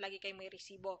kayo, dapat lagi kayo may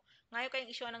resibo. Ngayon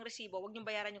kayong issue ng resibo, huwag niyong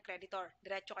bayaran yung creditor.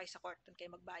 Diretso kayo sa court, doon kayo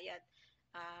magbayad.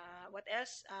 What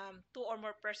else? 2 or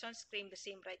more persons claim the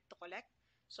same right to collect.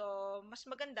 So, mas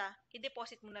maganda,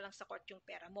 i-deposit mo na lang sa court yung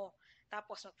pera mo.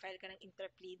 Tapos, mag-file ka ng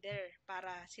interpleader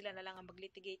para sila na lang ang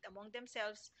mag-litigate among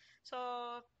themselves. So,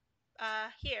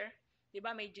 here, di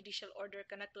ba, may judicial order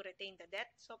ka na to retain the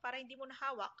debt. So, para hindi mo na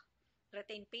hawak,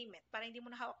 retain payment. Para hindi mo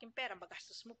na hawak yung pera,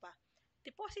 magastos mo pa.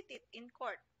 Deposit it in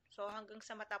court. So, hanggang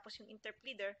sa matapos yung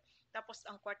interpleader, tapos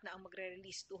ang court na ang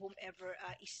magre-release to whomever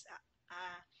is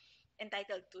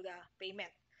entitled to the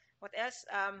payment. What else?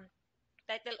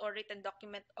 Title or written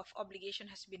document of obligation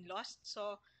has been lost.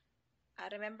 So,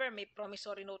 remember, may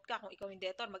promissory note ka. Kung ikaw yung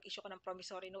debtor, mag-issue ka ng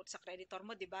promissory note sa creditor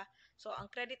mo, di ba? So, ang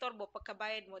creditor mo,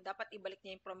 pagkabayad mo, dapat ibalik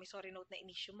niya yung promissory note na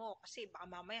in-issue mo. Kasi baka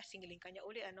mamaya, singilin ka niya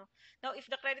uli, Now, if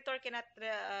the creditor cannot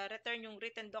return yung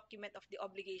written document of the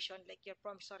obligation, like your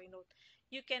promissory note,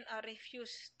 you can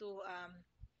refuse to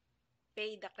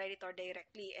pay the creditor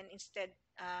directly and instead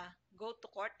go to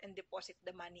court and deposit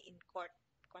the money in court.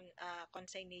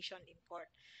 Consignation in court.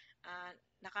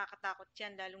 Nakakatakot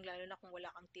yan, lalong-lalo na kung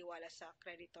wala kang tiwala sa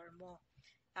creditor mo.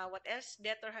 What else?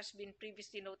 Debtor has been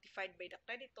previously notified by the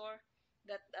creditor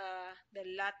that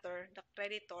the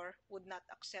creditor, would not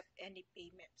accept any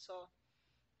payment. So,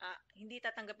 hindi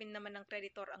tatanggapin naman ng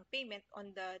creditor ang payment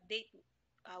on the date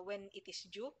when it is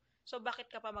due. So, bakit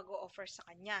ka pa mag-o-offer sa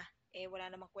kanya? Wala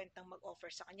namang kwentang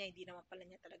mag-offer sa kanya, hindi naman pala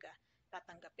niya talaga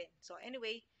tatanggapin. So,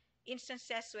 anyway,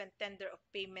 instances when tender of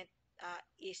payment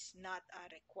is not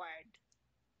required.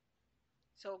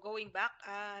 So going back,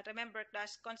 remember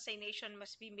class, consignation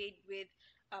must be made with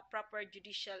proper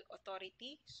judicial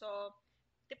authority. So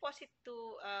deposit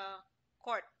to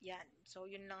court yan. So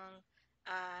yun lang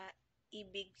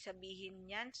ibig sabihin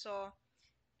yan. So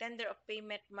tender of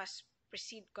payment must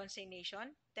precede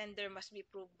consignation. Tender must be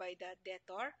proved by the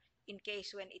debtor in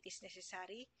case when it is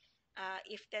necessary.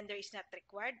 If tender is not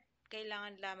required,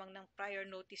 kailangan lamang ng prior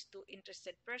notice to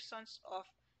interested persons of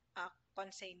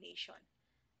consignation.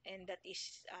 And that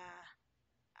is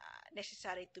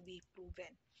necessary to be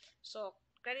proven. So,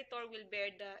 creditor will bear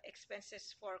the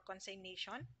expenses for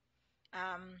consignation.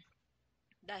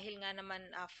 Dahil nga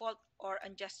naman fault or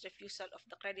unjust refusal of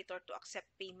the creditor to accept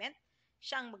payment,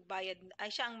 siya ang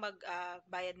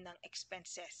magbayad ng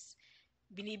expenses.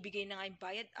 Binibigay na nga yung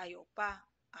bayad, ayaw pa.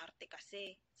 Arte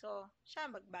kasi. So, siya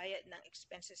magbayad ng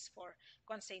expenses for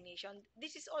consignation.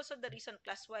 This is also the reason,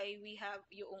 class, why we have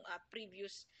yung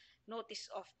previous notice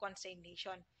of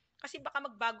consignation. Kasi baka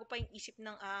magbago pa yung isip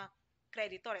ng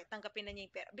creditor, tanggapin na niya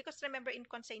yung pera. Because remember, in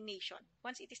consignation,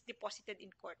 once it is deposited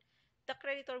in court, the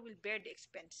creditor will bear the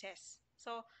expenses.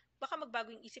 So, baka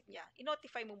magbago yung isip niya.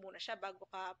 I-notify mo muna siya bago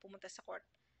ka pumunta sa court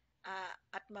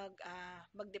at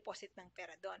mag-deposit ng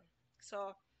pera doon.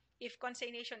 So, if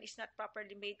consignation is not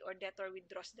properly made or debtor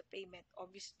withdraws the payment,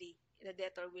 obviously, the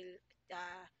debtor will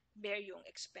bear yung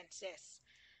expenses.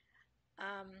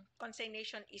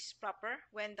 Consignation is proper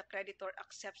when the creditor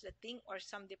accepts the thing or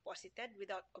sum deposited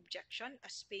without objection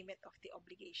as payment of the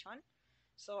obligation.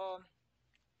 So,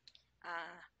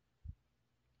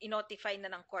 i-notify na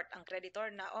ng court ang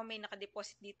creditor na, may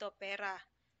nakadeposit dito, pera,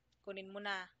 kunin mo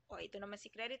na. Ito naman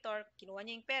si creditor, kinuha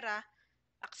niya yung pera,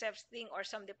 accepts thing or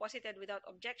sum deposited without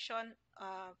objection,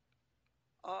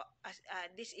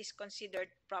 this is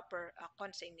considered proper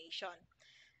consignation.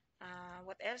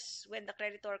 What else? When the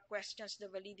creditor questions the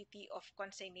validity of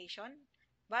consignation,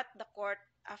 but the court,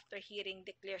 after hearing,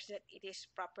 declares that it is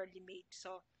properly made.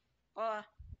 So,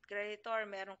 creditor,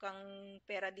 meron kang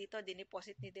pera dito,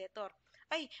 dineposit ni debtor.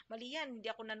 Ay, mali yan, hindi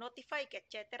ako na-notify,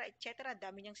 etc., etc.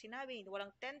 Dami niyang sinabi,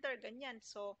 walang tender, ganyan.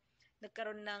 So,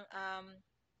 nagkaroon ng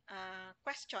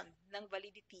question ng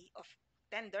validity of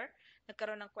tender,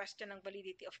 nagkaroon ng question ng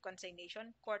validity of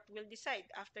consignation, court will decide.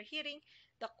 After hearing,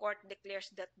 the court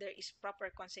declares that there is proper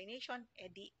consignation,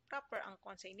 di proper ang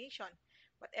consignation.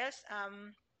 What else?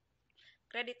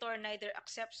 Creditor neither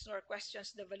accepts nor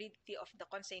questions the validity of the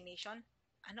consignation.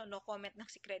 No comment ng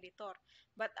si creditor.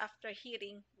 But after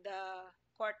hearing, the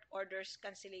court orders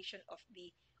cancellation of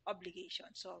the obligation.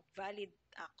 So, valid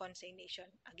consignation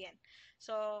again.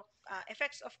 So,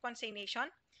 effects of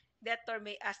consignation. Debtor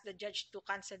may ask the judge to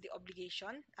cancel the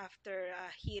obligation after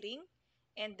hearing,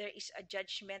 and there is a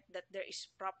judgment that there is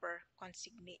proper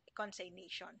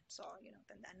consignation. So,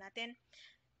 tandaan natin.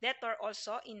 Debtor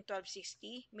also, in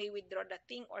 1260, may withdraw the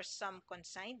thing or sum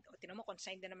consigned. Tinan mo,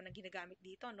 consigned na naman ang ginagamit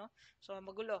dito, no? So,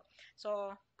 magulo.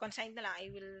 So, consigned na lang.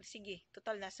 Sige,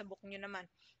 total, nasa book nyo naman.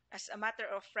 As a matter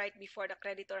of right before the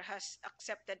creditor has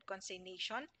accepted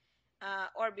consignation,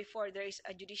 or before there is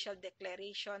a judicial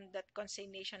declaration that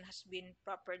consignation has been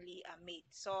properly made.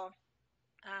 So,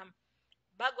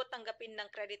 bago tanggapin ng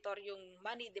creditor yung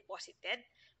money deposited,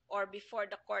 or before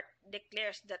the court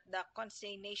declares that the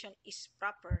consignation is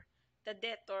proper, the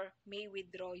debtor may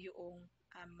withdraw yung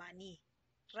money.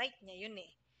 Right niya yun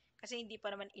eh. Kasi hindi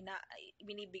pa naman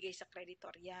binibigay sa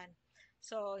creditor yan.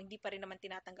 So, hindi pa rin naman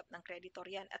tinatanggap ng creditor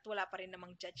yan at wala pa rin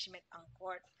namang judgment ang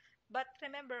court. But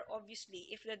remember, obviously,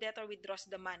 if the debtor withdraws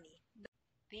the money,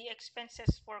 the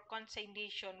expenses for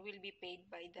consignation will be paid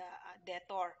by the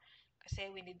debtor.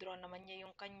 Kasi winidraw naman niya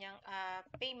yung kanyang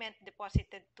payment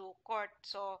deposited to court.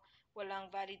 So, walang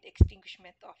valid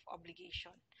extinguishment of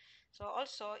obligation. So,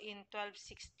 also, in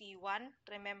 1261,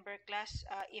 remember class,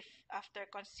 if after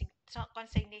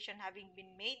consignation having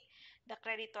been made, the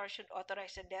creditor should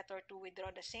authorize the debtor to withdraw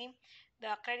the same,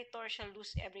 the creditor shall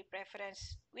lose every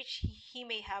preference which he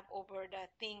may have over the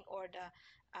thing or the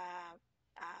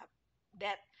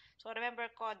debt. So, remember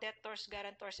ko, debtors,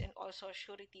 guarantors, and also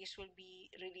sureties will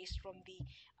be released from the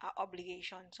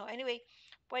obligation. So, anyway,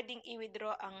 pwedeng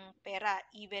i-withdraw ang pera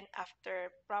even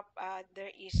after there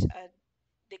is a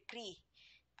decree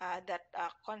that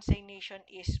consignation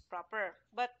is proper.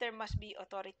 But there must be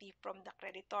authority from the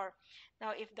creditor.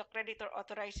 Now, if the creditor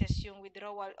authorizes yung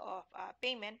withdrawal of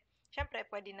payment, syempre,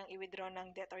 pwede nang i-withdraw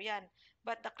ng debtor yan.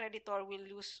 But the creditor will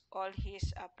lose all his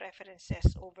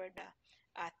preferences over the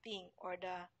thing or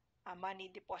the money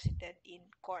deposited in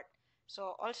court.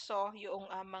 So, also, yung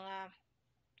mga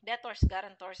debtors,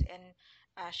 guarantors, and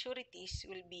sureties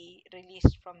will be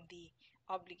released from the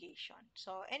obligation.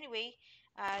 So anyway,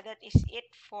 that is it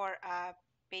for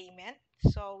payment.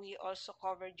 So we also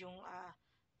covered yung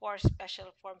four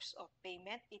special forms of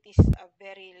payment. It is a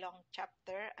very long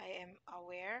chapter, I am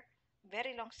aware.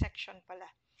 Very long section pala.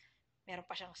 Meron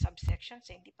pa siyang subsections,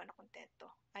 eh, hindi pa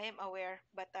nakontento. I am aware,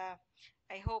 but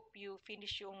I hope you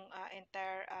finish yung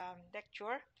entire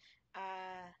lecture.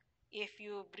 If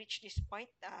you reach this point,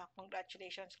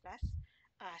 congratulations, class.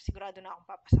 Sigurado na akong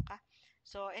papasa ka.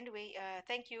 So anyway,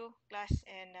 thank you, class,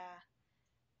 and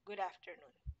good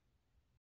afternoon.